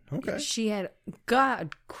coffin? Okay. She had,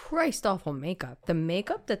 God Christ, awful makeup. The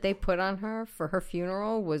makeup that they put on her for her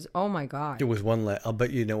funeral was, oh my God. It was one I'll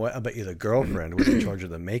bet you know what? I'll bet you the girlfriend was in charge of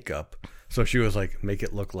the makeup. So she was like, make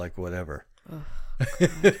it look like whatever. Oh,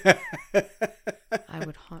 I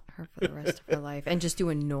would haunt her for the rest of her life and just do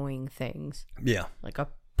annoying things. Yeah. Like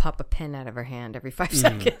pop a pen out of her hand every 5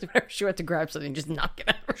 seconds. Whenever she went to grab something, just knock it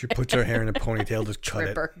out of her She puts her hair in a ponytail, just cut it.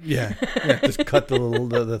 Tripper. Yeah. Just cut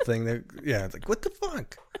the thing. Yeah. It's like, what the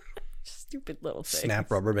fuck? Stupid little things. Snap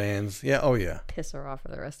rubber bands. Yeah. Oh, yeah. Piss her off for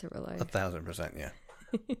the rest of her life. 1,000%. Yeah.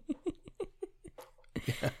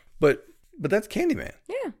 Yeah. But that's Candyman.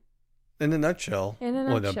 Yeah. In a nutshell. In a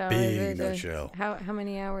Well, nutshell. a big nutshell. How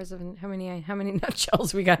many hours of how many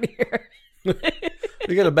nutshells we got here?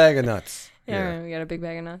 We got a bag of nuts. Yeah, right, we got a big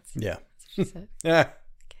bag of nuts. Yeah. That's what she said. Yeah.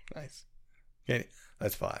 Nice. Okay.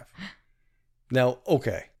 That's 5. Now,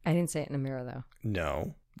 okay. I didn't say it in a mirror though.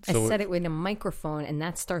 No. I said it with a microphone, and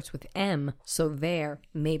that starts with M. So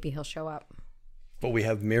maybe he'll show up. But we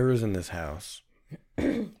have mirrors in this house.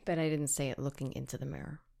 But I didn't say it looking into the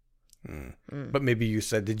mirror. But maybe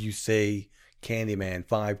did you say Candyman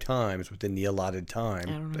 5 times within the allotted time?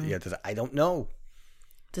 I don't know. Yeah, I don't know.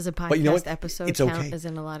 Does a But you know podcast what? episode It's count okay. as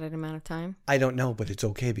an allotted amount of time? I don't know, but it's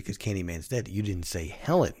okay because Candyman's dead. You didn't say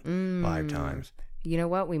Helen 5 times. You know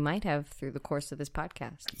what? We might have through the course of this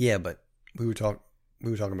podcast. Yeah, but we were talking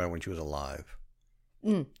about when she was alive.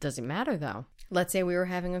 Doesn't matter though. Let's say we were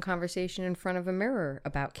having a conversation in front of a mirror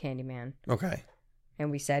about Candyman, Okay. and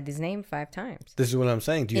we said his name 5 times. This is what I'm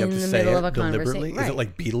saying. Do you In have to the say middle of it a deliberately? conversation. Is it Right.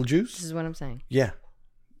 like This Beetlejuice? is what I'm saying. Yeah.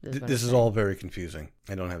 This is, what This I'm is all very confusing.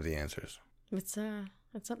 I don't have the answers. saying.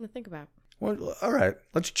 It's something to think about. Well, all right.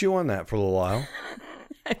 Let's chew on that for a little while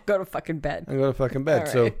Go to fucking bed. and go to fucking bed. All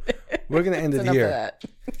So right. we're going to end it Enough here. of that.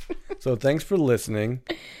 So thanks for listening.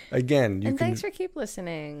 Again, And thanks for keep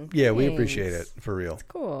listening. Yeah, we Thanks. appreciate it. For real.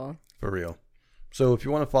 Cool. For real. So if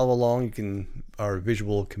you want to follow along, you can. Our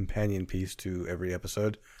visual companion piece to every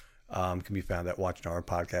episode can be found at Watching Horror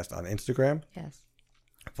Podcast on Instagram. Yes.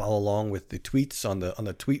 Follow along with the tweets on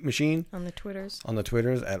the tweet machine On the Twitters. on the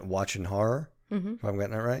Twitters at Watching Horror. If I'm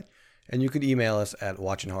getting that right. And you could email us at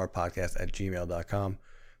watchinghorrorpodcast@gmail.com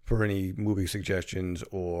for any movie suggestions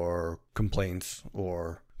or complaints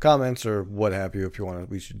or comments or what have you. If you want to,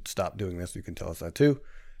 we should stop doing this. You can tell us that too.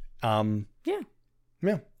 Yeah.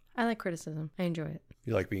 Yeah. I like criticism. I enjoy it.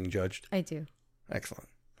 You like being judged? I do. Excellent.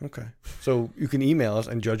 Okay. So you can email us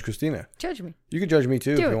and judge Christina. Judge me. You can judge me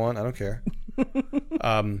too Do if it. you want. I don't care.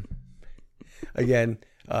 Again,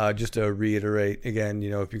 just to reiterate, again,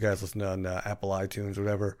 if you guys listen on Apple iTunes,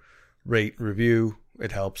 whatever, rate, review,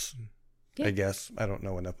 it helps. Yeah. I guess. I don't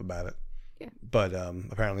know enough about it. Yeah. But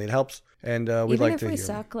apparently it helps. And we'd Even like if to we hear.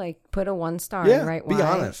 suck, like put a 1 star Yeah, and write be why.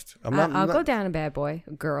 honest. I'll go down a bad boy,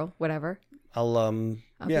 girl, whatever. I'll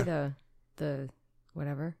I'll yeah. be the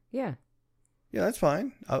whatever. Yeah. Yeah, that's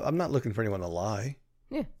fine. I'm not looking for anyone to lie.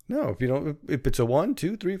 Yeah. No, if it's a 1,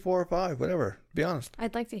 2, 3, 4, or 5, whatever. Be honest.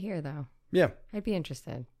 I'd like to hear though. Yeah. I'd be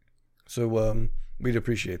interested. So we'd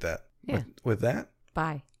appreciate that. Yeah. With that,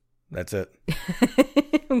 Bye. that's it.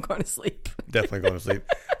 I'm going to sleep. Definitely going to sleep.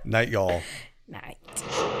 Night, y'all. Night.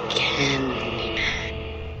 Candy.